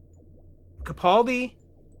 Capaldi,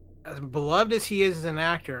 as beloved as he is as an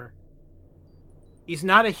actor, he's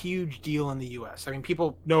not a huge deal in the U.S. I mean,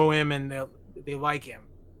 people know him and they like him.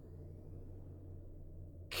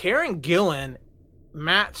 Karen Gillan,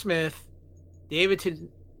 Matt Smith, David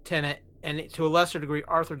Tennant, and to a lesser degree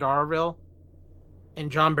Arthur Darvill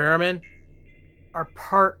and John Barrowman are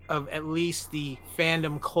part of at least the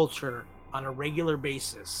fandom culture on a regular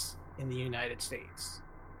basis in the United States.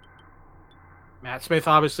 Matt Smith,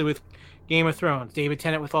 obviously, with Game of Thrones. David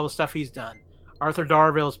Tennant with all the stuff he's done. Arthur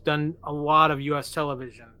Darvill's done a lot of U.S.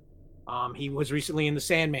 television. He was recently in the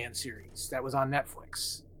Sandman series that was on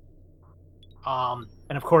Netflix. And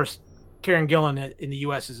of course, Karen Gillan in the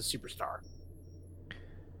U.S. is a superstar.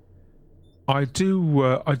 I do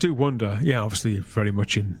wonder. Yeah, obviously, very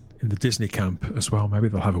much in the Disney camp as well. Maybe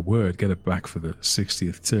they'll have a word, get it back for the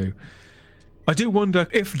 60th too. I do wonder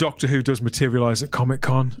if Doctor Who does materialise at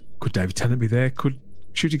Comic-Con. Could David Tennant be there? Could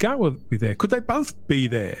Ncuti Gatwa be there? Could they both be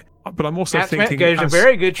there? But I'm also thinking... there's a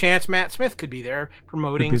very good chance Matt Smith could be there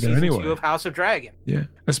promoting season 2 of House of Dragon. Yeah.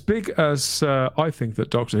 As big as I think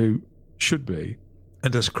that Doctor Who should be,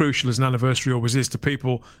 and as crucial as an anniversary always is to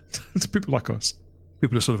people like us,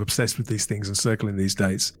 people are sort of obsessed with these things and circling these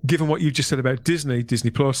dates. Given what you just said about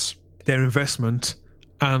Disney Plus, their investment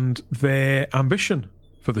and their ambition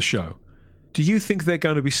for the show, do you think they're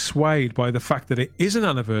going to be swayed by the fact that it is an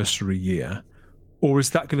anniversary year, or is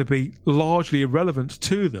that going to be largely irrelevant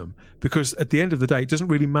to them? Because at the end of the day, it doesn't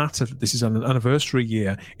really matter that this is an anniversary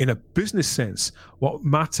year in a business sense. What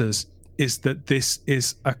matters is that this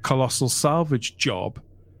is a colossal salvage job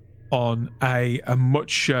on a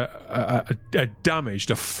much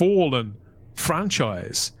damaged, a fallen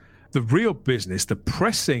franchise. The real business, the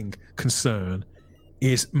pressing concern,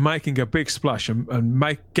 is making a big splash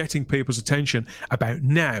and getting people's attention about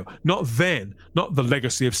now, not then, not the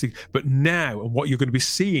legacy of Steve, but now and what you're going to be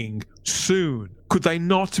seeing soon. Could they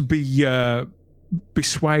not be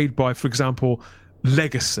swayed by, for example,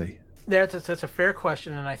 legacy That's a fair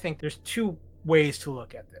question, and I think there's two ways to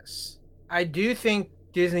look at this. I do think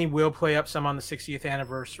Disney will play up some on the 60th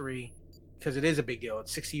anniversary because it is a big deal.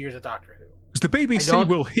 It's 60 years of Doctor Who. Because the BBC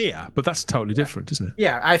will hear, but that's totally different, isn't it?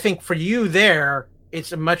 Yeah, I think for you there,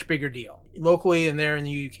 it's a much bigger deal. Locally and there in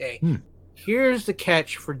the UK. Here's the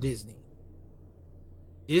catch for Disney.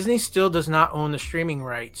 Disney still does not own the streaming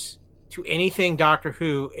rights to anything Doctor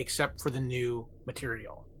Who except for the new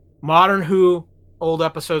material. Modern Who old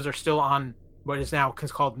episodes are still on what is now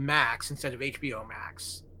called Max instead of HBO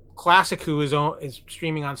Max. Classic Who is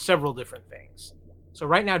streaming on several different things. So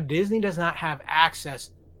right now, Disney does not have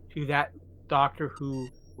access to that Doctor Who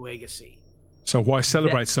legacy. So why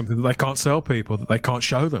celebrate something that they can't sell people, that they can't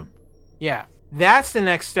show them? Yeah, that's the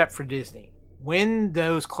next step for Disney. When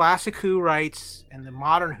those Classic Who rights and the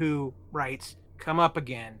Modern Who rights come up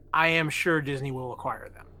again, I am sure Disney will acquire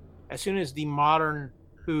them. As soon as the Modern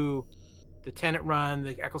Who, the Tennant run,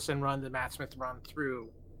 the Eccleston run, the Matt Smith run through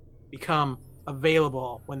become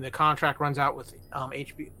available, when the contract runs out with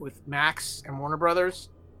with Max and Warner Brothers,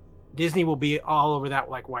 Disney will be all over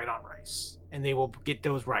that like white on rice, and they will get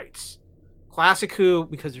those rights. Classic Who,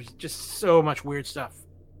 because there's just so much weird stuff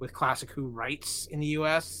with Classic Who rights in the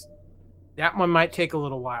US, that one might take a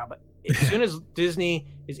little while, but as soon as Disney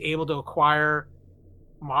is able to acquire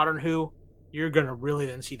Modern Who, you're going to really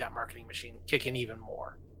then see that marketing machine kick in even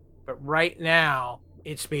more. But right now,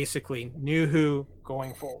 it's basically New Who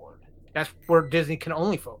going forward. That's where Disney can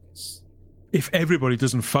only focus. If everybody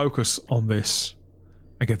doesn't focus on this,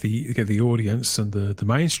 I get the audience and the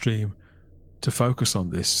mainstream to focus on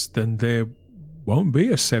this, then there won't be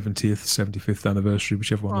a 70th, 75th anniversary,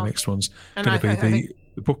 whichever one the next one's going to be.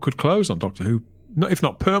 The book could close on Doctor Who, if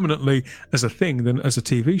not permanently as a thing, then as a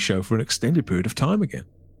TV show for an extended period of time again.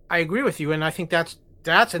 I agree with you, and I think that's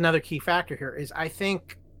another key factor here. Is I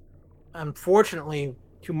think, unfortunately,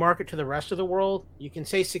 to market to the rest of the world, you can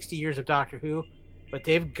say 60 years of Doctor Who, but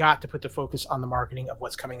they've got to put the focus on the marketing of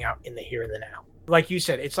what's coming out in the here and the now. Like you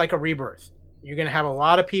said, it's like a rebirth. You're going to have a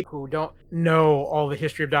lot of people who don't know all the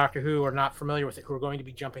history of Doctor Who or not familiar with it, who are going to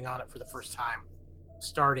be jumping on it for the first time,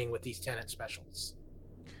 starting with these Tennant specials.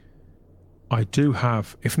 I do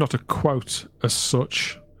have, if not a quote as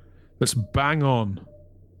such, that's bang on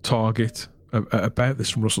target about this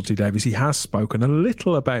from Russell T Davies. He has spoken a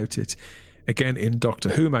little about it, again in Doctor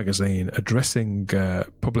Who magazine, addressing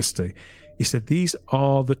publicity. He said, "These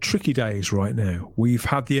are the tricky days right now. We've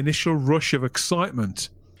had the initial rush of excitement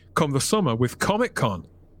come the summer with Comic-Con,"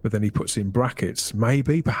 but then he puts in brackets,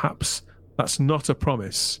 "maybe, perhaps, that's not a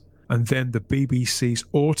promise. And then the BBC's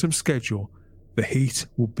autumn schedule, the heat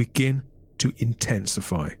will begin to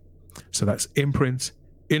intensify." So that's imprint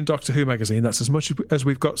in Doctor Who magazine. That's as much as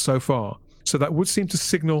we've got so far. So that would seem to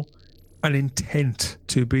signal an intent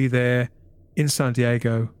to be there in San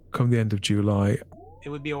Diego come the end of July. It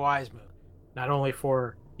would be a wise move, not only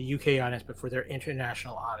for the UK audience, but for their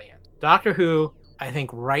international audience. Doctor Who, I think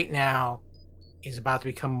right now, is about to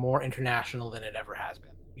become more international than it ever has been,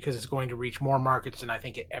 because it's going to reach more markets than I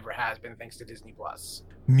think it ever has been, thanks to Disney Plus.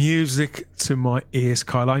 Music to my ears,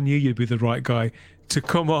 Kyle. I knew you'd be the right guy to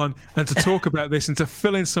come on and to talk about this and to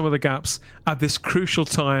fill in some of the gaps at this crucial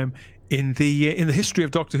time in the history of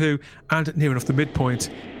Doctor Who, and near enough the midpoint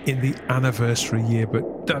in the anniversary year.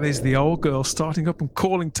 But that is the old girl starting up and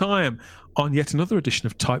calling time on yet another edition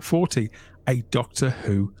of Type 40, a Doctor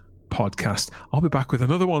Who podcast. I'll be back with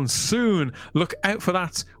another one soon. Look out for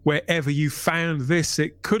that wherever you found this.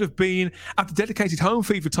 It could have been at the dedicated home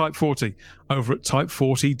feed for Type 40 over at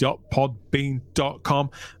type40.podbean.com.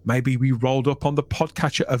 Maybe we rolled up on the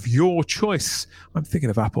podcatcher of your choice. I'm thinking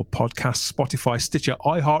of Apple Podcasts, Spotify, Stitcher,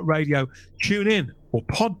 iHeartRadio, TuneIn, or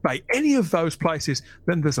Podbay, any of those places.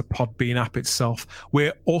 Then there's a Podbean app itself.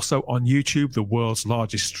 We're also on YouTube, the world's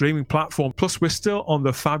largest streaming platform. Plus, we're still on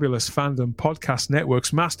the fabulous Fandom Podcast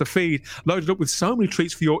Network's master feed, loaded up with so many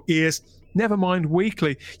treats for your ears. Never mind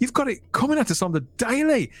weekly. You've got it coming at us on the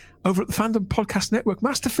daily over at the Fandom Podcast Network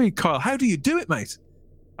master feed. Kyle, how do you do it, mate?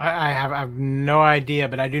 I have no idea,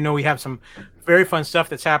 but I do know we have some very fun stuff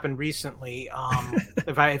that's happened recently.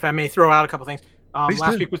 If I may throw out a couple things.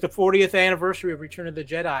 Last week was the 40th anniversary of Return of the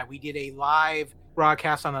Jedi. We did a live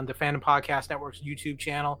broadcast on the Fandom Podcast Network's YouTube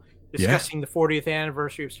channel discussing the 40th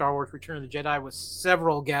anniversary of Star Wars Return of the Jedi with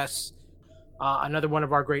several guests. Another one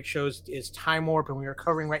of our great shows is Time Warp, and we are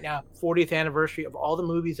covering right now 40th anniversary of all the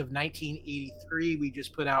movies of 1983. We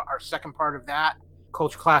just put out our second part of that.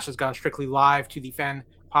 Culture Clash has gone strictly live to the Fan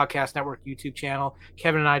Podcast Network YouTube channel.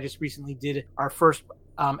 Kevin and I just recently did our first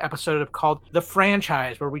episode called The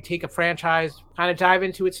Franchise, where we take a franchise, kind of dive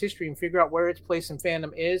into its history and figure out where its place in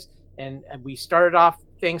fandom is. And we started off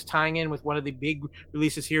things tying in with one of the big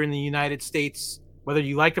releases here in the United States. Whether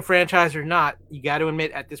you like the franchise or not, you got to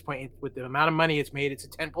admit at this point, with the amount of money it's made, it's a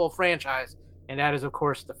tentpole franchise, and that is, of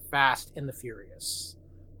course, The Fast and the Furious.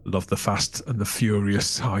 Love The Fast and the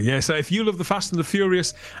Furious. Oh, yeah. So if you love The Fast and the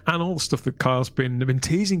Furious and all the stuff that Kyle's been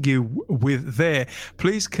teasing you with there,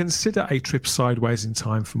 please consider a trip sideways in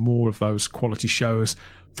time for more of those quality shows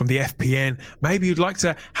from the FPN. Maybe you'd like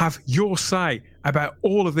to have your say about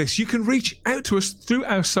all of this. You can reach out to us through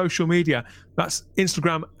our social media. That's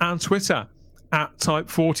Instagram and Twitter at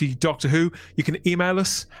Type40 Doctor Who. You can email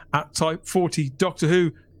us at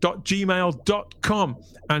type40doctorwho.gmail.com.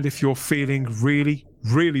 And if you're feeling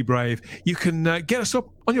really brave, you can get us up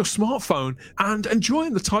on your smartphone and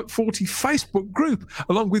join the Type 40 Facebook group,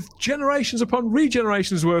 along with generations upon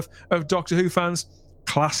regenerations worth of Doctor Who fans,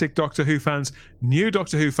 classic Doctor Who fans, new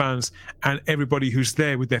Doctor Who fans, and everybody who's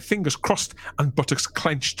there with their fingers crossed and buttocks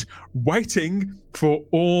clenched, waiting for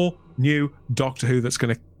all new Doctor Who that's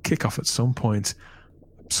going to kick off at some point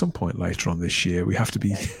later on this year. We have to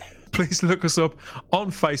be... Please look us up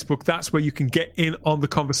on Facebook. That's where you can get in on the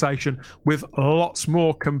conversation with lots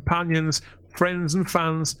more companions, friends and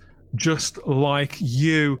fans just like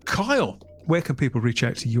you. Kyle, where can people reach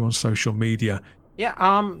out to you on social media?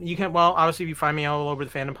 Yeah, you can, well, obviously you find me all over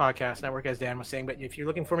the Fandom Podcast Network, as Dan was saying, but if you're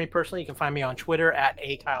looking for me personally, you can find me on Twitter at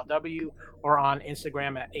AKyleW, or on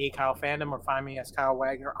Instagram at AKyleFandom, or find me as Kyle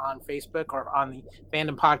Wagner on Facebook, or on the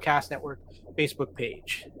Fandom Podcast Network Facebook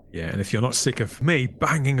page. Yeah, and if you're not sick of me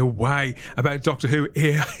banging away about Doctor Who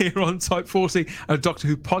here on Type 40, a Doctor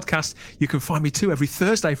Who podcast, you can find me too every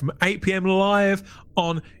Thursday from 8 p.m. live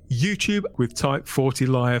on YouTube with Type 40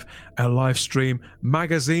 Live, a live stream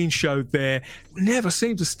magazine show there. Never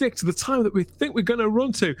seem to stick to the time that we think we're going to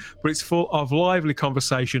run to, but it's full of lively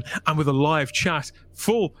conversation and with a live chat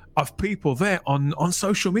full of people there on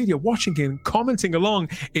social media watching and commenting along.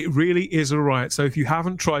 It really is a riot. So if you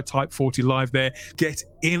haven't tried Type 40 Live there, get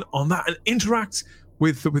in on that and interact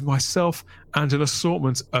with myself and an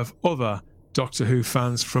assortment of other Doctor Who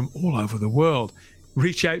fans from all over the world.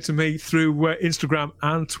 Reach out to me through Instagram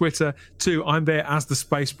and Twitter too. I'm there as the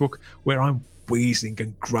Spacebook, where I'm wheezing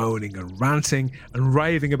and groaning and ranting and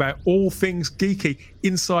raving about all things geeky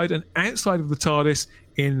inside and outside of the TARDIS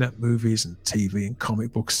in movies and TV and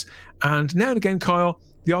comic books. And now and again, Kyle,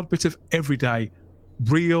 the odd bit of everyday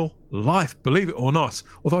real life, believe it or not.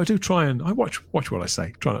 Although I do try and I watch what I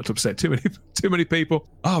say. Try not to upset too many people.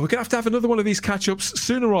 Oh, we're gonna have to have another one of these catch-ups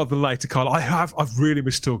sooner rather than later, Kyle. I've really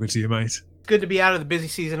missed talking to you, mate. Good to be out of the busy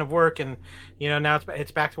season of work, and now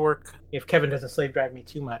it's back to work. If Kevin doesn't slave drive me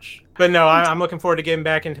too much, but no, I'm looking forward to getting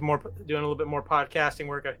back into doing a little bit more podcasting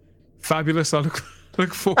work. Fabulous! I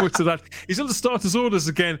look forward to that. He's on the starters' orders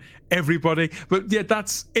again, everybody. But yeah,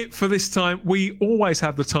 that's it for this time. We always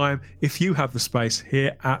have the time if you have the space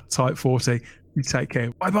here at Type 40. You take care.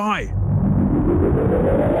 Bye bye.